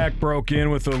 Danny Mac broke in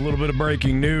with a little bit of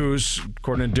breaking news.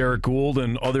 According to Derek Gould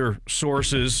and other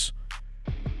sources,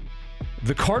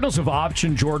 the Cardinals have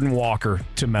optioned Jordan Walker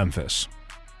to Memphis.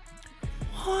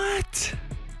 What?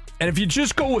 And if you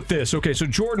just go with this, okay, so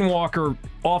Jordan Walker,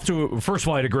 first of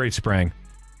all, had a great spring,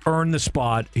 earned the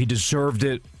spot. He deserved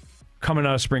it coming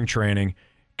out of spring training,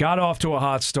 got off to a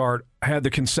hot start, had the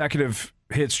consecutive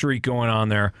hit streak going on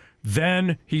there.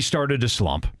 Then he started to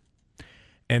slump.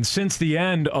 And since the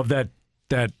end of that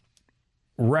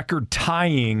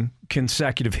record-tying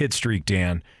consecutive hit streak,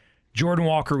 Dan, Jordan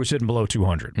Walker was hitting below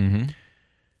 200. Mm-hmm.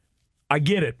 I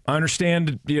get it. I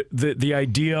understand the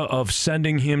idea of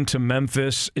sending him to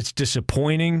Memphis. It's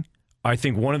disappointing. I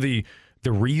think one of the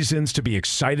reasons to be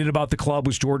excited about the club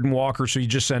was Jordan Walker, so you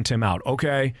just sent him out.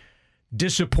 Okay,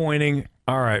 disappointing.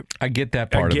 All right. I get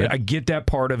that part of it. I get that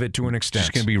part of it to an extent.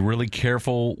 Just going to be really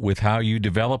careful with how you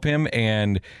develop him,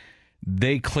 and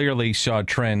they clearly saw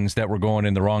trends that were going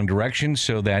in the wrong direction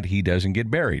so that he doesn't get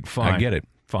buried. Fine. I get it.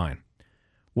 Fine.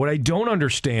 What I don't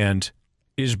understand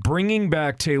is bringing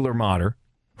back Taylor Motter,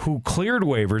 who cleared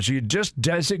waivers. You just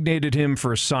designated him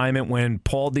for assignment when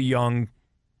Paul DeJong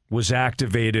was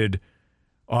activated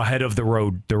ahead of the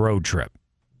road trip.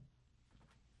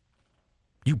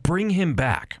 You bring him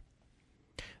back.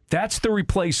 That's the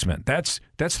replacement. That's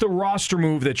the roster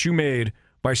move that you made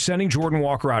by sending Jordan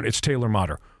Walker out. It's Taylor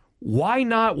Motter. Why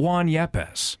not Juan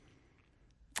Yepez?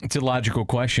 It's a logical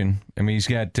question. I mean, he's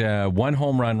got one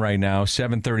home run right now,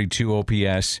 732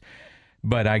 OPS,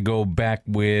 but I go back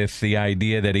with the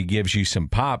idea that he gives you some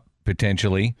pop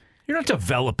potentially. You're not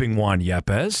developing Juan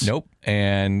Yepez. Nope.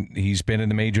 And he's been in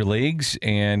the major leagues,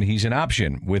 and he's an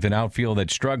option with an outfield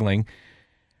that's struggling.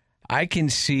 I can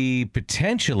see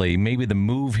potentially maybe the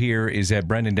move here is that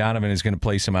Brendan Donovan is going to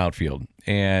play some outfield.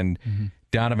 And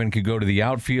Donovan could go to the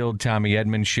outfield. Tommy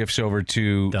Edman shifts over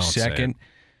to second.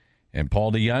 And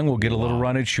Paul DeJong will get a little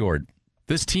run at short.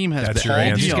 This team has That's your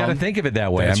answer. You just got to think of it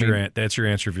that way. That's your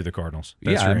answer for the Cardinals.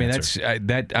 That's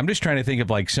I'm just trying to think of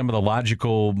like some of the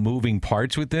logical moving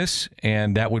parts with this,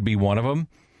 and that would be one of them.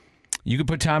 You could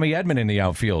put Tommy Edman in the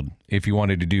outfield if you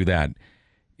wanted to do that.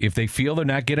 If they feel they're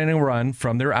not getting a run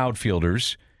from their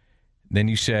outfielders, then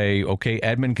you say, okay,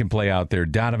 Edman can play out there,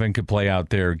 Donovan can play out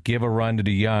there, give a run to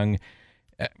DeJong.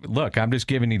 Look, I'm just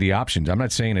giving you the options. I'm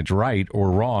not saying it's right or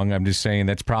wrong. I'm just saying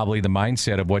that's probably the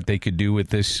mindset of what they could do with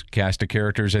this cast of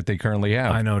characters that they currently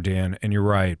have. I know, Dan, and you're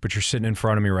right, but you're sitting in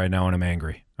front of me right now and I'm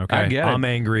angry. Okay, I get it. I'm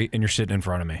angry, and you're sitting in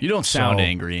front of me. You don't sound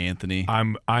angry, Anthony.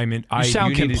 You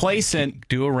sound complacent.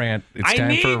 Do a rant. It's I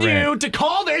time for a need rant. you to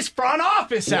call this front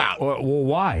office out. Well,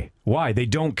 why? Why? They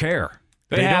don't care.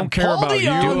 They have don't care Paul about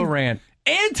DeJong you. Do a rant.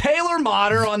 And Taylor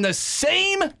Motter on the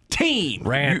same team.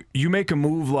 Rant. You make a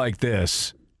move like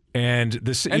this, and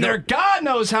this, and they're God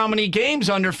knows how many games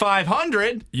under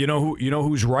 500. You know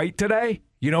who's right today?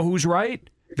 You know who's right?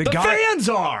 The fans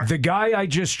are. The guy I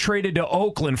just traded to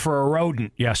Oakland for a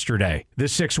rodent yesterday. The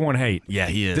 6-1 hate. Yeah,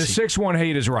 he is. The 6-1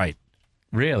 hate is right.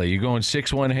 Really? You going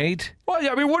 6-1 hate? Well,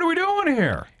 yeah, I mean, what are we doing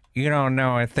here? You don't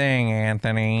know a thing,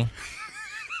 Anthony.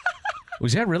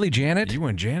 Was that really Janet? You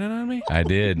went Janet on me? I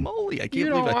did. Moly, I can't You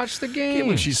believe don't watch the game. Can't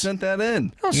believe she sent that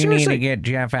in. No, you need to get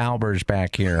Jeff Albers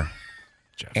back here.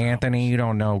 Anthony, you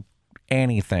don't know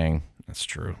anything. That's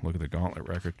true. Look at the gauntlet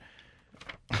record.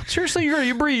 Seriously,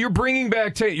 you're bringing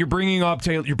back you're bringing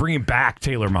back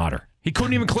Taylor Motter. He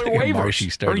couldn't even clear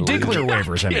waivers. Or he did clear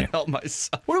waivers. I mean, help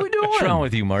myself. What are we doing? What's wrong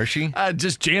with you, Marshy?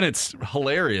 Just Janet's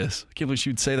hilarious. I can't believe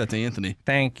she would say that to Anthony.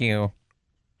 Thank you.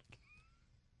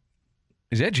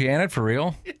 Is that Janet for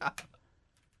real? Yeah.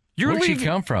 Where'd she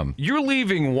come from? You're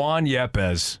leaving Juan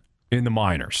Yepez in the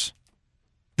minors.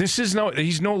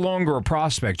 He's no longer a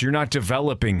prospect. You're not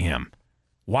developing him.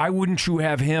 Why wouldn't you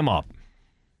have him up?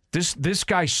 This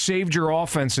guy saved your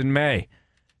offense in May.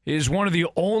 He is one of the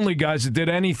only guys that did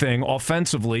anything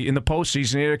offensively in the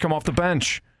postseason. He had to come off the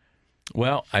bench.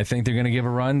 Well, I think they're going to give a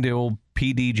run to old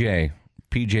PJD.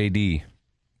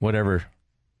 whatever.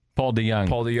 Paul DeYoung.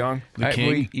 Paul DeYoung? You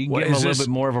can give him a little bit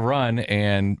more of a run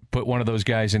and put one of those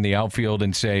guys in the outfield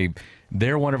and say,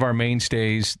 they're one of our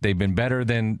mainstays. They've been better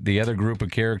than the other group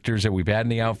of characters that we've had in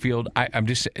the outfield. I'm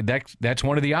just that's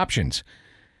one of the options.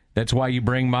 That's why you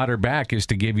bring Motter back, is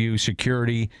to give you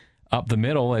security up the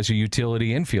middle as a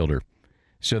utility infielder.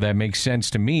 So that makes sense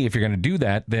to me. If you're going to do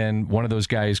that, then one of those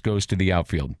guys goes to the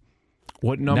outfield.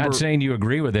 What number? Not saying you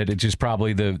agree with it. It's just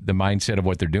probably the mindset of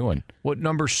what they're doing. What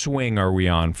number swing are we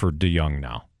on for DeYoung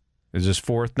now? Is this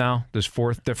fourth now? This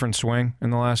fourth different swing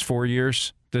in the last 4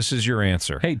 years? This is your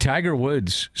answer. Hey, Tiger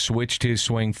Woods switched his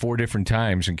swing 4 different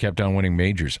times and kept on winning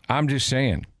majors. I'm just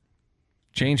saying.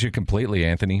 Changed it completely,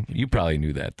 Anthony. You probably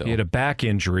knew that, though. He had a back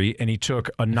injury, and he took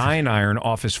a 9-iron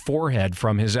off his forehead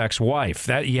from his ex-wife.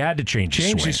 That he had to change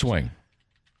his swing.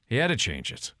 He had to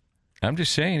change it. I'm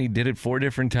just saying he did it 4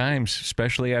 different times,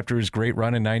 especially after his great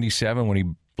run in '97 when he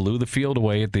blew the field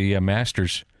away at the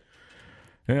Masters.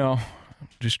 You know,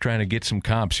 just trying to get some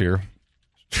comps here.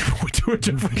 To a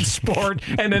different sport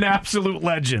and an absolute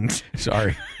legend.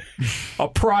 Sorry. A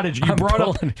prodigy. You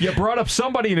brought up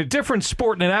somebody in a different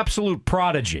sport and an absolute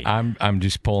prodigy. I'm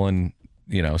just pulling,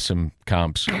 some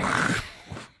comps.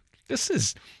 This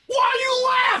is... Why are you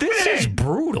laughing? This is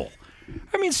brutal.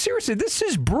 I mean, seriously, this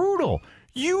is brutal.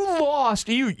 You lost.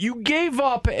 You gave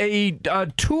up a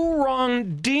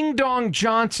 2-run ding-dong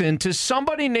Johnson to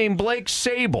somebody named Blake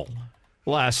Sable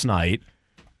last night,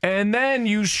 and then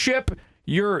you ship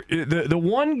the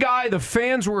one guy the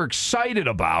fans were excited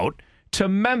about to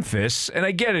Memphis, and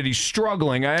I get it, he's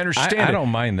struggling. I understand. I don't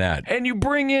mind that. And do you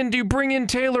bring in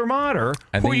Taylor Motter,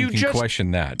 I think who you can just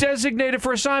question that. designated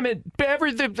for assignment?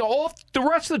 The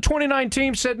rest of the 29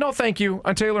 teams said no, thank you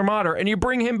on Taylor Motter, and you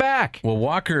bring him back. Well,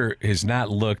 Walker has not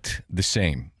looked the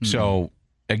same. Mm-hmm. So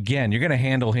again, you're going to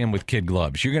handle him with kid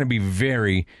gloves. You're going to be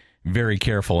very, very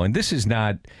careful. And this is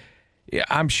not.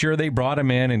 I'm sure they brought him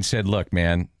in and said, "Look,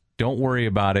 man, don't worry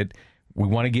about it. We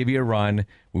want to give you a run.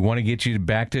 We want to get you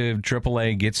back to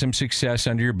AAA, get some success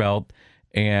under your belt,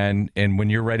 and when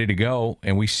you're ready to go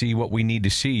and we see what we need to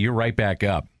see, you're right back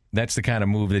up." That's the kind of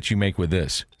move that you make with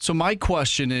this. So my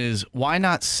question is, why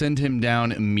not send him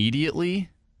down immediately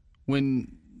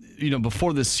when,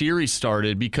 before the series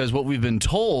started? Because what we've been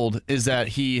told is that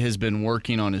he has been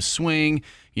working on his swing.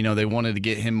 They wanted to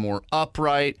get him more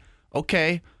upright.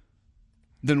 Okay,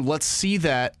 then let's see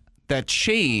that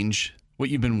change. What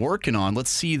you've been working on,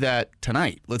 let's see that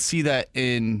tonight. Let's see that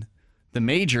in the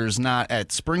majors, not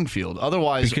at Springfield.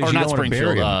 Otherwise, because or not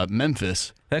Springfield,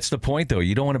 Memphis. That's the point, though.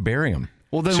 You don't want to bury him.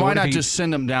 Well, then why not just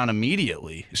send him down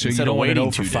immediately? So you don't want to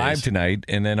go for 5 tonight,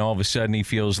 and then all of a sudden he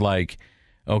feels like,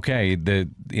 okay,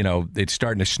 it's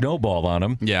starting to snowball on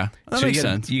him. Yeah, that makes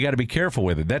sense. You got to be careful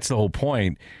with it. That's the whole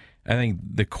point. I think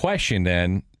the question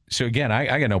then. So, again,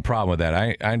 I got no problem with that.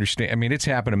 I understand. I mean, it's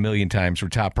happened a million times where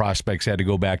top prospects had to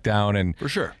go back down and for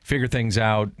sure figure things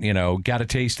out, got a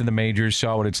taste in the majors,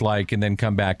 saw what it's like, and then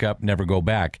come back up, never go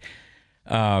back.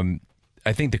 I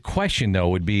think the question, though,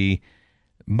 would be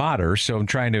Motter. So I'm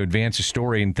trying to advance a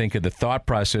story and think of the thought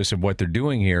process of what they're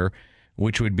doing here,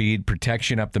 which would be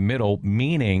protection up the middle,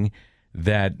 meaning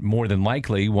that more than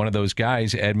likely one of those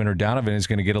guys, Edman or Donovan, is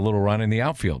going to get a little run in the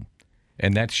outfield.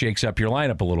 And that shakes up your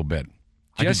lineup a little bit.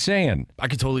 Just saying. I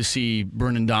could totally see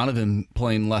Brendan Donovan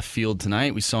playing left field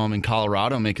tonight. We saw him in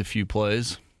Colorado make a few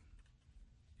plays.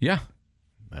 Yeah.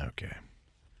 Okay.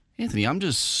 Anthony, I'm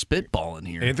just spitballing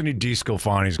here. Anthony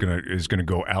DeSclafani is gonna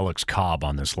go Alex Cobb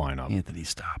on this lineup. Anthony,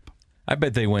 stop. I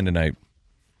bet they win tonight.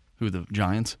 Who, the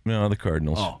Giants? No, the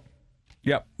Cardinals. Oh.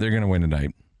 Yep, they're going to win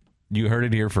tonight. You heard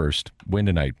it here first. Win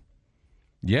tonight.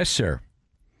 Yes, sir.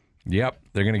 Yep,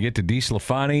 they're going to get to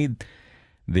DeSclafani.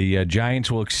 The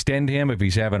Giants will extend him if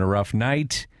he's having a rough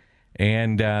night,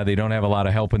 and they don't have a lot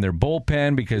of help in their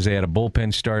bullpen because they had a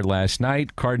bullpen start last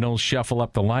night. Cardinals shuffle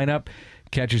up the lineup,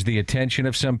 catches the attention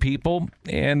of some people,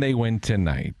 and they win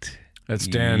tonight. That's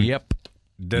Dan. Yep.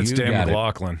 That's Dan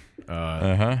McLaughlin.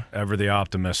 Ever the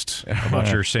optimist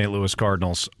about your St. Louis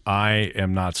Cardinals. I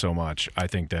am not so much. I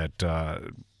think that...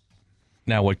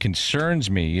 Now, what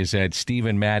concerns me is that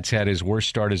Steven Matz had his worst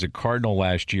start as a Cardinal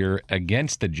last year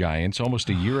against the Giants almost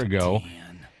a year ago,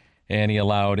 and he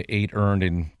allowed 8 earned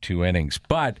in 2 innings.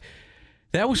 But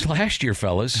that was last year,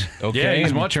 fellas. Okay, yeah,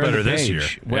 he's much better this year.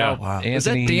 Well, wow. Is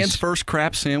that Dan's first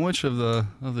crap sandwich of the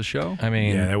show? I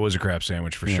mean, yeah, it was a crap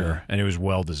sandwich for sure, and it was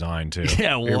well designed too.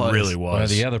 Yeah, it really was. Well,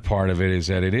 the other part of it is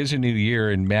that it is a new year,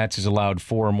 and Matz has allowed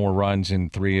 4 or more runs in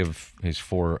 3 of his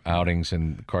 4 outings,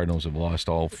 and the Cardinals have lost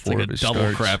all 4 like of his double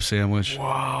starts. crap sandwich.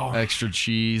 Wow, extra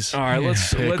cheese. All right,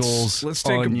 pickles. let's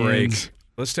take onions. a break.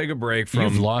 Let's take a break from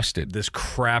You've lost it. This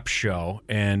crap show,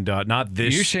 and not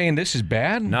this. You're saying this is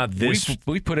bad? Not this.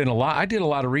 We put in a lot. I did a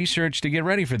lot of research to get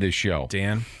ready for this show.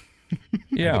 Dan.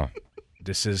 Yeah.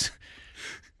 This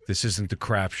isn't the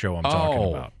crap show I'm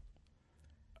talking about.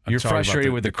 You're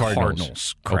frustrated with the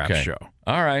Cardinals crap show.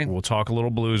 All right. We'll talk a little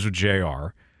Blues with JR,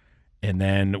 and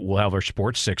then we'll have our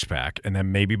sports six-pack, and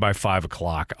then maybe by 5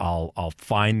 o'clock I'll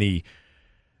find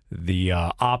the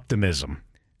optimism.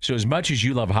 So as much as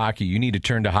you love hockey, you need to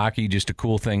turn to hockey just to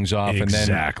cool things off.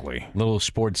 Exactly. And then little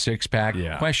sports six-pack.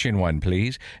 Yeah. Question one,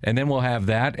 please. And then we'll have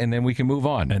that, and then we can move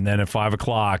on. And then at 5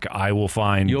 o'clock, I will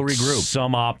find You'll regroup.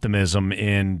 some optimism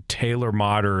in Taylor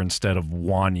Motter instead of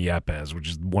Juan Yepes, which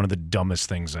is one of the dumbest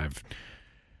things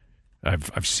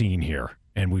I've seen here.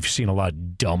 And we've seen a lot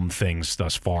of dumb things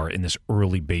thus far in this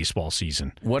early baseball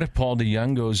season. What if Paul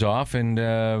DeYoung goes off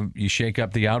and you shake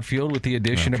up the outfield with the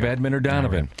addition of Edmund or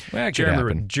Donovan? Well,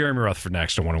 Jeremy Rutherford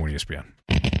next on 101 ESPN.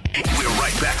 We're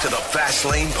right back to the Fast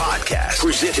Lane Podcast,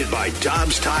 presented by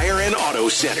Dobbs Tire and Auto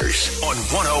Centers on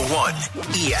 101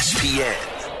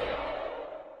 ESPN.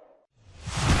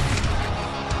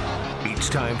 It's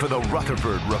time for the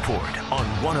Rutherford Report on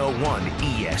 101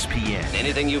 ESPN.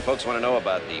 Anything you folks want to know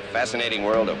about the fascinating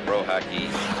world of pro hockey,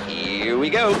 here we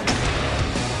go.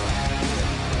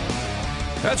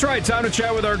 That's right. Time to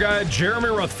chat with our guy, Jeremy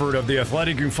Rutherford of The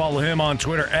Athletic. You can follow him on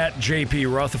Twitter at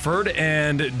JP Rutherford.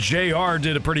 And JR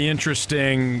did a pretty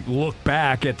interesting look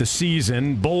back at the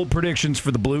season. Bold predictions for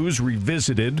the Blues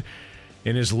revisited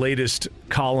in his latest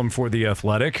column for The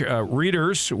Athletic.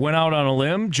 Readers went out on a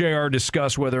limb. JR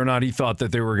discussed whether or not he thought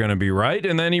that they were going to be right.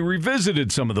 And then he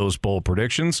revisited some of those bold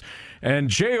predictions. And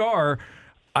JR,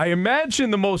 I imagine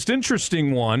the most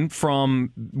interesting one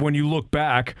from when you look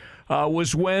back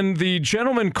was when the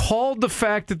gentleman called the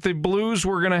fact that the Blues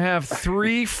were going to have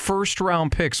 3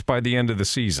 first-round picks by the end of the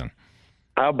season.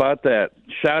 How about that?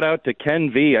 Shout out to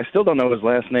Ken V. I still don't know his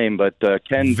last name, but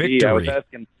Ken V. I was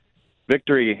asking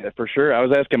Victory, for sure. I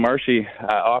was asking Marshy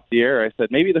off the air. I said,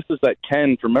 maybe this is that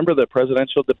Ken. Remember the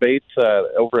presidential debates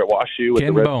over at WashU with Ken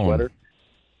the red Bone. sweater?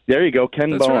 There you go, Ken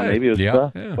That's Bone. right. Maybe it was.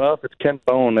 Yeah. Well, if it's Ken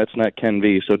Bone, that's not Ken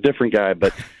V. So different guy.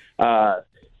 But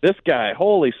this guy,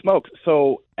 holy smokes!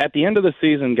 So at the end of the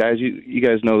season, guys, you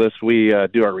guys know this. We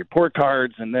do our report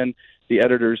cards, and then the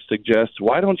editors suggest,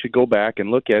 why don't you go back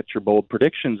and look at your bold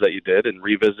predictions that you did and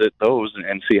revisit those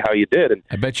and see how you did? And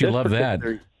I bet you love that.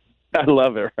 I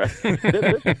love it.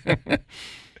 Right?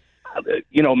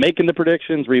 Making the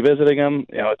predictions, revisiting them,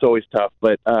 it's always tough.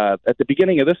 But at the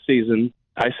beginning of this season,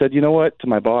 I said, you know what, to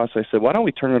my boss, I said, why don't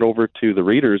we turn it over to the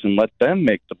readers and let them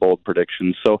make the bold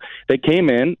predictions? So they came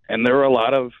in, and there were a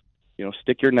lot of,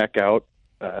 stick your neck out,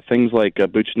 things like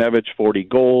Buchnevich, 40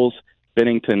 goals,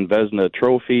 Bennington Vezina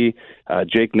Trophy,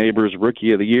 Jake Neighbors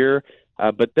Rookie of the Year.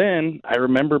 But then I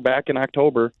remember back in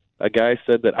October, a guy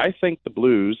said that I think the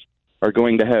Blues are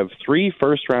going to have 3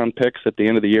 first-round picks at the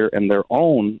end of the year, and their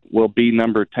own will be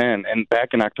number 10. And back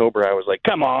in October, I was like,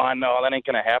 come on, no, that ain't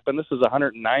going to happen. This is a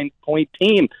 109-point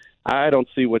team. I don't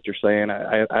see what you're saying.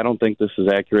 I don't think this is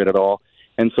accurate at all.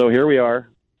 And so here we are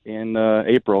in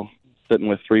April, sitting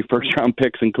with 3 first-round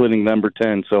picks, including number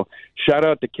 10. So shout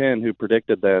out to Ken, who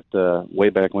predicted that way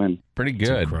back when. Pretty good.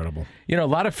 It's incredible. A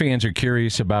lot of fans are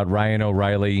curious about Ryan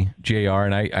O'Reilly, JR,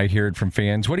 and I hear it from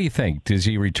fans. What do you think? Does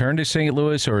he return to St.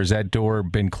 Louis, or has that door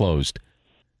been closed?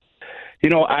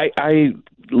 I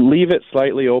leave it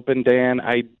slightly open, Dan.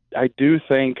 I do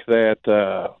think that,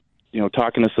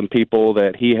 talking to some people,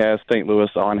 that he has St. Louis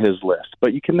on his list.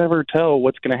 But you can never tell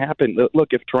what's going to happen. Look,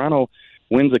 if Toronto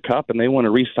wins a cup and they want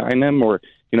to re-sign him, or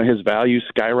his value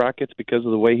skyrockets because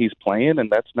of the way he's playing, and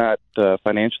that's not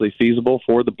financially feasible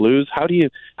for the Blues, how do you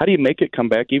make it come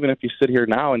back, even if you sit here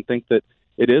now and think that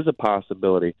it is a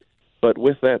possibility? But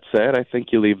with that said, I think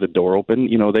you leave the door open.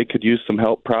 They could use some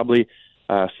help, probably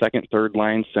second, third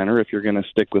line center, if you're going to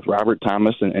stick with Robert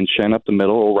Thomas and Shen up the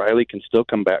middle. O'Reilly can still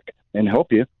come back and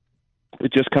help you.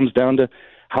 It just comes down to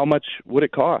how much would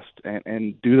it cost,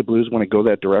 and do the Blues want to go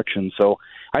that direction? So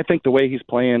I think the way he's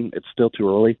playing, it's still too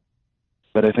early,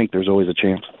 but I think there's always a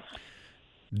chance.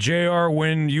 JR,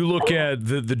 when you look at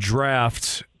the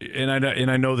draft, and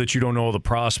I know that you don't know all the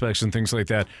prospects and things like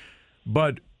that,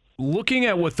 but looking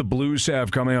at what the Blues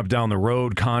have coming up down the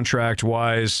road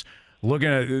contract-wise, looking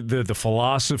at the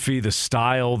philosophy, the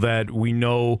style that we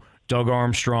know Doug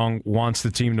Armstrong wants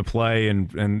the team to play,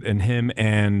 and him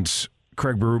and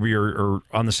Craig Berube are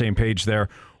on the same page there,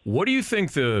 what do you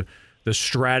think the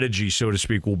strategy, so to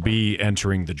speak, will be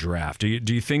entering the draft? Do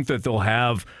you think that they'll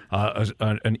have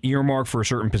an earmark for a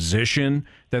certain position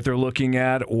that they're looking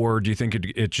at, or do you think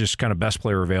it's just kind of best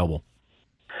player available?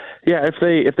 Yeah,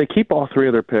 if they keep all three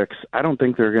of their picks, I don't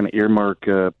think they're going to earmark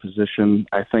a position.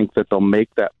 I think that they'll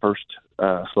make that first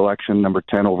selection, number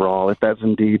 10 overall, if that's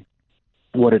indeed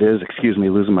what it is. Excuse me,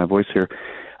 losing my voice here.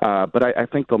 But I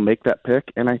think they'll make that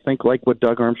pick, and I think like what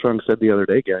Doug Armstrong said the other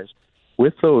day, guys,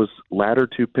 with those latter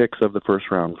two picks of the first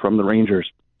round from the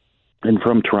Rangers and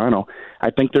from Toronto,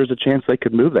 I think there's a chance they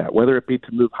could move that, whether it be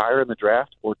to move higher in the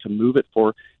draft or to move it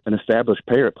for an established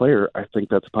player. I think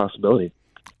that's a possibility.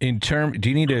 Do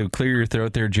you need to clear your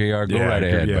throat there, JR? Go right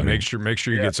ahead. Yeah, buddy. make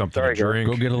sure you get something to drink.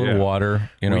 Go get a little water.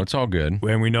 It's all good.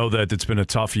 And we know that it's been a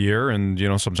tough year, and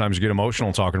sometimes you get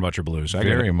emotional talking about your Blues.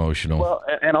 Very emotional. Well,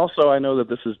 and also I know that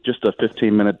this is just a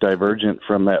 15-minute divergent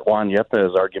from that Juan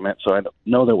Yepes argument, so I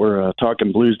know that we're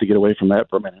talking Blues to get away from that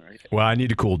for a minute. Right? Well, I need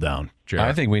to cool down, JR.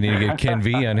 I think we need to get Ken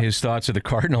V on his thoughts of the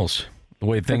Cardinals, the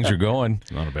way things are going.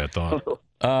 It's not a bad thought.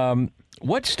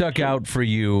 What stuck out for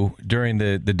you during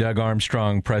the Doug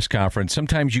Armstrong press conference?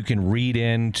 Sometimes you can read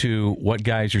into what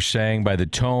guys are saying by the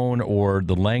tone or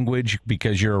the language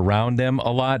because you're around them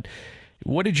a lot.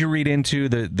 What did you read into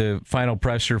the final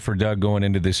presser for Doug going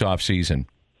into this offseason?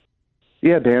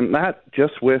 Yeah, Dan, not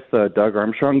just with Doug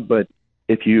Armstrong, but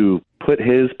if you put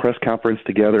his press conference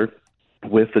together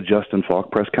with the Justin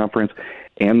Falk press conference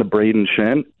and the Braden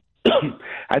Shen,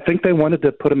 I think they wanted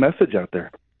to put a message out there.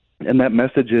 And that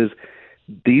message is,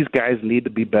 these guys need to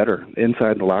be better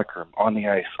inside the locker room, on the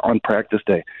ice, on practice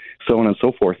day, so on and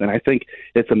so forth. And I think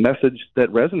it's a message that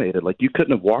resonated. Like, you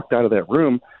couldn't have walked out of that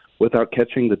room without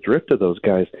catching the drift of those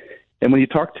guys. And when you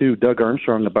talk to Doug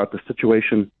Armstrong about the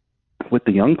situation with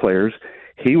the young players,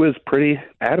 he was pretty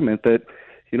adamant that,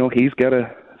 he's got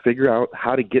to figure out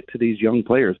how to get to these young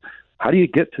players. How do you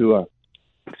get to a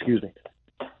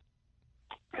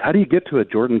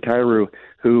Jordan Kyrou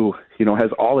who,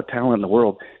 has all the talent in the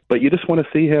world, but you just want to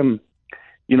see him,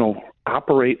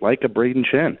 operate like a Braden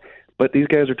Shen. But these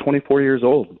guys are 24 years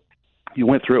old. You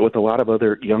went through it with a lot of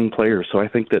other young players. So I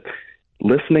think that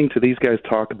listening to these guys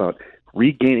talk about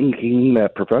regaining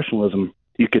that professionalism,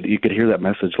 you could hear that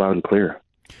message loud and clear.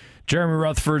 Jeremy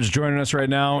Rutherford's joining us right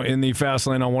now in the Fast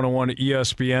Lane on 101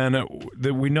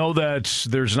 ESPN. We know that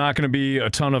there's not going to be a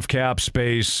ton of cap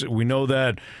space. We know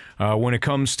that when it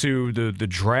comes to the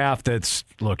draft,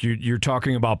 you're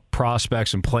talking about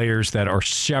prospects and players that are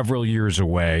several years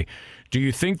away. Do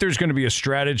you think there's going to be a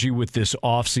strategy with this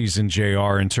offseason,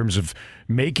 JR, in terms of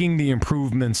making the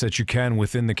improvements that you can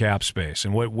within the cap space?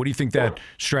 And what do you think that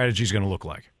strategy is going to look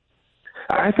like?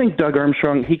 I think Doug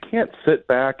Armstrong, he can't sit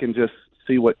back and just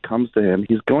see what comes to him.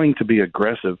 He's going to be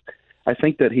aggressive. I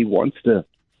think that he wants to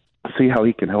see how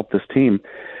he can help this team.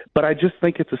 But I just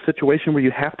think it's a situation where you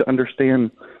have to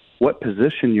understand what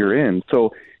position you're in.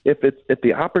 So if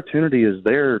the opportunity is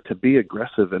there to be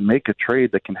aggressive and make a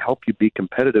trade that can help you be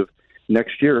competitive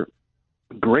next year,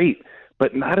 great,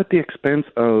 but not at the expense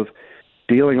of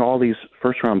dealing all these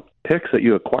first-round picks that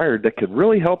you acquired that could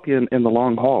really help you in the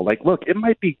long haul. Like, look, it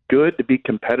might be good to be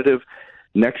competitive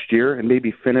next year and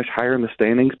maybe finish higher in the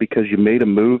standings because you made a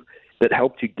move that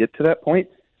helped you get to that point.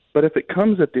 But if it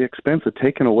comes at the expense of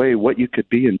taking away what you could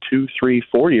be in 2, 3,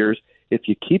 4 years, if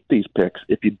you keep these picks,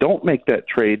 if you don't make that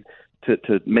trade to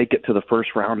make it to the first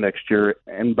round next year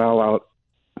and bow out,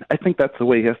 I think that's the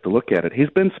way he has to look at it. He's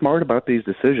been smart about these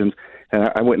decisions, and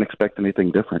I wouldn't expect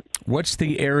anything different. What's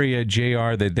the area,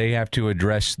 JR, that they have to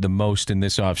address the most in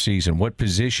this offseason? What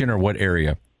position or what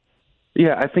area?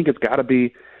 Yeah, I think it's got to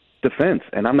be defense.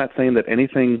 And I'm not saying that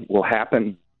anything will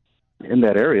happen in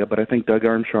that area, but I think Doug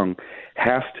Armstrong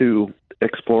has to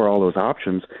explore all those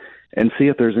options and see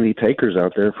if there's any takers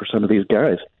out there for some of these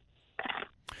guys.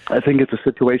 I think it's a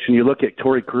situation, you look at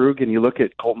Torrey Krug and you look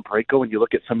at Colton Parayko and you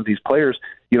look at some of these players,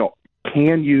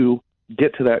 can you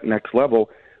get to that next level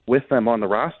with them on the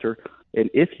roster? And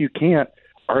if you can't,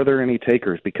 are there any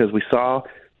takers? Because we saw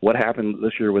what happened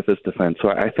this year with this defense. So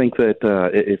I think that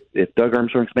if Doug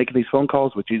Armstrong's making these phone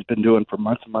calls, which he's been doing for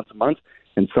months and months and months,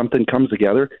 and something comes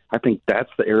together, I think that's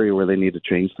the area where they need to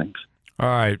change things. All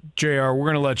right, JR, we're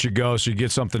going to let you go so you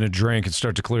get something to drink and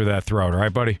start to clear that throat. All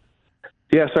right, buddy?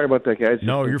 Yeah, sorry about that, guys.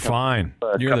 No, you're fine.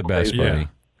 You're the best, buddy. Yeah.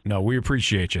 No, we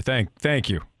appreciate you. Thank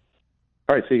you.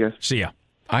 All right, see you guys. See ya.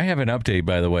 I have an update,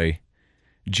 by the way.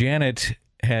 Janet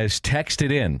has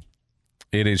texted in.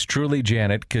 It is truly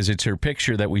Janet because it's her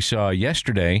picture that we saw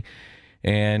yesterday.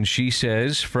 And she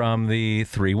says from the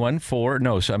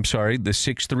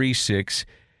 636,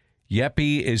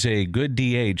 Yeppy is a good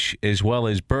DH as well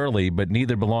as Burley, but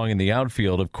neither belong in the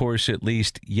outfield. Of course, at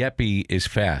least Yeppy is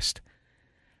fast.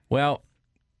 Well,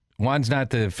 Juan's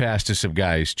not the fastest of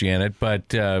guys, Janet, but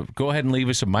go ahead and leave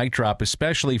us a mic drop,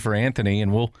 especially for Anthony,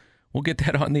 and we'll get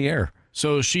that on the air.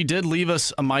 So she did leave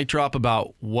us a mic drop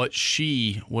about what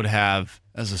she would have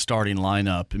as a starting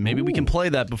lineup. And maybe we can play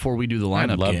that before we do the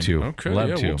lineup I'd love game. to. Okay, love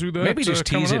yeah, to. we'll do that, Maybe just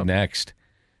tease coming it up. next.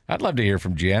 I'd love to hear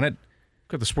from Janet.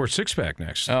 Got the Sports Six-Pack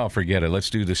next. Oh, forget it. Let's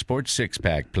do the Sports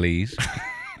Six-Pack, please.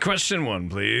 Question 1,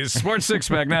 please. Sports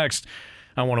Six-Pack next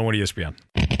on 101 ESPN.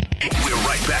 We're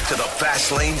right back to the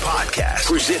Fast Lane Podcast,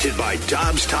 presented by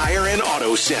Dobbs Tire and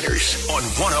Auto Centers on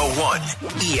 101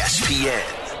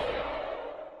 ESPN.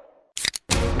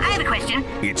 I have a question.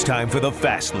 It's time for the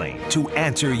Fast Lane to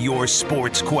answer your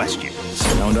sports questions.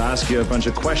 I want to ask you a bunch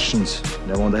of questions.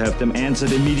 I want to have them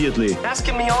answered immediately.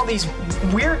 Asking me all these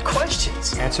weird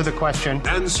questions. Answer the question.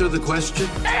 Answer the question.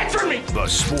 Answer me! The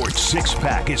Sports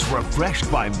Six-Pack is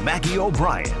refreshed by Maggie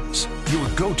O'Brien's, your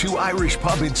go-to Irish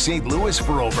pub in St. Louis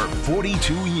for over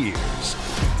 42 years.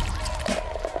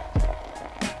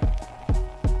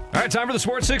 All right, time for the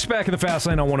Sports Six-Pack in the Fast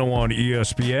Lane on 101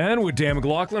 ESPN with Dan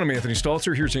McLaughlin. I'm Anthony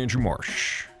Stalter. Here's Andrew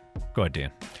Marsh. Go ahead,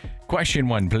 Dan. Question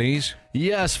 1, please.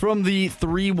 Yes, from the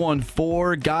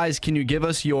 314. Guys, can you give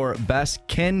us your best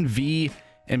Ken V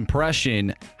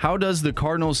impression? How does the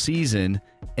Cardinals season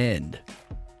end?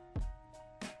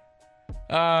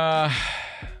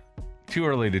 Too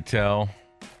early to tell.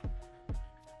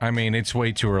 I mean, it's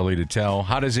way too early to tell.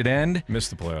 How does it end? Missed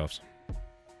the playoffs.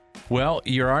 Well,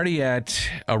 you're already at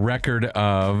a record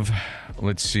of,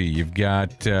 let's see, you've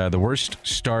got the worst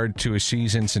start to a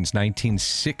season since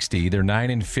 1960. They're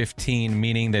 9-15,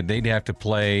 meaning that they'd have to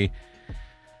play,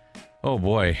 oh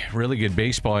boy, really good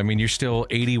baseball. I mean, you're still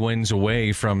 80 wins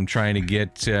away from trying to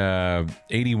get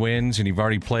 80 wins, and you've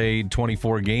already played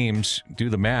 24 games. Do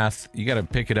the math. You got to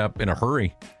pick it up in a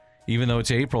hurry. Even though it's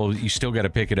April, you still got to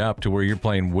pick it up to where you're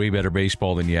playing way better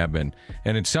baseball than you have been.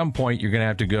 And at some point, you're going to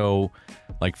have to go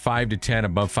like 5 to 10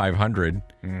 above 500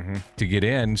 to get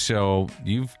in. So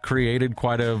you've created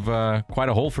quite a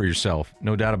hole for yourself,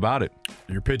 no doubt about it.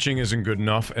 Your pitching isn't good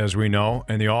enough, as we know,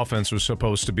 and the offense was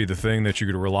supposed to be the thing that you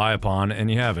could rely upon,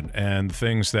 and you haven't. And the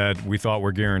things that we thought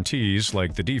were guarantees,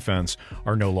 like the defense,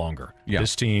 are no longer. Yeah.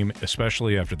 This team,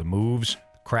 especially after the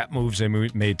crap moves they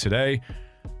made today,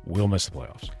 will miss the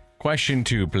playoffs. Question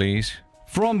 2, please.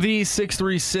 From the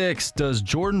 636, does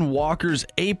Jordan Walker's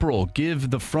April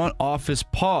give the front office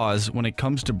pause when it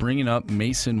comes to bringing up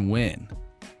Mason Wynn?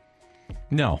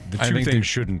 No. The two things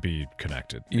shouldn't be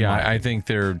connected. Yeah, I think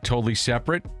they're totally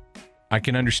separate. I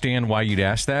can understand why you'd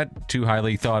ask that. Two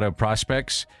highly thought of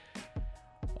prospects.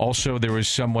 Also, there was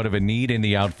somewhat of a need in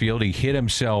the outfield. He hit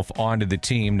himself onto the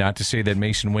team. Not to say that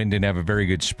Mason Wynn didn't have a very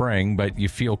good spring, but you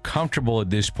feel comfortable at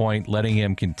this point letting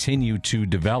him continue to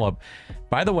develop.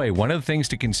 By the way, one of the things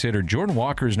to consider, Jordan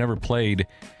Walker has never played,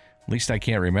 at least I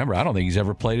can't remember, I don't think he's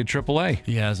ever played at AAA.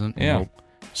 He hasn't. Yeah. Nope.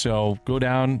 So go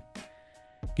down,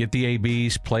 get the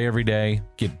ABs, play every day,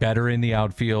 get better in the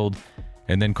outfield,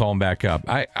 and then call him back up.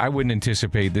 I wouldn't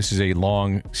anticipate this is a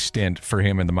long stint for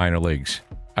him in the minor leagues.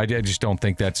 I just don't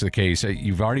think that's the case.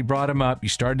 You've already brought him up. You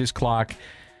started his clock.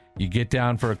 You get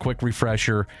down for a quick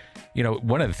refresher. You know,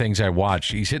 one of the things I watch,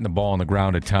 he's hitting the ball on the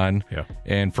ground a ton. Yeah.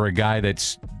 And for a guy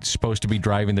that's supposed to be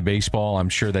driving the baseball, I'm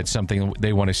sure that's something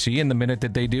they want to see. And the minute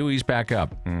that they do, he's back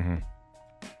up. Mm-hmm.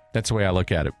 That's the way I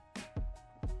look at it.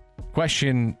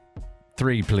 Question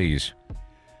 3, please.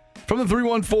 From the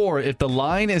 314, if the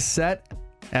line is set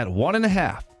at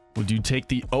 1.5, would you take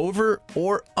the over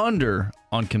or under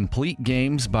on complete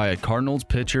games by a Cardinals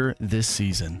pitcher this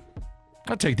season?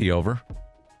 I'll take the over.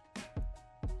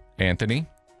 Anthony?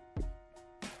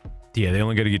 Yeah, they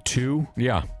only got to get 2.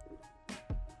 Yeah.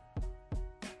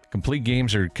 Complete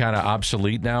games are kind of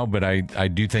obsolete now, but I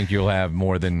do think you'll have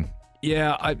more than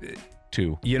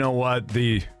 2. You know what?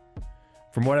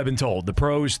 From what I've been told, the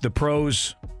pros,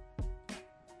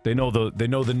 they know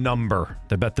the number.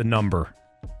 They bet the number.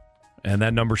 And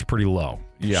that number's pretty low.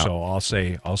 Yeah. So I'll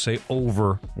say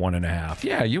over 1.5.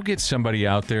 Yeah, you'll get somebody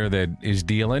out there that is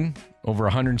dealing over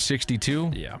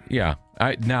 162. Yeah. Yeah.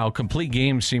 Now, complete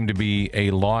games seem to be a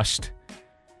lost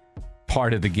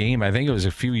part of the game. I think it was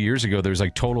a few years ago. There was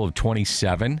like total of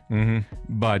 27. Mm-hmm.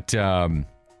 But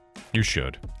you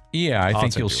should. Yeah, I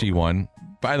think you'll see one.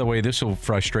 By the way, this will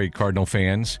frustrate Cardinal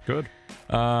fans. Good.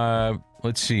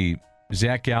 Let's see.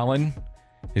 Zach Gallen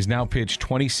has now pitched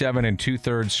 27 2/3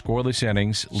 scoreless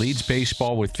innings, leads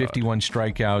baseball with 51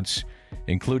 strikeouts,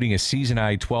 including a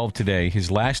season-high 12 today.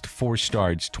 His last 4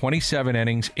 starts, 27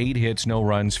 innings, 8 hits, no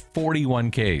runs,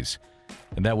 41 Ks.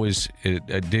 And that was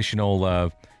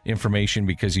additional information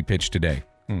because he pitched today.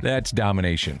 That's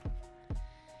domination.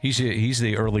 He's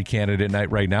the early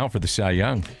candidate right now for the Cy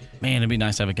Young. Man, it'd be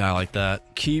nice to have a guy like that.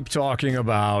 Keep talking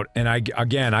about, and I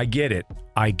get it.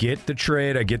 I get the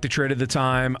trade. I get the trade at the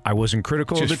time. I wasn't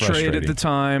critical of the trade at the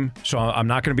time, so I'm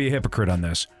not going to be a hypocrite on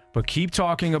this. But keep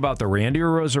talking about the Randy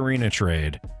Arozarena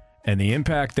trade and the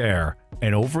impact there,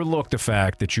 and overlook the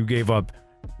fact that you gave up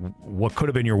what could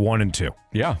have been your 1 and 2.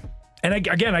 Yeah. And I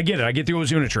get it. I get the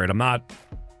Ozuna trade.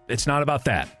 It's not about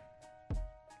that.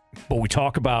 But we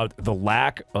talk about the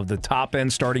lack of the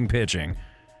top-end starting pitching.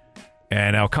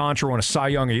 And Alcantara won a Cy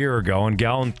Young a year ago, and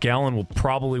Gallen will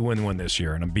probably win one this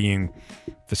year. And I'm being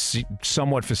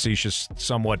somewhat facetious,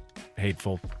 somewhat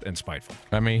hateful, and spiteful.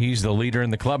 I mean, he's the leader in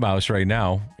the clubhouse right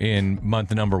now in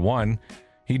month number 1.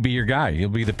 He'd be your guy. He'll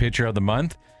be the pitcher of the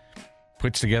month.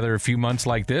 Puts together a few months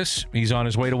like this, he's on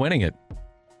his way to winning it.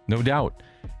 No doubt.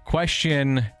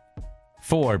 Question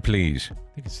 4, please. I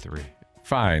think it's 3.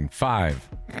 Fine, 5.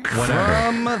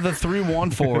 From the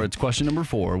 314, it's question number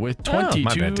 4 with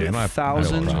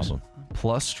 22,000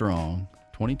 plus strong,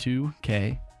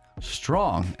 22K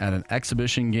strong at an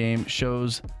exhibition game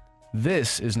shows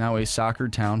this is now a soccer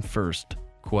town first? ?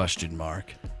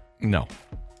 No.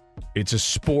 It's a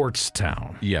sports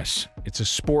town. Yes. It's a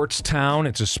sports town.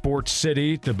 It's a sports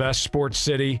city, the best sports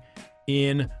city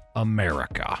in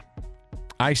America.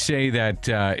 I say that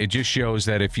it just shows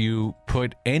that if you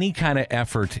put any kind of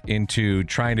effort into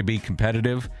trying to be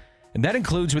competitive, and that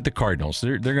includes with the Cardinals,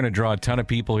 they're going to draw a ton of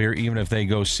people here, even if they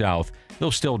go south.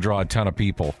 They'll still draw a ton of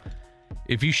people.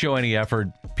 If you show any effort,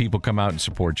 people come out and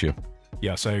support you.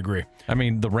 Yes, I agree. I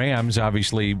mean, the Rams,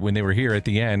 obviously, when they were here at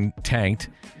the end, tanked,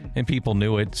 and people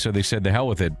knew it, so they said the hell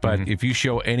with it. But if you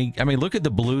show any... I mean, look at the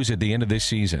Blues at the end of this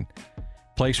season.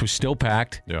 Place was still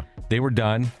packed. Yeah. They were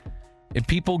done. And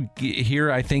people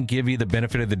here, I think, give you the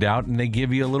benefit of the doubt, and they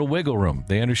give you a little wiggle room.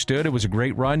 They understood it was a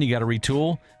great run. You got to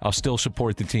retool. I'll still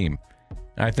support the team.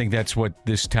 I think that's what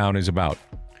this town is about,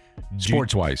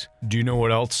 sports-wise. Do you know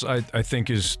what else I think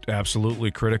is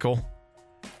absolutely critical?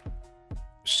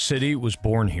 City was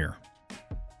born here.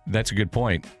 That's a good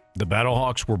point. The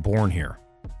Battlehawks were born here.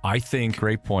 I think.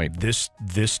 Great point. This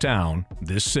town,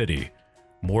 this city,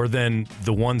 more than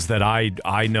the ones that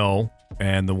I know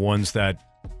and the ones that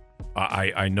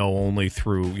I know only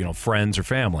through friends or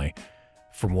family.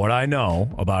 From what I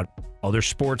know about other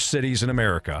sports cities in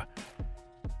America,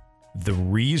 the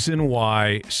reason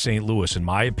why St. Louis, in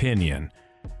my opinion,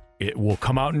 it will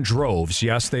come out in droves.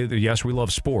 Yes, we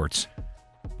love sports,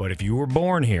 but if you were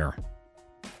born here,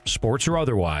 sports or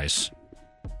otherwise,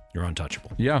 you're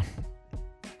untouchable. Yeah.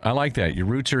 I like that. Your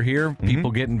roots are here. People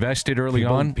get invested early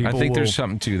on. I think there's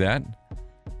something to that.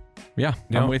 Yeah,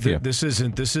 I'm with you. This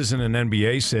isn't an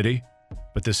NBA city,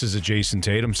 but this is a Jason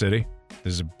Tatum city.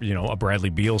 This is a Bradley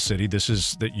Beal city. This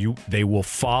is they will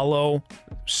follow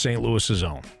St. Louis's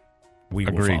own. We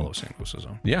will follow St. Louis's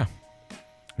own. Yeah.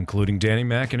 Including Danny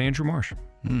Mac and Andrew Marsh.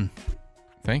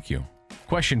 Thank you.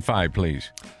 Question 5,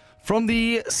 please. From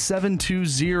the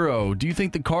 720, do you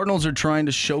think the Cardinals are trying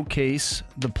to showcase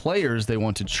the players they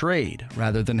want to trade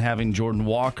rather than having Jordan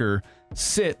Walker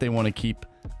sit? They want to keep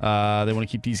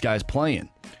these guys playing.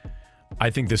 I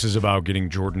think this is about getting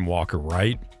Jordan Walker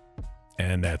right,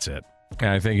 and that's it. And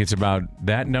I think it's about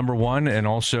that, number one, and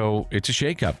also it's a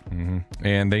shakeup.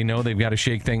 And they know they've got to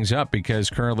shake things up because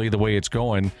currently the way it's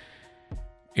going,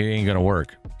 it ain't going to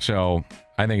work. So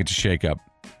I think it's a shakeup.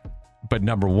 But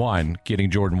number one, getting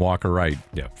Jordan Walker right.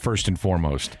 Yeah. First and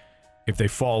foremost. If they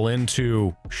fall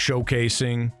into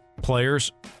showcasing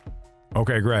players,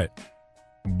 okay, great.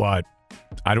 But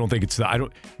I don't think it's that.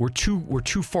 We're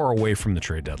too far away from the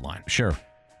trade deadline. Sure.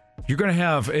 You're going to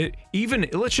have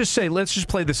let's just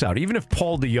play this out. Even if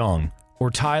Paul DeJong or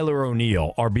Tyler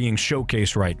O'Neill are being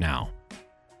showcased right now,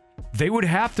 they would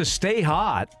have to stay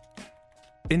hot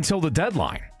until the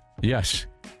deadline. Yes.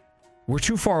 We're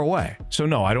too far away. So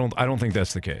no, I don't think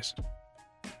that's the case.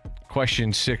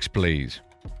 Question 6, please.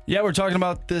 Yeah, we're talking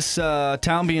about this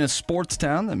town being a sports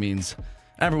town. That means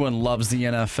everyone loves the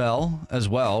NFL as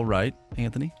well, right,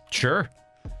 Anthony? Sure.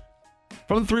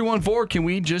 From the 314, can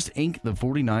we just ink the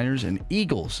 49ers and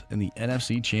Eagles in the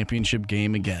NFC Championship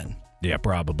game again? Yeah,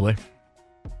 probably.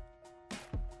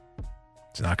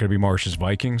 It's not going to be Marsh's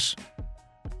Vikings.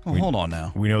 Oh, hold on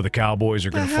now. We know the Cowboys are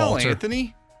going to falter.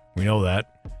 Anthony? We know that.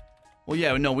 Well,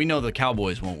 yeah, no, we know the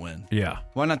Cowboys won't win. Yeah.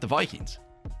 Why not the Vikings?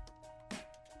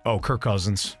 Oh, Kirk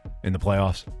Cousins in the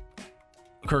playoffs.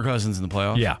 Kirk Cousins in the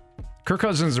playoffs? Yeah. Kirk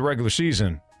Cousins the regular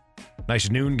season. Nice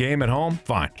noon game at home.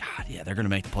 Fine. God, yeah, they're going to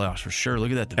make the playoffs for sure.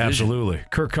 Look at that division. Absolutely.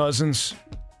 Kirk Cousins,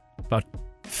 about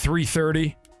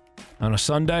 3:30 on a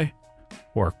Sunday,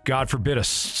 or God forbid a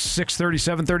 6:30,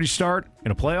 7:30 start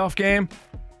in a playoff game.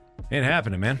 Ain't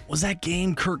happening, man. Was that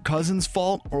game Kirk Cousins'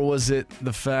 fault, or was it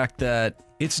the fact that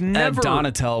it's never Ed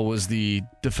Donatel was the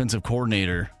defensive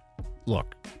coordinator?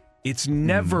 Look, it's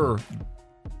never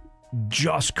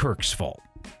just Kirk's fault,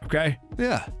 okay?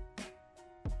 Yeah.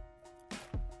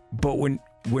 But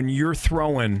when you're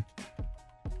throwing,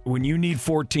 when you need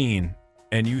 14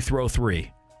 and you throw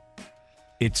 3,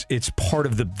 it's part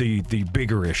of the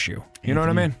bigger issue. You know what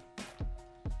I mean?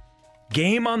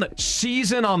 Game on the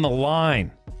season on the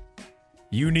line.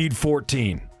 You need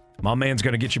 14. My man's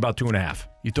going to get you about 2.5.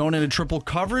 You throwing in a triple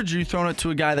coverage, or you throwing it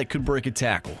to a guy that could break a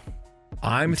tackle?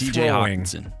 I'm DJ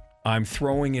Hawkinson. I'm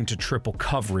throwing into triple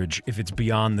coverage if it's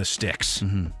beyond the sticks.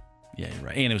 Mm-hmm. Yeah, you're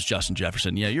right. And it was Justin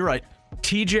Jefferson. Yeah, you're right.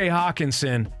 TJ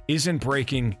Hawkinson isn't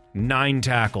breaking 9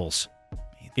 tackles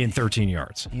in 13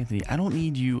 yards. Anthony, I don't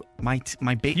need you. My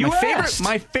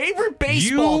favorite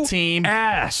baseball team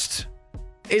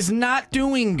is not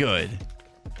doing good.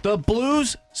 The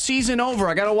Blues season over.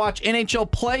 I got to watch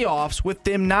NHL playoffs with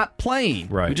them not playing.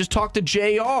 Right. We just talked to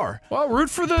JR. Well,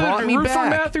 root for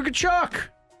Matthew Tkachuk.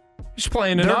 He's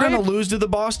playing tonight. They're going to lose to the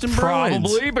Boston Bruins.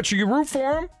 Probably, but you can root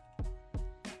for him.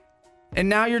 And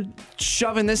now you're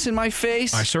shoving this in my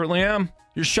face? I certainly am.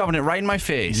 You're shoving it right in my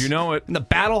face. You know it. And the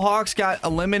Battlehawks got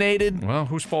eliminated. Well,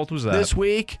 whose fault was that? This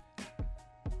week.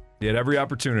 He had every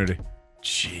opportunity.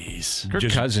 Jeez.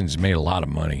 Kirk Cousins made a lot of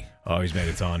money. Oh, he's made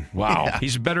a ton. Wow. Yeah.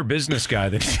 He's a better business guy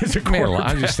than he is a I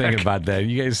quarterback. was just thinking about that.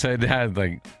 You guys said that,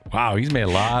 like, wow, he's made a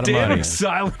lot of Dan money. was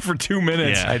silent for 2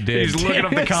 minutes. Yeah, I did. He's looking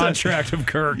up the contract of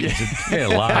Kirk. He's made a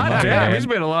lot of money. Damn, man. he's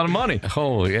made a lot of money.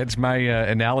 Holy, that's my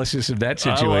analysis of that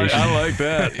situation. I like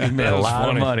that. He's made a lot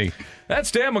of money. That's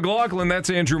Dan McLaughlin.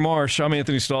 That's Andrew Marsh. I'm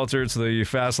Anthony Stalter. It's the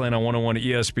Fast Lane on 101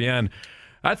 ESPN.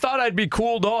 I thought I'd be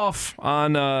cooled off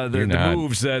on the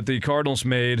moves that the Cardinals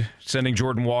made, sending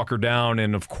Jordan Walker down,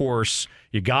 and, of course,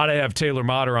 you got to have Taylor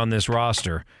Motter on this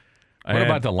roster. What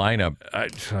about the lineup?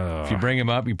 If you bring him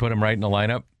up, you put him right in the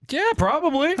lineup? Yeah,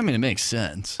 probably. I mean, it makes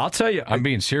sense. I'll tell you. I'm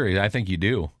being serious. I think you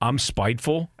do. I'm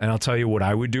spiteful, and I'll tell you what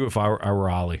I would do if I were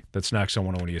Ollie. That's next on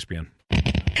 101 ESPN.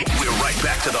 We're right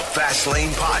back to the Fast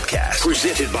Lane Podcast,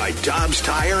 presented by Dobbs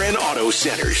Tire and Auto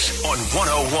Centers on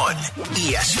 101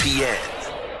 ESPN.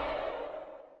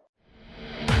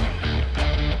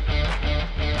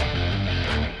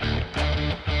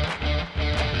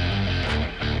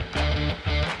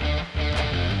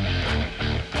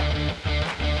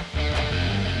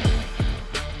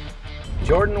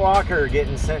 Jordan Walker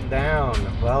getting sent down.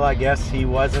 Well, I guess he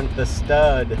wasn't the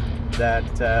stud that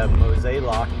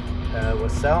Mozeliak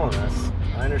was selling us.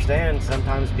 I understand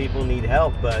sometimes people need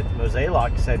help, but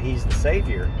Mozeliak said he's the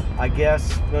savior. I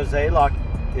guess Mozeliak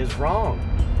is wrong.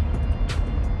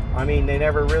 I mean, they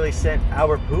never really sent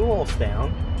Albert Pujols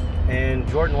down, and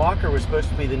Jordan Walker was supposed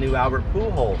to be the new Albert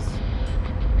Pujols,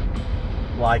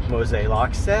 like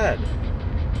Mozeliak said.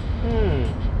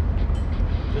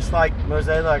 Just like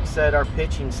Mozeliak said, our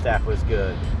pitching staff was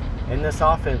good, and this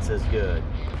offense is good.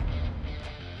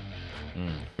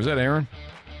 Was that Aaron?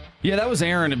 Yeah, that was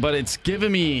Aaron, but it's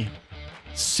giving me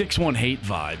 6-1 hate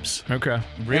vibes. Okay.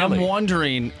 Really? And I'm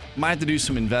wondering, might have to do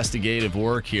some investigative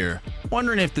work here.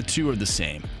 Wondering if the two are the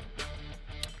same.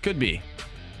 Could be.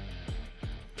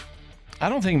 I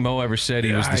don't think Mo ever said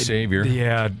he was the savior.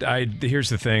 Yeah, here's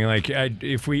the thing. Like,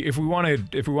 if we want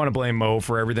to blame Mo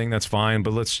for everything, that's fine.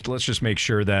 But let's just make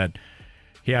sure that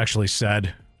he actually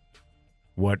said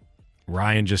what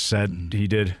Ryan just said he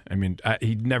did. I mean,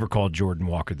 he never called Jordan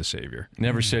Walker the savior.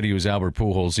 Never said he was Albert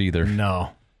Pujols either.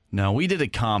 No, we did a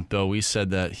comp though. We said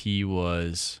that he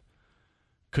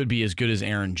could be as good as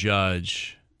Aaron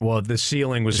Judge. Well, the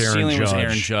ceiling was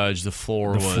Aaron Judge. The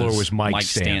floor was Mike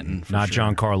Stanton, not sure.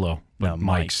 Giancarlo, but No,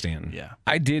 Mike Stanton. Yeah.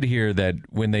 I did hear that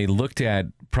when they looked at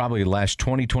probably the last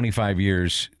 20, 25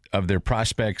 years of their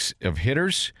prospects of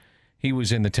hitters, he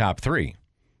was in the top 3.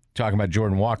 Talking about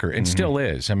Jordan Walker, and still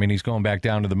is. I mean, he's going back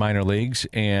down to the minor leagues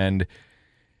and,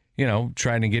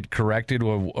 trying to get corrected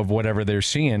of whatever they're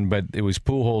seeing. But it was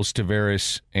Pujols,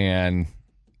 Tavares, and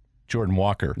Jordan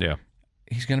Walker. Yeah.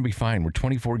 He's going to be fine. We're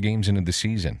 24 games into the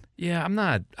season. Yeah, I'm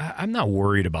not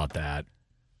worried about that.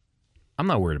 I'm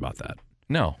not worried about that.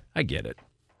 No. I get it.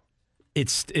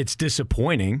 It's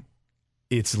disappointing.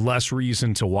 It's less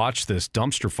reason to watch this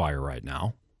dumpster fire right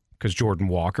now because Jordan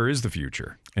Walker is the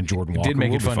future. And Jordan Walker did make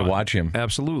will it fun to watch him.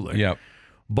 Absolutely. Yep.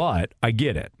 But I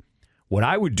get it. What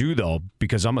I would do, though,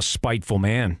 because I'm a spiteful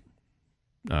man,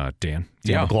 Dan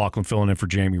McLaughlin filling in for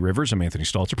Jamie Rivers. I'm Anthony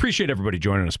Staltz. Appreciate everybody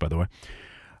joining us, by the way.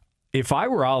 If I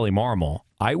were Ollie Marmol,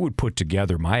 I would put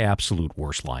together my absolute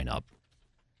worst lineup.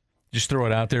 Just throw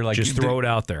it out there. Throw it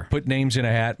out there. Put names in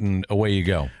a hat and away you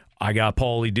go. I got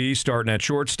Paulie D starting at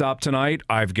shortstop tonight.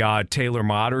 I've got Taylor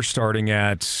Motter starting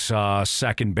at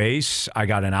second base. I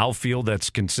got an outfield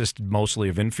that's consisted mostly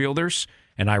of infielders,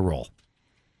 and I roll.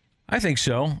 I think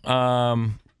so.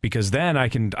 Because then I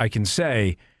can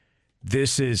say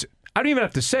this is – I don't even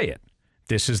have to say it.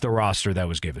 This is the roster that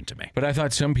was given to me. But I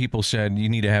thought some people said you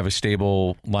need to have a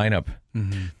stable lineup.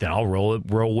 Mm-hmm. Then I'll roll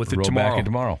with it tomorrow. Back it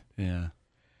tomorrow. Yeah.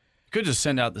 Could just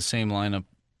send out the same lineup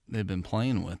they've been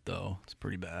playing with, though. It's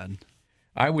pretty bad.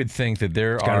 I would think that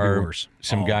there are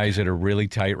some guys that are really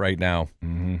tight right now.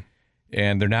 Mm-hmm.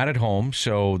 And they're not at home,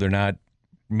 so they're not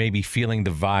maybe feeling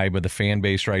the vibe of the fan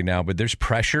base right now. But there's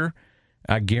pressure.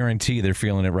 I guarantee they're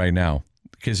feeling it right now.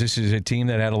 Because this is a team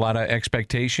that had a lot of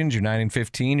expectations. You're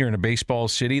 9-15. You're in a baseball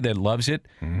city that loves it.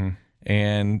 Mm-hmm.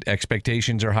 And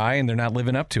expectations are high, and they're not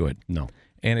living up to it. No.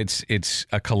 And it's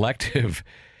a collective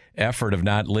effort of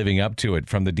not living up to it,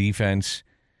 from the defense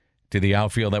to the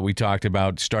outfield that we talked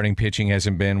about. Starting pitching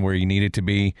hasn't been where you need it to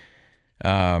be.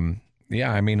 A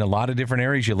lot of different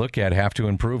areas you look at have to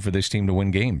improve for this team to win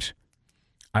games.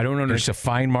 I don't understand. It's a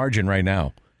fine margin right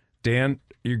now. Dan,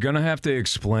 you're going to have to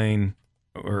explain,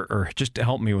 or just to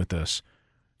help me with this,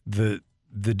 the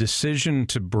decision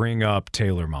to bring up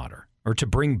Taylor Motter, or to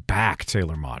bring back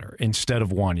Taylor Motter instead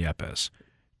of Juan Yepez.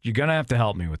 You're going to have to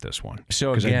help me with this one.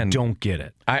 So again, I don't get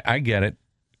it. I get it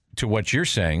to what you're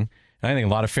saying. I think a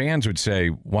lot of fans would say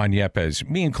Juan Yepez,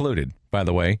 me included, by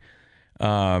the way.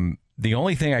 The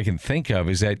only thing I can think of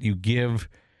is that you're going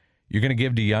to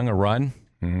give DeYoung a run,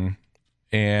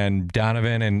 and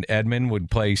Donovan and Edman would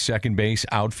play second base,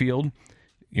 outfield.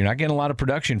 You're not getting a lot of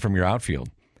production from your outfield.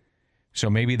 So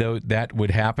maybe that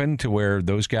would happen to where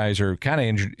those guys are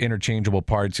kind of interchangeable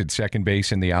parts at second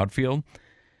base and the outfield.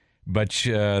 But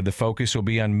the focus will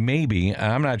be on maybe,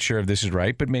 I'm not sure if this is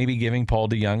right, but maybe giving Paul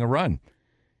DeYoung a run.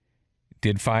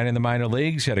 Did fine in the minor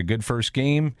leagues, had a good first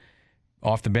game.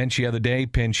 Off the bench the other day,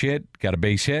 pinch hit, got a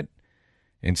base hit,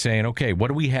 and saying, okay, what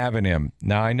do we have in him?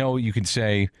 Now, I know you can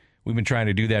say we've been trying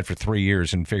to do that for 3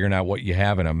 years and figuring out what you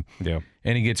have in him. Yeah.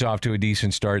 And he gets off to a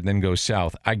decent start and then goes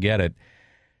south. I get it.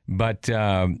 But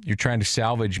you're trying to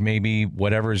salvage maybe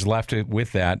whatever is left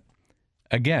with that.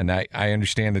 Again, I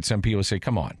understand that some people say,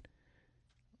 come on.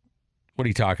 What are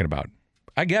you talking about?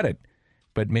 I get it.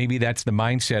 But maybe that's the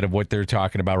mindset of what they're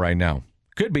talking about right now.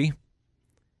 Could be.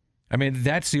 I mean,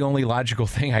 that's the only logical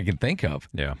thing I can think of.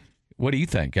 Yeah. What do you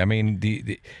think? I mean,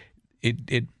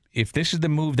 if this is the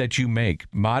move that you make,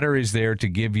 Motter is there to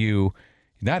give you,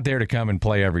 not there to come and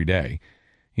play every day.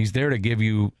 He's there to give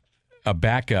you a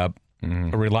backup, a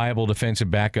reliable defensive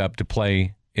backup to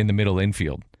play in the middle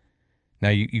infield. Now,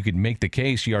 you could make the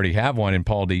case you already have one in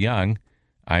Paul DeYoung.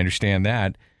 I understand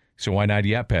that. So why not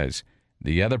Yepez?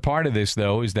 The other part of this,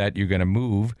 though, is that you're going to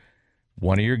move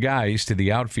one of your guys to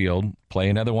the outfield, play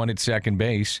another one at second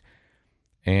base,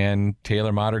 and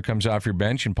Taylor Motter comes off your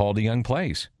bench and Paul DeYoung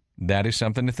plays. That is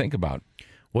something to think about.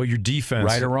 Well, your defense,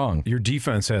 right or wrong, your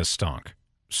defense has stunk.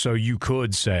 So you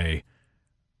could say,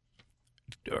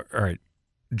 all right,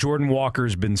 Jordan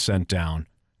Walker's been sent down.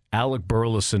 Alec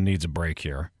Burleson needs a break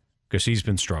here because he's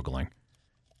been struggling.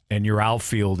 And your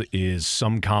outfield is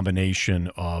some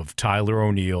combination of Tyler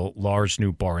O'Neill, Lars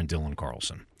Nootbaar, and Dylan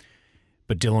Carlson.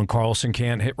 But Dylan Carlson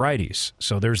can't hit righties,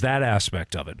 so there's that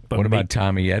aspect of it. But what about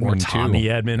Tommy Edman, too? Tommy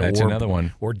Edman, that's another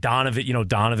one. Or Donovan.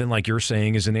 Donovan, like you're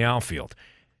saying, is in the outfield.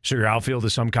 So your outfield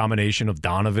is some combination of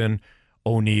Donovan,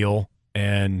 O'Neill,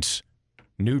 and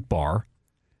Nootbaar.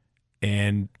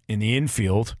 And in the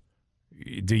infield,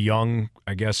 DeYoung,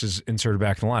 I guess, is inserted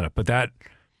back in the lineup. But that,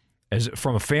 as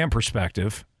from a fan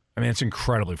perspective, I mean, it's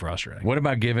incredibly frustrating. What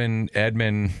about giving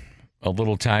Edman a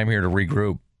little time here to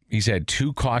regroup? He's had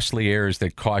 2 costly errors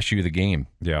that cost you the game.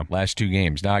 Yeah. Last 2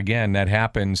 games. Now, again, that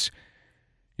happens.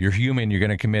 You're human. You're going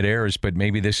to commit errors. But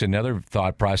maybe this another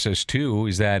thought process, too,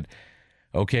 is that,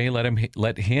 okay, let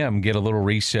him get a little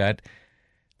reset.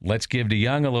 Let's give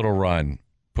DeYoung a little run.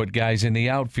 Put guys in the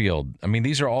outfield. I mean,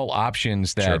 these are all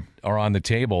options that are on the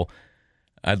table.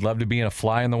 I'd love to be in a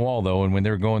fly on the wall, though, and when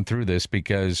they're going through this,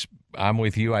 because I'm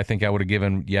with you. I think I would have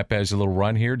given Yepez a little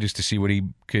run here just to see what he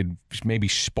could maybe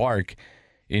spark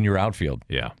in your outfield.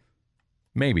 Yeah.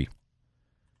 Maybe.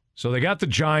 So they got the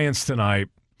Giants tonight.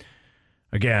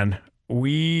 Again,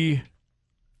 we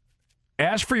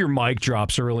asked for your mic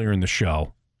drops earlier in the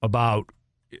show about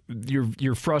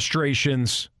your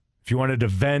frustrations. If you wanted to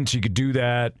vent, you could do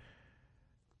that.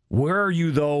 Where are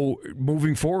you, though,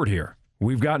 moving forward here?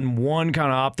 We've gotten one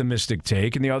kind of optimistic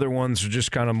take, and the other ones are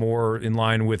just kind of more in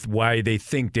line with why they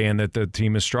think, Dan, that the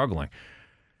team is struggling.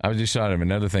 I was just thought of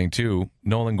another thing, too.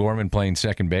 Nolan Gorman playing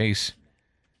second base.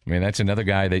 I mean, that's another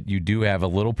guy that you do have a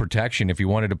little protection. If you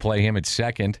wanted to play him at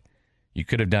second, You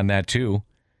could have done that too,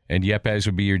 and Yepes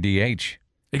would be your DH.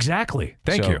 Exactly.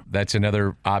 Thank you. That's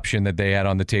another option that they had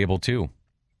on the table too,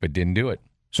 but didn't do it.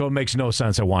 So it makes no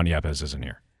sense that Juan Yepes isn't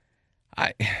here.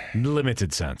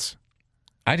 Limited sense.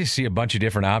 I just see a bunch of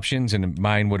different options, and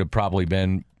mine would have probably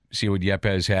been see what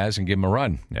Yepes has and give him a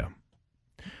run. Yeah.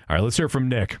 All right, let's hear from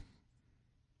Nick.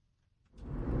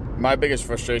 My biggest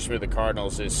frustration with the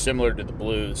Cardinals is similar to the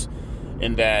Blues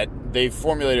in that they've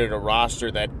formulated a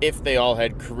roster that if they all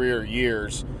had career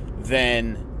years,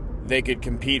 then they could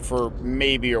compete for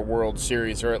maybe a World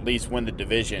Series or at least win the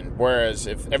division. Whereas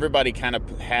if everybody kind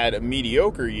of had a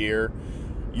mediocre year,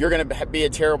 you're going to be a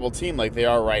terrible team like they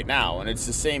are right now. And it's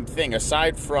the same thing.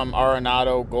 Aside from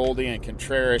Arenado, Goldie, and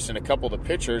Contreras and a couple of the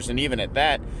pitchers, and even at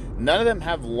that, none of them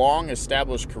have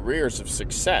long-established careers of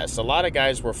success. A lot of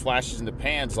guys were flashes in the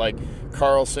pans like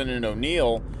Carlson and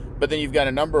O'Neill, but then you've got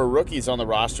a number of rookies on the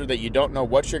roster that you don't know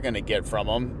what you're going to get from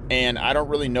them. And I don't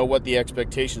really know what the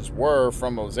expectations were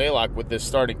from Mozeliak with this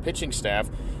starting pitching staff.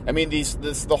 I mean,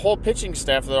 the whole pitching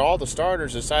staff, they're all the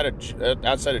starters outside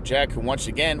of Jack, who once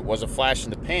again was a flash in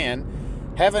the pan,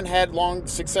 haven't had long,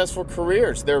 successful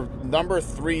careers. They're number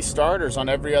 3 starters on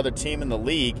every other team in the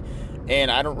league,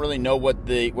 and I don't really know what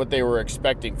they were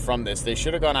expecting from this. They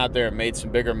should have gone out there and made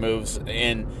some bigger moves,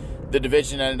 and the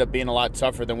division ended up being a lot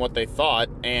tougher than what they thought,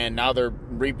 and now they're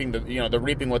reaping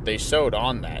what they sowed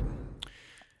on that.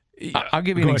 I'll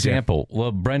give you an example.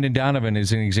 Well, Brendan Donovan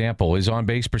is an example. His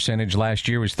on-base percentage last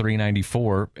year was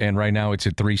 .394, and right now it's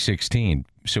at .316.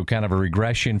 So kind of a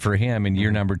regression for him in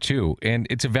year number 2. And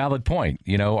it's a valid point.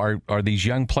 You know, are these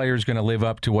young players going to live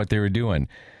up to what they were doing?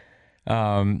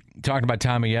 Talking about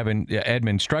Tommy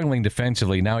Edman struggling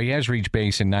defensively. Now he has reached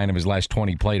base in 9 of his last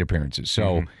 20 plate appearances.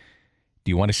 So do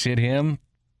you want to sit him?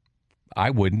 I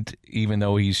wouldn't, even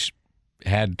though he's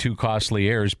had 2 costly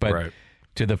errors. But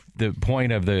to the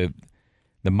point of the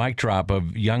mic drop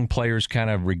of young players kind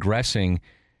of regressing,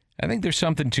 I think there's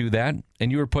something to that.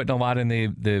 And you were putting a lot in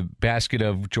the basket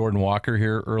of Jordan Walker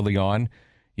here early on.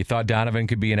 You thought Donovan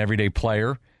could be an everyday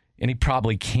player, and he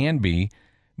probably can be,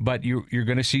 but you're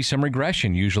going to see some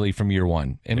regression usually from year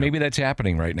 1. And maybe that's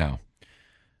happening right now.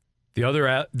 The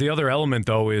other element,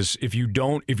 though, is if you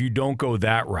don't go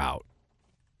that route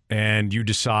and you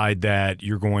decide that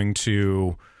you're going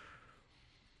to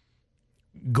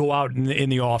go out in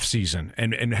the off season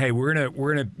and hey, we're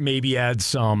gonna maybe add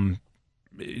some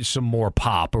more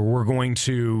pop, or we're going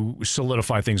to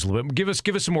solidify things a little bit. Give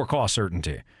us some more cost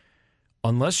certainty.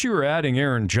 Unless you're adding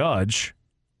Aaron Judge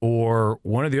or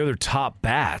one of the other top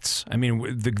bats, I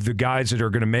mean the guys that are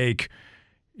going to make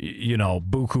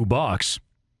buku bucks.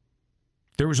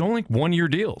 There was only 1-year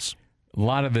deals. A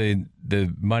lot of the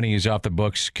money is off the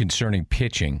books concerning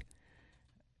pitching.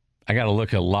 I got to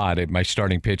look a lot at my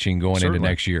starting pitching going into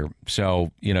next year.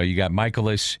 So, you got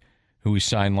Michaelis, who is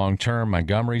signed long-term.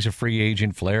 Montgomery's a free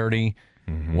agent. Flaherty.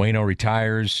 Waino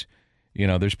retires.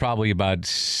 There's probably about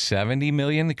 $70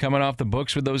 million coming off the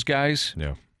books with those guys.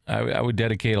 Yeah. I would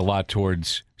dedicate a lot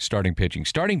towards starting pitching.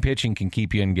 Starting pitching can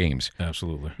keep you in games.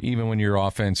 Absolutely. Even when your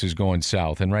offense is going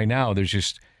south. And right now, there's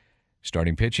just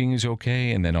starting pitching is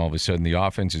okay, and then all of a sudden the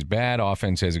offense is bad.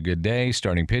 Offense has a good day.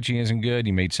 Starting pitching isn't good.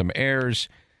 You made some errors,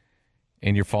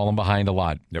 and you're falling behind a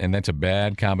lot. Yep. And that's a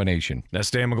bad combination.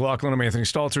 That's Dan McLaughlin. I'm Anthony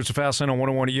Stalter. It's a Fast Lane on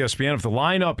 101 ESPN. If the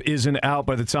lineup isn't out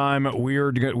by the time we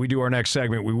do our next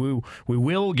segment, we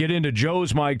will get into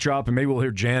Joe's mic drop, and maybe we'll hear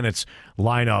Janet's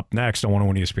lineup next on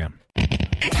 101 ESPN.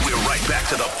 We're right back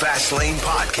to the Fast Lane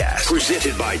Podcast,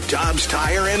 presented by Dobbs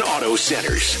Tire and Auto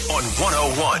Centers on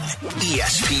 101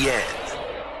 ESPN.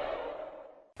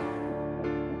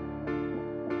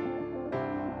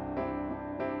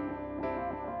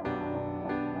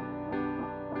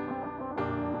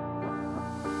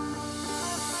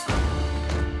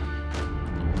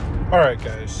 All right,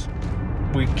 guys.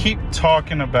 We keep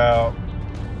talking about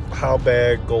how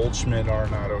bad Goldschmidt and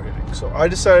Arenado hitting. So I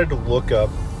decided to look up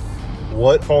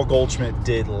what Paul Goldschmidt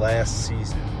did last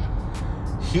season.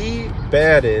 He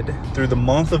batted through the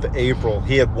month of April.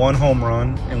 He had 1 home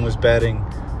run and was batting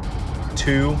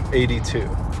 .282.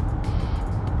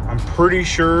 I'm pretty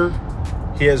sure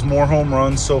he has more home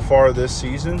runs so far this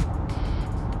season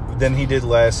than he did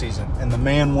last season. And the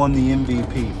man won the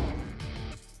MVP.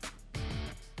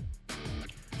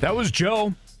 That was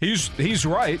Joe. He's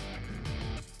right.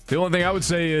 The only thing I would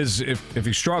say is if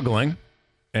he's struggling,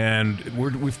 and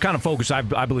we've kind of focused, I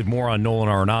believe, more on Nolan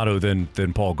Arenado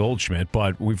than Paul Goldschmidt,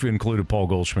 but we've included Paul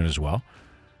Goldschmidt as well.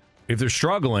 If they're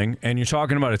struggling, and you're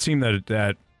talking about a team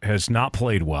that has not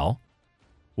played well,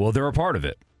 they're a part of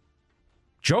it.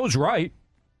 Joe's right.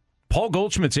 Paul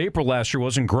Goldschmidt's April last year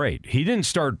wasn't great. He didn't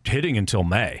start hitting until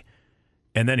May.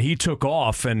 And then he took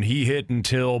off, and he hit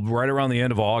until right around the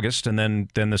end of August, and then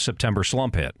the September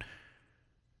slump hit.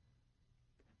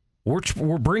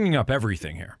 We're bringing up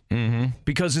everything here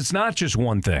because it's not just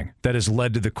one thing that has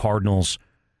led to the Cardinals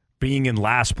being in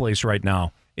last place right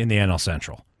now in the NL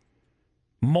Central.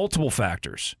 Multiple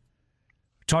factors.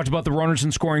 Talked about the runners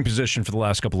in scoring position for the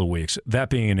last couple of weeks, that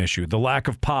being an issue. The lack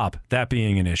of pop, that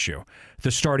being an issue.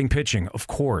 The starting pitching, of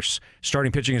course.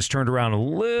 Starting pitching has turned around a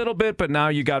little bit, but now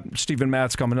you got Steven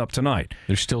Matz coming up tonight.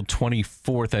 They're still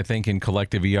 24th, I think, in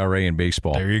collective ERA in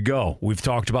baseball. There you go. We've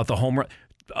talked about the home run.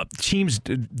 Teams,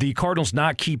 the Cardinals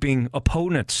not keeping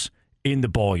opponents in the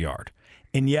ball yard.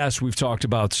 And yes, we've talked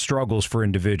about struggles for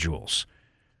individuals.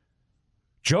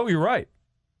 Joe, you're right.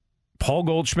 Paul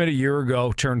Goldschmidt a year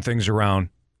ago turned things around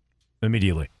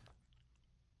immediately.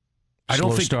 I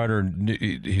don't think starter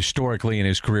historically in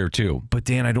his career too. But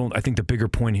Dan, I think the bigger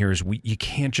point here is you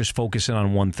can't just focus in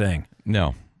on one thing.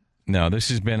 No, this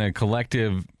has been a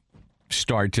collective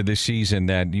start to this season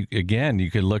that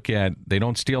you could look at. They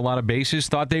don't steal a lot of bases.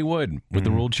 Thought they would with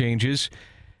the rule changes,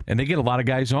 and they get a lot of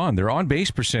guys on. Their on base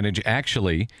percentage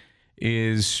actually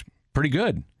is pretty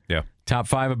good. Yeah, top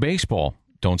 5 of baseball.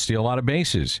 Don't steal a lot of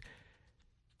bases.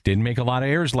 Didn't make a lot of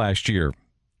errors last year.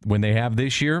 When they have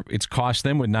this year, it's cost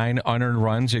them with 9 unearned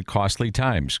runs at costly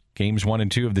times. Games 1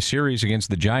 and 2 of the series against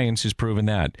the Giants has proven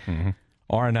that.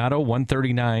 Arenado,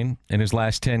 139 in his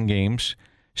last 10 games,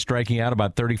 striking out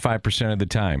about 35% of the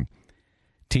time.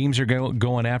 Teams are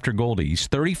going after Goldie. He's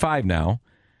 35 now,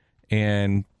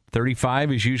 and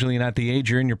 35 is usually not the age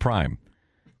you're in your prime.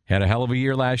 Had a hell of a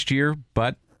year last year,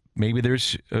 but maybe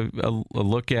there's a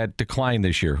look at decline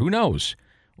this year. Who knows?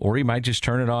 Or he might just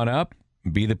turn it on up,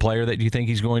 be the player that you think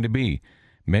he's going to be.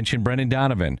 Mentioned Brendan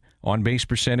Donovan, on-base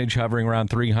percentage hovering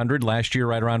around 300, last year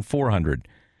right around 400.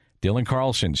 Dylan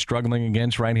Carlson struggling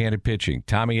against right-handed pitching.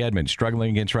 Tommy Edmonds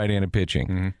struggling against right-handed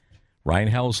pitching. Ryan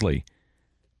Helsley,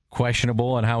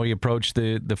 questionable on how he approached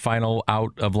the final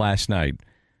out of last night.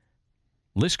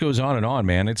 List goes on,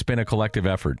 man. It's been a collective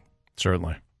effort.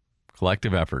 Certainly.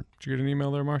 Collective effort. Did you get an email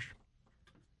there, Marsh?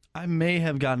 I may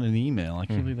have gotten an email. I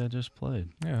can't believe that just played.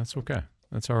 Yeah, that's okay.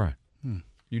 That's all right.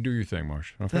 You do your thing,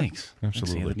 Marsh. Okay? Thanks.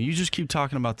 Absolutely. Thanks, you just keep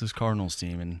talking about this Cardinals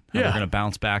team and how they're going to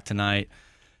bounce back tonight.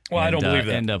 Well, I don't believe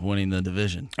that. End up winning the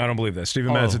division. I don't believe that.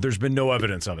 Steven Matz, there's been no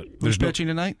evidence of it. Who's pitching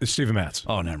tonight? It's Steven Matz.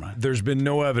 Oh, never mind. There's been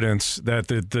no evidence that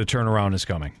the turnaround is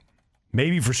coming.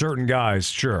 Maybe for certain guys,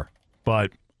 sure.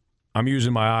 But I'm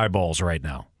using my eyeballs right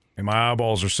now. And my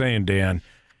eyeballs are saying, Dan,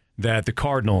 that the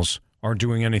Cardinals aren't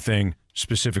doing anything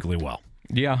specifically well.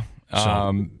 Yeah.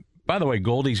 By the way,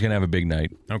 Goldie's going to have a big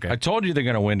night. Okay. I told you they're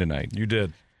going to win tonight. You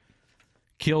did.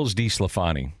 Kills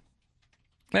DeSclafani.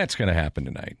 That's going to happen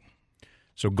tonight.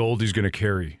 So Goldie's going to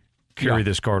carry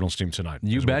this Cardinals team tonight.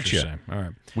 You betcha. All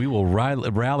right. We will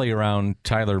rally around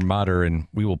Tyler Motter, and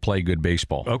we will play good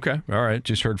baseball. Okay. All right.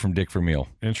 Just heard from Dick Vermeil.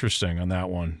 Interesting on that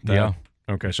one. Yeah.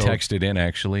 Okay. So texted in,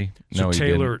 actually. So no,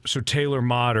 Taylor. So Taylor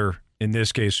Motter in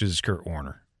this case is Kurt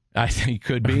Warner. I think he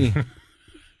could be.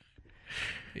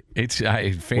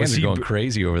 Fans are going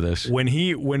crazy over this.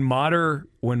 When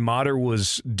Motter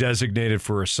was designated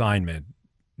for assignment,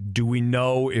 do we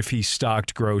know if he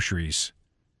stocked groceries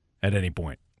at any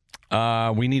point?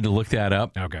 We need to look that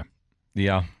up. Okay.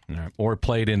 Yeah. Right. Or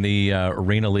played in the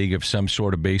arena league of some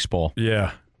sort of baseball.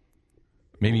 Yeah.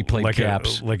 Maybe he played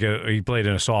caps. He played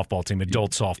in a softball team,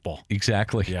 adult softball.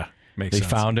 Exactly. Yeah. Makes sense.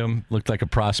 They found him, looked like a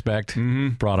prospect,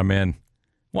 brought him in.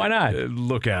 Why not?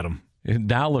 Look at him.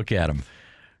 Now look at him.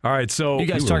 All right, so you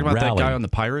guys talking about that guy on the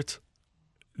Pirates?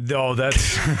 No,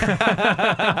 that's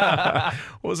what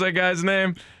was that guy's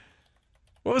name?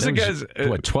 What was the guy's?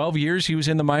 12 years he was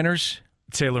in the minors.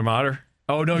 Taylor Motter.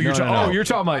 Oh no, you're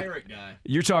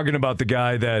talking about the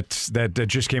guy that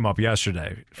just came up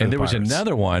yesterday. And there was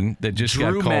another one that just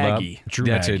got called up.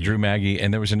 That's it, Drew Maggie.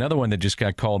 And there was another one that just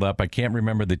got called up. I can't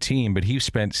remember the team, but he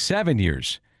spent 7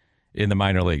 years in the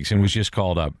minor leagues and was just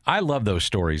called up. I love those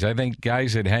stories. I think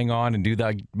guys that hang on and do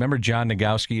that. Remember John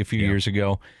Nagowski a few years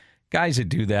ago? Guys that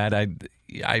do that, I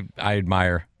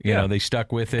admire. You know, they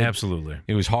stuck with it. Absolutely.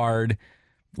 It was hard.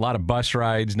 A lot of bus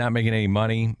rides, not making any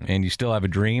money, and you still have a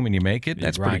dream and you make it.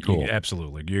 That's pretty cool.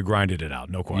 Absolutely. You grinded it out,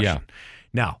 no question. Yeah.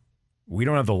 Now, we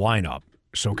don't have the lineup,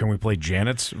 so can we play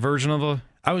Janet's version of the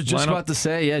I was just lineup? about to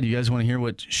say, do you guys want to hear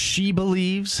what she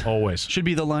believes always should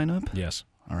be the lineup? Yes.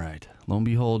 All right. Lo and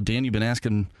behold, Dan, you've been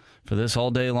asking for this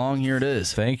all day long. Here it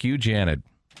is. Thank you, Janet.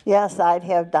 Yes, I'd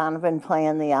have Donovan play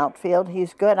in the outfield.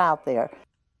 He's good out there.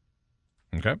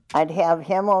 Okay. I'd have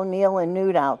him, O'Neill, and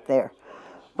Newt out there.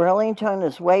 Burlington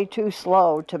is way too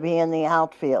slow to be in the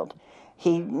outfield.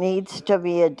 He needs to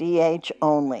be a DH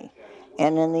only.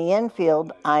 And in the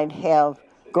infield, I'd have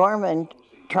Gorman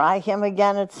try him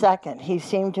again at second. He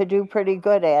seemed to do pretty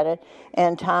good at it.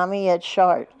 And Tommy at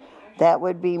short. That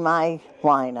would be my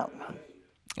lineup.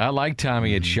 I like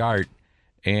Tommy at short,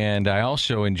 and I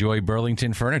also enjoy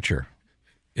Burlington Furniture.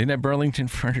 Isn't that Burlington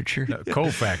Furniture?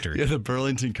 Coat Factory. Yeah, the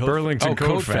Burlington Coat Burlington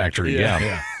Coat Factory.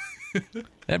 Yeah.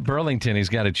 That Burlington, he's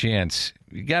got a chance.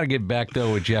 You got to get back,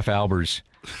 though, with Jeff Albers.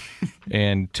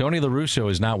 And Tony La Russa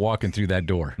is not walking through that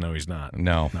door. No, he's not.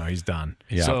 No, he's done.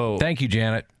 Yeah. So thank you,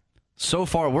 Janet. So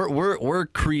far, we're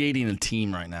creating a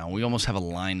team right now. We almost have a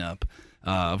lineup.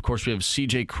 Of course, we have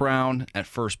C.J. Crown at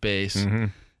first base.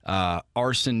 Mm-hmm.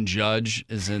 Arson Judge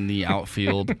is in the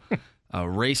outfield.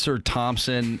 Racer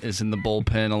Thompson is in the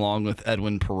bullpen along with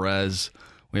Edwin Perez.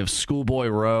 We have Schoolboy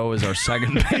Rowe as our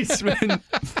second baseman.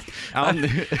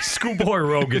 Schoolboy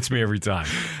Rowe gets me every time.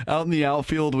 Out in the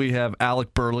outfield, we have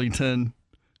Alec Burlington,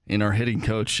 and our hitting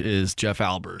coach is Jeff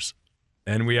Albers.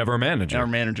 And we have our manager. Our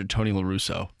manager, Tony La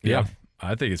Russa. Yeah,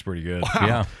 I think it's pretty good. Wow.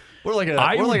 Yeah. We're like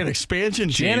an expansion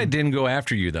team. Janet didn't go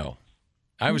after you, though.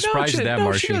 I was surprised at that,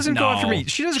 Marcia. She doesn't go after me.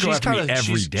 She doesn't go after me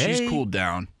every day. She's cooled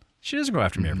down. She doesn't go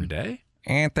after me every day.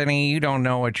 Anthony, you don't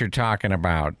know what you're talking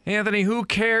about. Anthony, who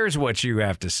cares what you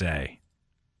have to say?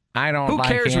 I don't Who like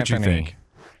cares Anthony. what you think?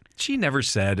 She never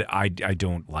said, I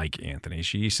don't like Anthony.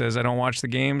 She says, I don't watch the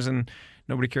games, and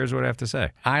nobody cares what I have to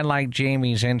say. I like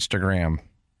Jamie's Instagram.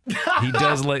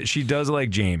 She does like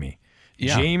Jamie.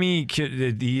 Yeah. Jamie,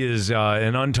 he is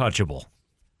an untouchable.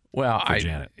 Well,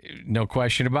 Janet. No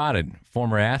question about it.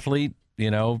 Former athlete,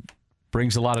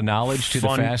 brings a lot of knowledge to the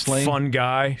fast lane. Fun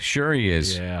guy. Sure he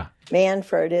is. Yeah.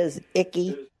 Manfred is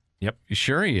icky. Yep.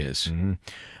 Sure he is. Mm-hmm.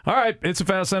 All right. It's a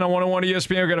Fast Lane on 101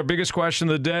 ESPN. We got our biggest question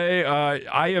of the day.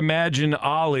 I imagine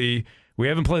Ollie, we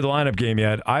haven't played the lineup game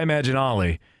yet. I imagine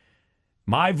Ollie,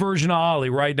 my version of Ollie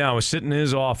right now is sitting in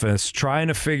his office trying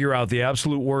to figure out the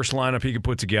absolute worst lineup he could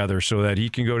put together so that he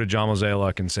can go to John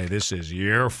Mozeliak and say, this is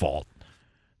your fault.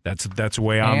 That's the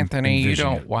way I'm Anthony, you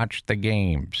envisioning don't watch the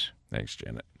games. Thanks,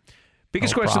 Janet.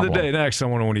 Biggest question of the day next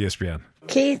on 101 ESPN.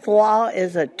 Keith Law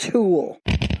is a tool.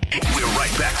 We're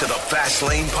right back to the Fast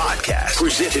Lane Podcast,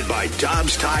 presented by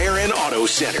Dobbs Tire and Auto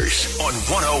Centers on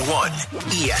 101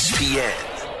 ESPN.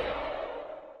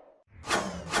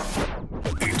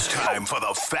 It's time for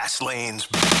the Fast Lane's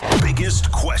biggest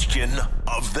question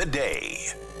of the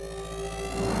day.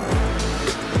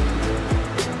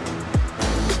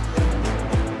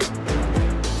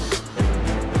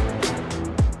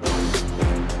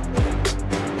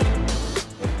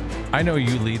 I know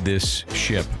you lead this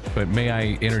ship, but may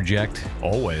I interject?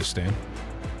 Always, Stan.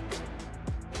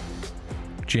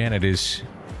 Janet is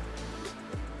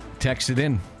texted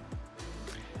in.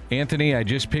 Anthony, I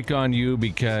just pick on you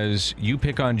because you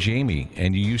pick on Jamie,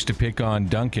 and you used to pick on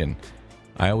Duncan.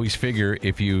 I always figure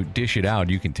if you dish it out,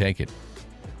 you can take it.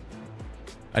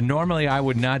 Normally, I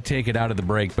would not take it out of the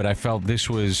break, but I felt this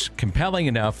was compelling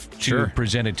enough to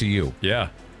present it to you. Yeah.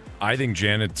 I think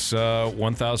Janet's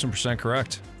 1,000%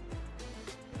 correct.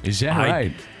 Is that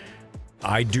right?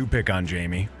 I do pick on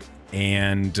Jamie,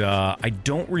 and I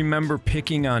don't remember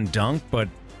picking on Dunk, but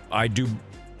I do.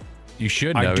 You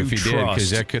should have if you did, because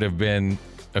that could have been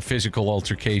a physical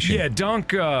altercation. Yeah,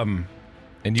 Dunk. And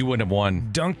you wouldn't have won.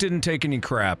 Dunk didn't take any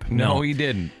crap. No, he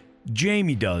didn't.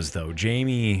 Jamie does, though.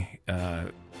 Jamie,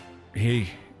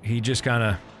 he just kind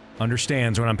of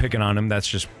understands when I'm picking on him. That's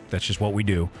just what we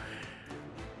do.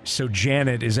 So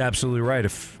Janet is absolutely right.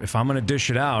 If I'm going to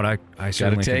dish it out, I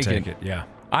certainly can take it. Yeah.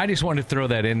 I just wanted to throw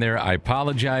that in there. I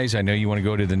apologize. I know you want to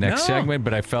go to the next segment,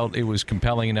 but I felt it was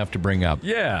compelling enough to bring up.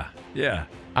 Yeah, yeah.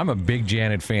 I'm a big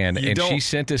Janet fan, she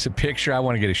sent us a picture. I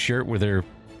want to get a shirt with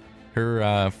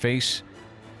her face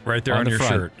right there on your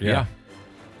front. shirt. Yeah.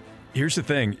 Here's the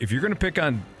thing. If you're going to pick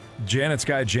on Janet's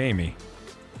guy, Jamie,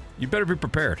 you better be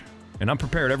prepared. And I'm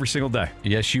prepared every single day.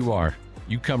 Yes, you are.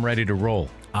 You come ready to roll.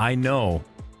 I know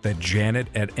that Janet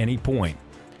at any point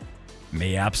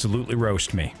may absolutely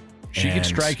roast me. She can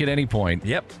strike at any point.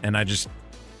 Yep. And I got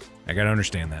to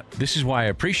understand that. This is why I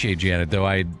appreciate Janet, though.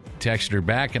 I texted her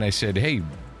back and I said, hey,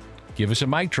 give us a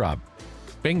mic drop.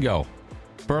 Bingo.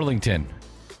 Burlington.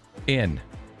 In.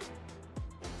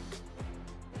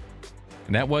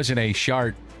 And that wasn't a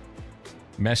sharp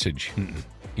message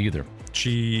either.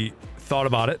 She thought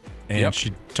about it, and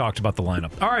she talked about the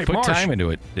lineup. All right, Put Marsh. time into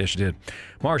it. Yeah, she did.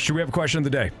 Marsh, do we have a question of the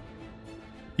day?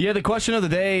 Yeah, the question of the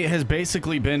day has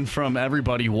basically been from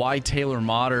everybody, why Taylor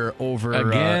Motter over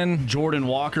Again? Jordan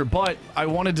Walker? But I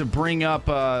wanted to bring up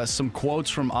some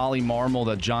quotes from Ollie Marmol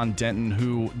that John Denton,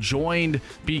 who joined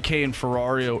BK and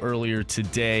Ferrario earlier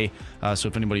today. So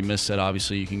if anybody missed that,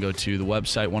 obviously you can go to the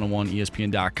website,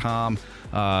 101ESPN.com,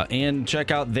 and check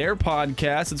out their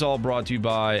podcast. It's all brought to you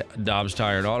by Dobbs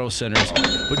Tire and Auto Centers.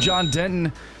 But John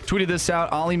Denton tweeted this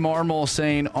out, Ollie Marmol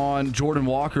saying on Jordan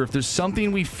Walker, if there's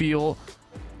something we feel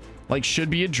like should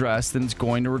be addressed, then it's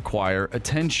going to require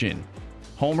attention.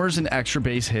 Homers and extra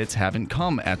base hits haven't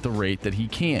come at the rate that he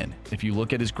can. If you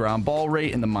look at his ground ball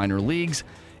rate in the minor leagues,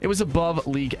 it was above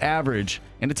league average,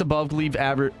 and it's above league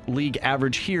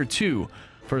average here too.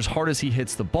 For as hard as he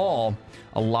hits the ball,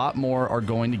 a lot more are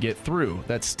going to get through.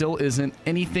 That still isn't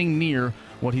anything near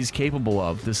what he's capable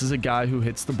of. This is a guy who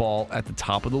hits the ball at the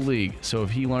top of the league, so if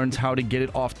he learns how to get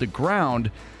it off the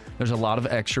ground, there's a lot of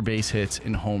extra base hits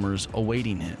and homers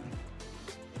awaiting him.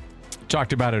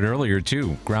 Talked about it earlier,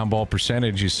 too. Ground ball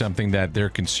percentage is something that they're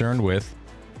concerned with.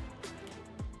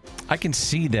 I can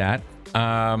see that.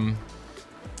 I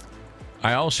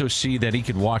also see that he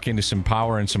could walk into some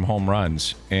power and some home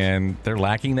runs, and they're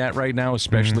lacking that right now,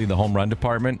 especially the home run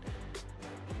department.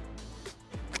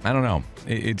 I don't know.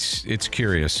 It's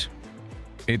curious.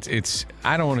 It's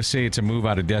I don't want to say it's a move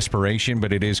out of desperation,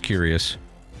 but it is curious.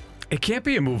 It can't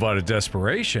be a move out of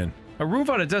desperation. A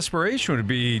move out of desperation would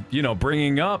be,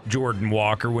 bringing up Jordan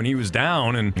Walker when he was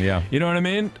down, and you know what I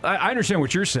mean. I understand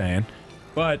what you're saying,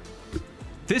 but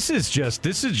this is just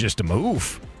a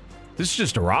move. This is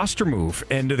just a roster move.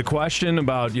 And to the question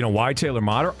about why Taylor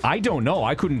Motter, I don't know.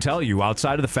 I couldn't tell you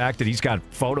outside of the fact that he's got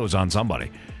photos on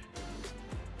somebody,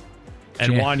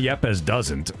 and Juan Yepez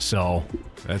doesn't. So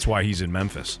that's why he's in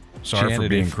Memphis. Sorry Janet, for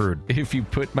being crude. If you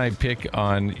put my pic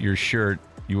on your shirt,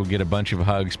 you will get a bunch of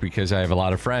hugs because I have a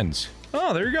lot of friends.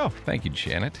 Oh, there you go. Thank you,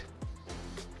 Janet.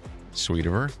 Sweet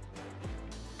of her.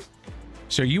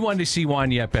 So you wanted to see Juan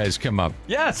Yepez come up?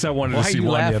 Yes, I wanted to see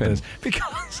Juan Yepez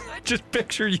because I just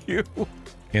picture you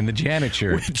in the Janet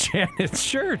shirt. With Janet's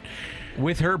shirt.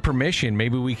 With her permission,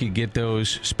 maybe we could get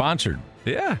those sponsored.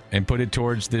 Yeah. And put it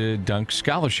towards the Dunk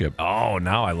Scholarship. Oh,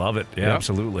 now I love it. Yeah, Yep.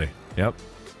 Absolutely. Yep.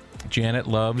 Janet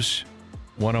loves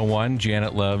 101.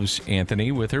 Janet loves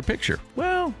Anthony with her picture.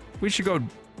 Well, we should go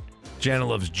Janet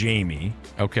loves Jamie.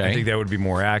 Okay. I think that would be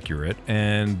more accurate,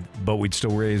 but we'd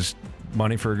still raise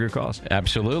money for a good cause.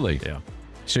 Absolutely. Yeah.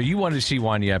 So you wanted to see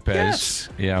Juan Yepez. Yes.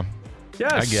 Yeah.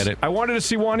 Yes. I get it. I wanted to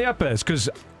see Juan Yepez because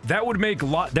that would make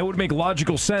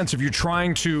logical sense if you're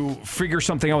trying to figure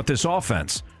something out with this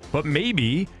offense. But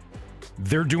maybe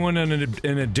they're doing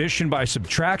an addition by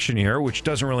subtraction here, which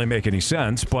doesn't really make any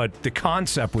sense. But the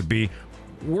concept would be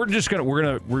we're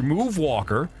gonna remove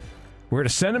Walker. We're going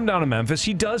to send him down to Memphis.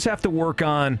 He does have to work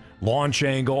on launch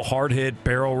angle, hard hit,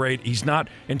 barrel rate.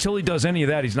 Until he does any of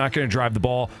that, he's not going to drive the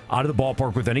ball out of the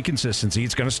ballpark with any consistency.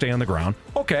 It's going to stay on the ground.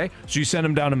 Okay, so you send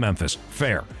him down to Memphis.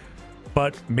 Fair.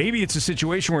 But maybe it's a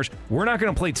situation where we're not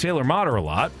going to play Taylor Motter a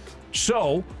lot,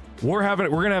 so we're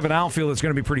going to have an outfield that's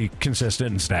going to be pretty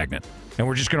consistent and stagnant, and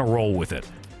we're just going to roll with it.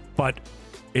 But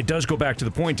it does go back to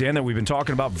the point, Dan, that we've been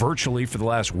talking about virtually for the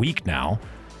last week now.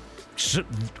 So,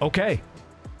 okay.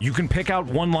 You can pick out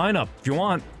one lineup if you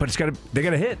want, but they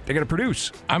got to hit. They got to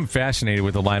produce. I'm fascinated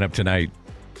with the lineup tonight.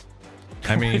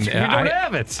 I mean, you don't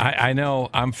have it. I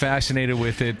know. I'm fascinated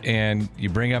with it. And you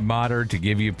bring up Motter to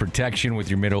give you protection with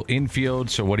your middle infield.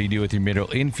 So what do you do with your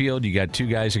middle infield? You got two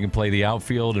guys who can play the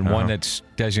outfield and one that's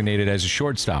designated as a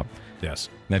shortstop. Yes.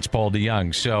 And that's Paul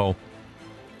DeYoung. So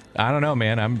I don't know,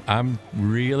 man. I'm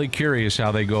really curious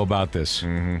how they go about this.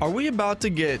 Are we about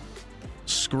to get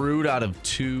screwed out of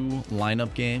 2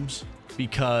 lineup games?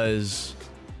 Because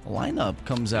the lineup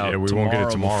comes out we won't get it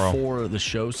tomorrow before the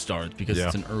show starts because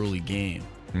it's an early game.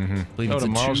 Mm-hmm. I believe it's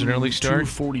tomorrow's an early start.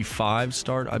 2:45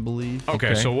 start, I believe.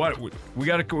 Okay, so what we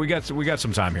got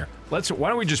some time here. Why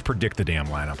don't we just predict the damn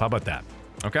lineup? How about that?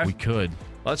 Okay, we could.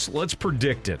 Let's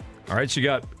predict it. All right, so you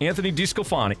got Anthony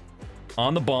DeSclafani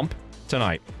on the bump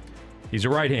tonight. He's a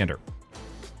right-hander.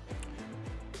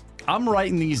 I'm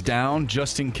writing these down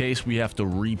just in case we have to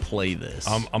replay this.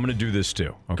 I'm going to do this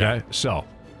too. Okay, so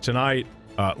tonight,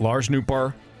 Lars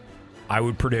Nootbaar, I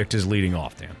would predict is leading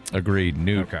off. Dan, agreed.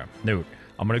 Newt. Okay, Newt.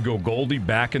 I'm going to go Goldie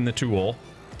back in the 2-hole.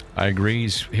 I agree.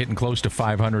 He's hitting close to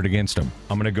 500 against him.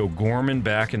 I'm going to go Gorman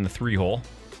back in the 3-hole.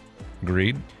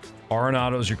 Agreed.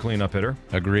 Arenado's your cleanup hitter.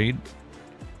 Agreed.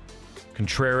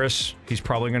 Contreras, he's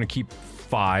probably going to keep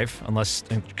 5 unless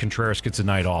Contreras gets a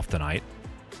night off tonight.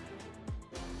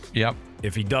 Yep.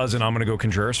 If he doesn't, I'm going to go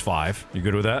Contreras 5. You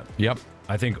good with that? Yep.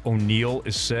 I think O'Neill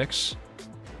is 6.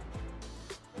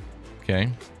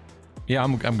 Okay. Yeah,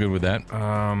 I'm good with that.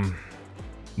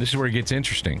 This is where it gets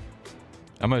interesting.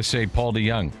 I'm going to say Paul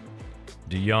DeJong.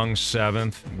 DeJong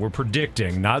 7th. We're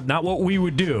predicting, not what we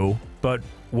would do, but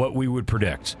what we would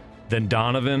predict. Then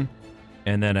Donovan,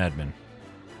 and then Edman.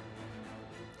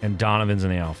 And Donovan's in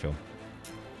the outfield.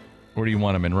 Where do you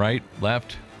want him, in right,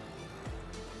 left?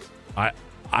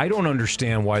 I don't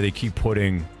understand why they keep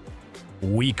putting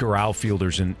weaker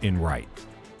outfielders in right,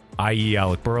 i.e.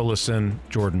 Alec Burleson,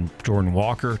 Jordan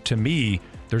Walker. To me,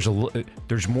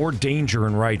 there's more danger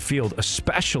in right field,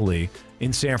 especially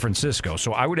in San Francisco.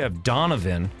 So I would have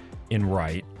Donovan in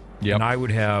right, and I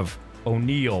would have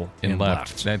O'Neill in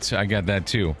left. I got that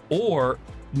too. Or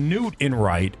Newt in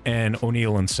right and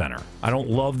O'Neill in center. I don't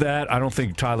love that. I don't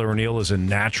think Tyler O'Neill is a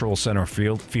natural center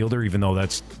fielder, even though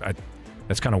that's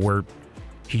kind of where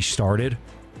he started.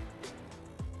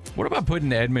 What about putting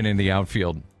Edman in the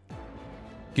outfield?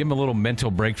 Give him a little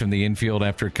mental break from the infield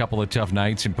after a couple of tough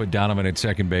nights and put Donovan at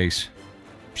second base.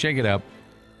 Shake it up.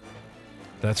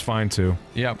 That's fine too.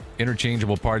 Yep.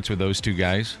 Interchangeable parts with those two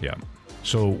guys. Yeah.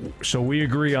 So we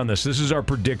agree on this. This is our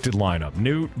predicted lineup.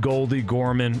 Newt, Goldie,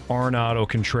 Gorman, Arenado,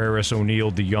 Contreras,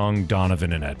 O'Neill, DeJong,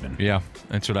 Donovan, and Edman. Yeah,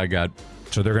 that's what I got.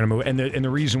 So they're going to move. And the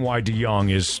reason why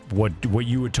DeJong is what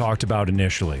you had talked about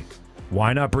initially.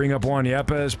 Why not bring up Juan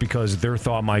Yepes? Because their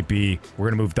thought might be we're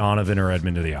going to move Donovan or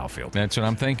Edman to the outfield. That's what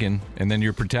I'm thinking. And then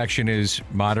your protection is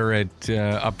moderate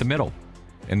up the middle.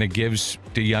 And that gives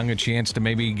DeJong a chance to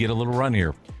maybe get a little run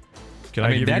here.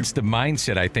 That's the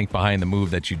mindset, I think, behind the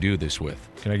move that you do this with.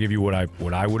 Can I give you what I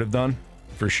would have done?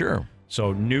 For sure.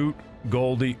 So Newt,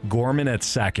 Goldie, Gorman at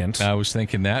second. I was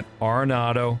thinking that.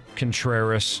 Arenado,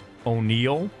 Contreras,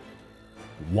 O'Neill,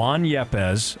 Juan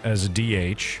Yepes as a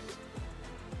DH,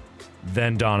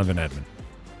 then Donovan Edman.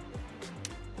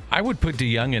 I would put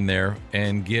DeJong in there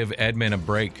and give Edman a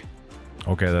break.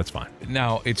 Okay, that's fine.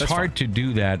 Now, it's hard to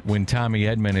do that when Tommy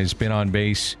Edman has been on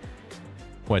base,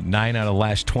 9 out of the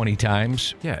last 20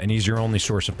 times? Yeah, and he's your only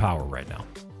source of power right now.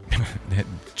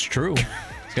 It's true.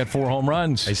 He's got 4 home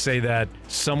runs. I say that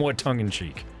somewhat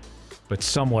tongue-in-cheek, but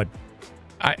somewhat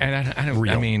I don't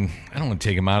real. I mean, I don't want to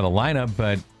take him out of the lineup,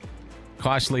 but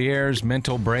costly errors,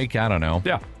 mental break, I don't know.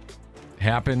 Yeah.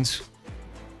 Happens.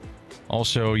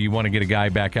 Also, you want to get a guy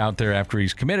back out there after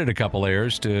he's committed a couple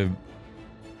errors to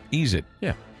ease it.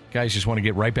 Yeah. Guys just want to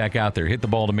get right back out there. Hit the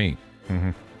ball to me.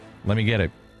 Mm-hmm. Let me get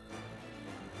it.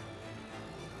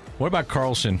 What about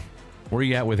Carlson? Where are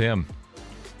you at with him?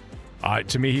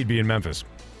 To me, he'd be in Memphis.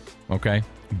 Okay.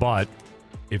 But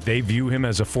if they view him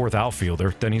as a fourth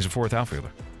outfielder, then he's a fourth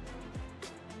outfielder.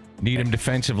 Need him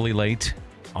defensively late?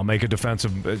 I'll make a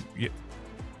defensive...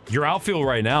 your outfield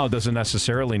right now doesn't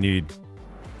necessarily need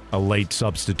a late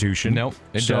substitution. Nope,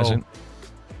 it doesn't.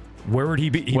 Where would he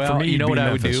be? Well, for me, you know what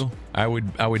Memphis. I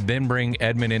would do? I would then bring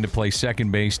Edman in to play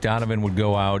second base. Donovan would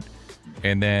go out,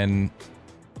 and then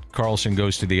Carlson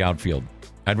goes to the outfield.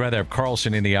 I'd rather have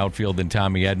Carlson in the outfield than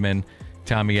Tommy Edman.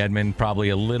 Tommy Edman probably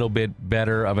a little bit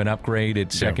better of an upgrade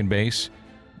at second base.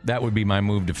 That would be my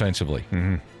move defensively.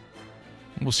 Mm-hmm.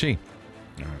 We'll see.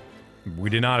 All right. We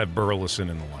did not have Burleson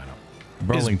in the lineup.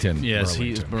 Burlington.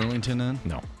 Is Burlington in?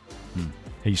 No.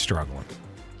 He's struggling.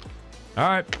 All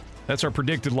right. That's our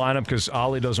predicted lineup because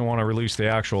Ollie doesn't want to release the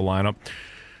actual lineup.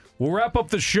 We'll wrap up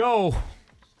the show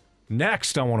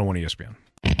next on 101 ESPN.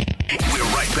 We're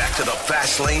right back to the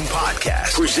Fast Lane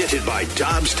Podcast, presented by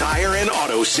Dobbs Tire and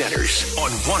Auto Centers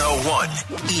on 101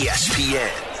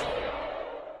 ESPN.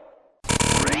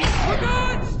 We're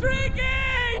good, streaky!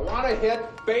 I want to hit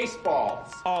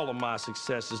baseballs. All of my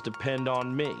successes depend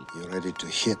on me. You ready to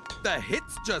hit? The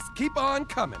hits just keep on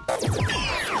coming.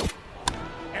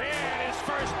 And his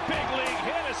first big league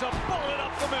hit is a bullet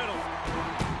up the middle.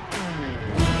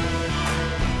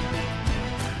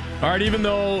 All right, even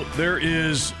though there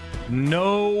is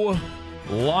no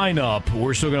lineup,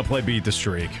 we're still going to play Beat the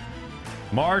Streak.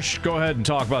 Marsh, go ahead and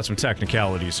talk about some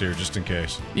technicalities here, just in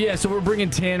case. Yeah, so we're bringing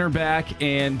Tanner back,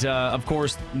 and of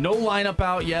course, no lineup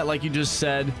out yet, like you just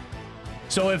said.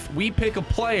 So if we pick a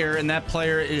player and that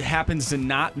player happens to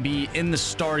not be in the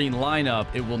starting lineup,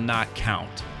 it will not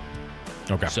count.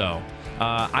 Okay. So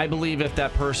I believe if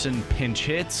that person pinch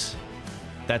hits,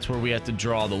 that's where we have to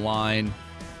draw the line.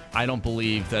 I don't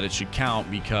believe that it should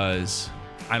count because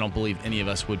I don't believe any of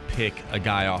us would pick a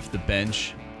guy off the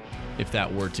bench if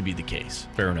that were to be the case.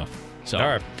 Fair enough. So, all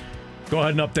right. Go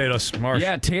ahead and update us, Marsh.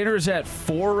 Yeah, Tanner's at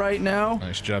 4 right now.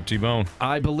 Nice job, T-Bone.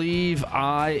 I believe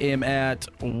I am at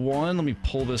 1. Let me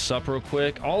pull this up real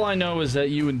quick. All I know is that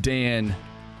you and Dan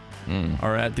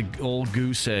are at the old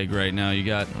goose egg right now. You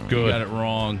got it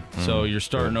wrong. So you're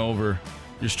starting over.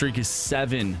 Your streak is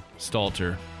 7,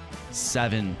 Stalter.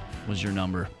 7. was your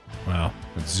number. Well,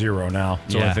 it's 0 now.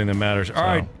 It's the Yeah. only thing that matters. All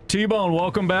right, T-Bone,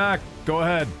 welcome back. Go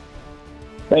ahead.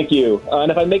 Thank you.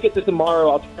 And if I make it to tomorrow,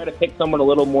 I'll try to pick someone a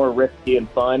little more risky and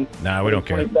fun. Nah, we don't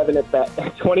care.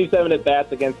 27 at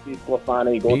bats against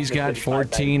DeSclafani. He's got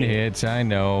 14 hits. I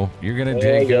know. You're gonna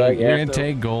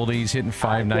take Goldie. He's hitting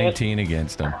 519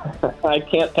 against him. I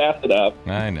can't pass it up.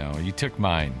 I know. You took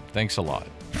mine. Thanks a lot.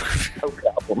 No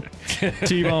problem.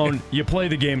 T-Bone, you play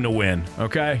the game to win,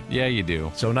 okay? Yeah, you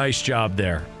do. So nice job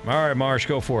there. All right, Marsh,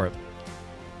 go for it.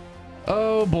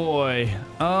 Oh boy.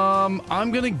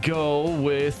 I'm gonna go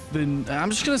with I'm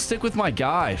just gonna stick with my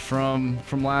guy from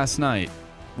last night,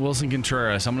 Wilson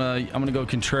Contreras. I'm gonna go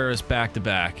Contreras back to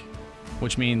back,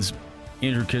 which means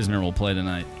Andrew Kisner will play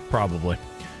tonight. Probably.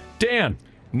 Dan.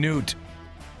 Newt.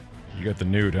 You got the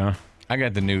Newt, huh? I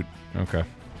got the Newt. Okay.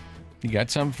 You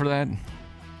got something for that?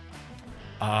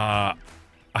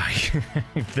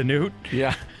 The Newt?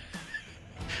 Yeah.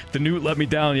 The Newt let me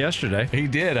down yesterday. He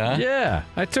did, huh? Yeah,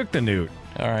 I took the Newt.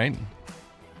 All right.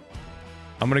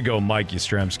 I'm going to go Mike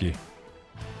Yastrzemski.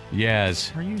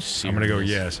 Yes. Are you serious? I'm going to go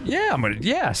yes. Yeah,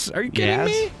 yes. Are you kidding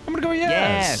me? I'm going to go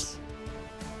yes.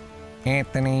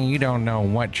 Anthony, you don't know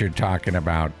what you're talking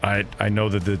about. I know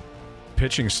that the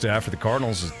pitching staff for the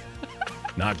Cardinals is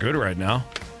not good right now.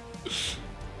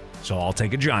 So I'll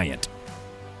take a Giant.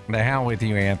 The hell with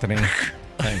you, Anthony.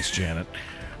 Thanks, Janet.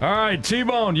 All right,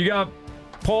 T-Bone, you got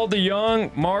Paul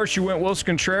DeYoung. Marsh, you went Wilson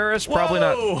Contreras. Probably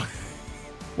not.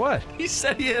 What? He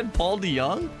said he had Paul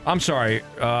DeYoung? I'm sorry,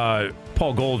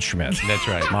 Paul Goldschmidt. That's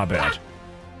right. My bad.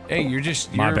 Hey, you're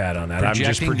my bad on that. I'm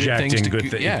just projecting good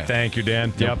things. Yeah. Thank you,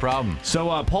 Dan. No problem. So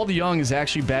Paul DeYoung is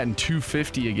actually batting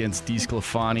 .250 against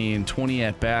DeSclafani in 20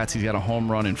 at-bats. He's got a home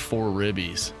run and 4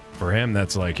 ribbies. For him,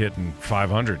 that's like hitting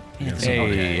 500.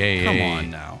 Come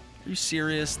on now. Are you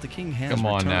serious? The King has Come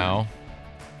on returned. now.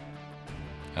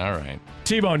 All right.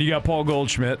 T-Bone, you got Paul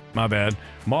Goldschmidt. My bad.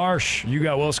 Marsh, you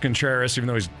got Wilson Contreras, even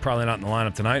though he's probably not in the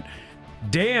lineup tonight.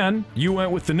 Dan, you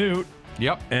went with the Newt.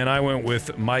 Yep. And I went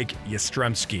with Mike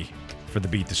Yastrzemski for the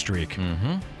Beat the Streak.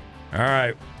 Mm-hmm.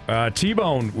 All right.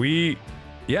 T-Bone, we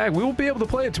will be able to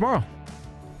play it tomorrow.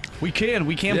 We can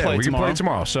play it tomorrow. We can play it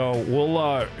tomorrow. So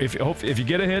we'll if you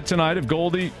get a hit tonight, if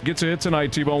Goldie gets a hit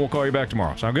tonight, T-Bone, we'll call you back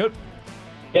tomorrow. Sound good?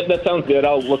 Yeah, that sounds good.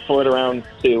 I'll look for it around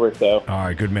 2 or so. All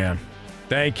right, good man.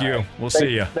 Thank you. Right. We'll see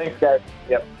you. Thanks, guys.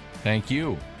 Yep. Thank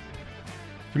you.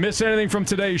 If you missed anything from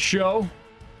today's show,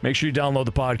 make sure you download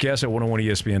the podcast at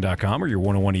 101ESPN.com or your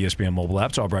 101 ESPN mobile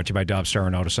app. It's all brought to you by Dobbs Tire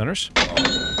and Auto Centers.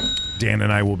 Dan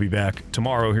and I will be back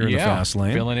tomorrow here in the Fast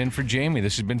Lane. Filling in for Jamie.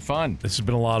 This has been fun. This has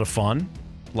been a lot of fun.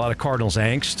 A lot of Cardinals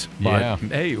angst. But,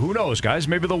 hey, who knows, guys?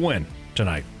 Maybe they'll win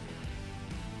tonight.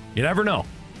 You never know.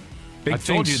 I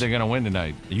told you they're going to win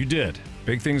tonight. You did.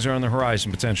 Big things are on the horizon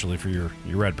potentially for your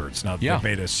Redbirds. Now, they've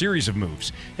made a series of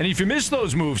moves. And if you missed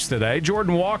those moves today,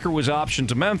 Jordan Walker was optioned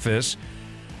to Memphis.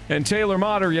 And Taylor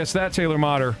Motter, yes, that Taylor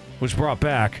Motter was brought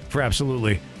back for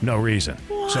absolutely no reason.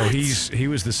 What? So he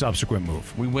was the subsequent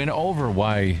move. We went over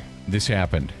why this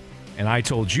happened. And I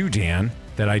told you, Dan,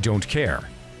 that I don't care.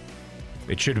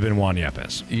 It should have been Juan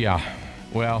Yepes. Yeah.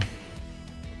 Well.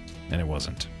 And it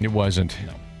wasn't. It wasn't.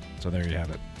 No. So there you have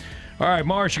it. All right,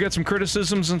 Marsh, you got some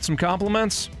criticisms and some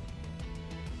compliments?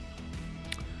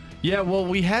 Yeah, well,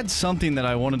 we had something that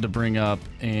I wanted to bring up,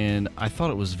 and I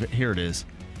thought it was... Here it is.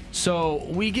 So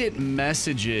we get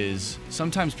messages.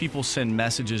 Sometimes people send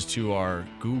messages to our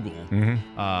Google,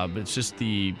 but it's just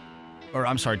to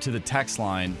the text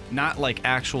line. Not like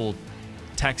actual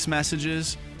text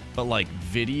messages, but like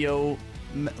video,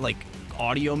 like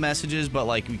audio messages, but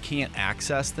like we can't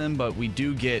access them, but we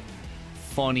do get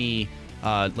funny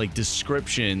like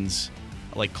descriptions,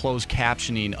 like closed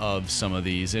captioning of some of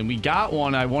these. And we got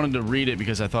one. I wanted to read it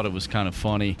because I thought it was kind of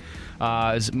funny.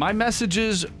 My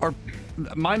messages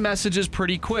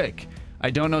pretty quick. I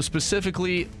don't know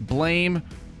specifically. Blame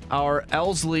our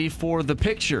Elsley for the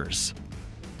pictures.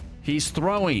 He's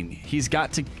throwing. He's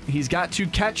got to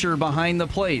catcher behind the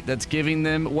plate that's giving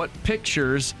them what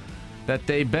pictures that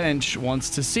they bench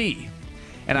wants to see.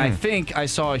 And I think I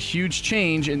saw a huge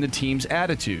change in the team's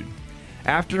attitude.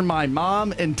 After my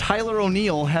mom and Tyler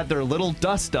O'Neill had their little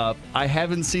dust-up, I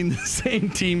haven't seen the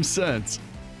same team since.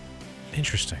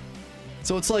 Interesting.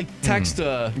 So it's like text... you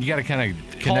got to kind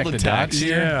of connect the dots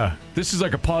here. Yeah. This is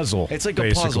like a puzzle. It's like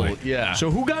basically. a puzzle, yeah. So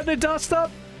who got in a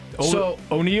dust-up? So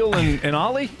O'Neill and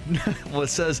Ollie? Well, it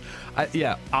says,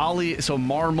 Ollie, so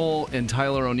Marmol and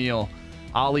Tyler O'Neill,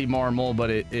 Ollie Marmol,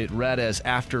 but it read as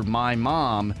after my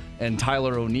mom and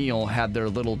Tyler O'Neill had their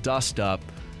little dust-up,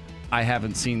 I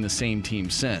haven't seen the same team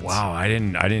since. Wow, I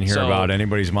didn't hear about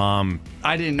anybody's mom.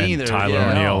 I didn't and either. Tyler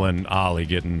O'Neill and Ollie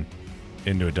getting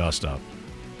into a dust-up.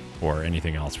 or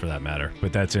anything else for that matter.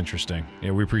 But that's interesting.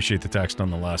 Yeah, we appreciate the text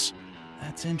nonetheless.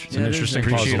 That's It's interesting. an interesting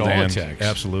Appreciate puzzle, all Dan. the texts.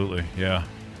 Absolutely, yeah.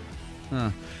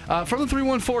 From the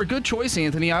 314, good choice,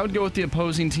 Anthony. I would go with the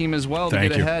opposing team as well to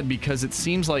Thank get you. ahead because it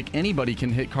seems like anybody can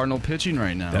hit Cardinal pitching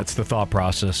right now. That's the thought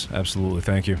process. Absolutely.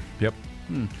 Thank you. Yep.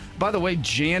 By the way,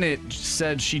 Janet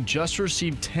said she just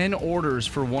received 10 orders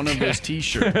for one of those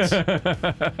T-shirts.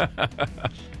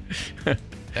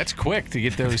 That's quick to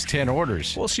get those 10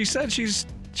 orders. Well, she said she's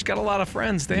got a lot of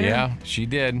friends, Dan. Yeah, she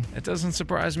did. It doesn't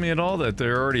surprise me at all that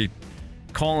they're already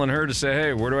calling her to say,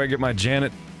 hey, where do I get my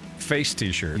Janet face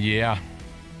T-shirt? Yeah.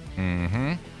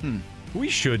 Mm-hmm. We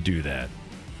should do that.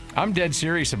 I'm dead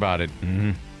serious about it.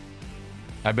 Mm-hmm.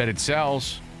 I bet it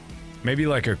sells. Maybe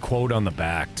like a quote on the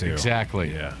back, too.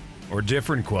 Exactly. Yeah. Or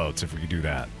different quotes if we could do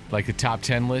that. Like the top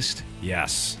 10 list?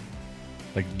 Yes.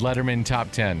 Like Letterman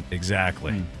top 10.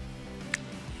 Exactly.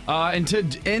 In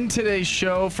today's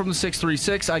show from the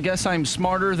 636, I guess I'm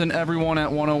smarter than everyone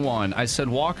at 101. I said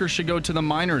Walker should go to the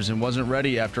minors and wasn't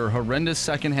ready after a horrendous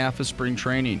second half of spring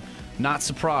training. Not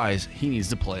surprised. He needs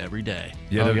to play every day.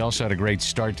 Yeah, he also had a great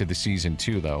start to the season,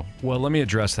 too, though. Well, let me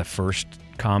address that first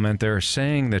comment there.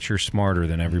 Saying that you're smarter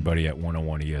than everybody at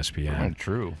 101 ESPN. Not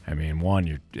true. I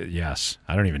mean, yes.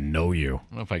 I don't even know you.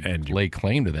 I don't know if I lay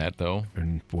claim to that, though.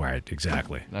 Right,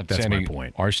 exactly. Not That's my saying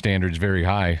point. Our standard's very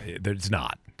high. It's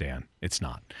not, Dan. It's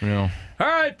not. No. All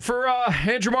right, for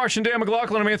Andrew Marsh and Dan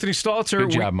McLaughlin, I'm Anthony Stalter.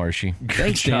 Good job, Marshy.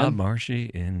 Thanks, Dan. Good job,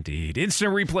 Marshy, indeed.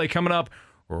 Instant replay coming up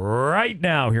right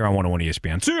now here on 101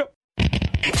 ESPN. See ya.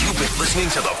 You've been listening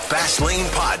to the Fast Lane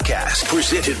Podcast,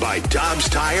 presented by Dobbs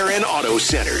Tire and Auto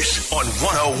Centers on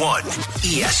 101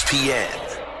 ESPN.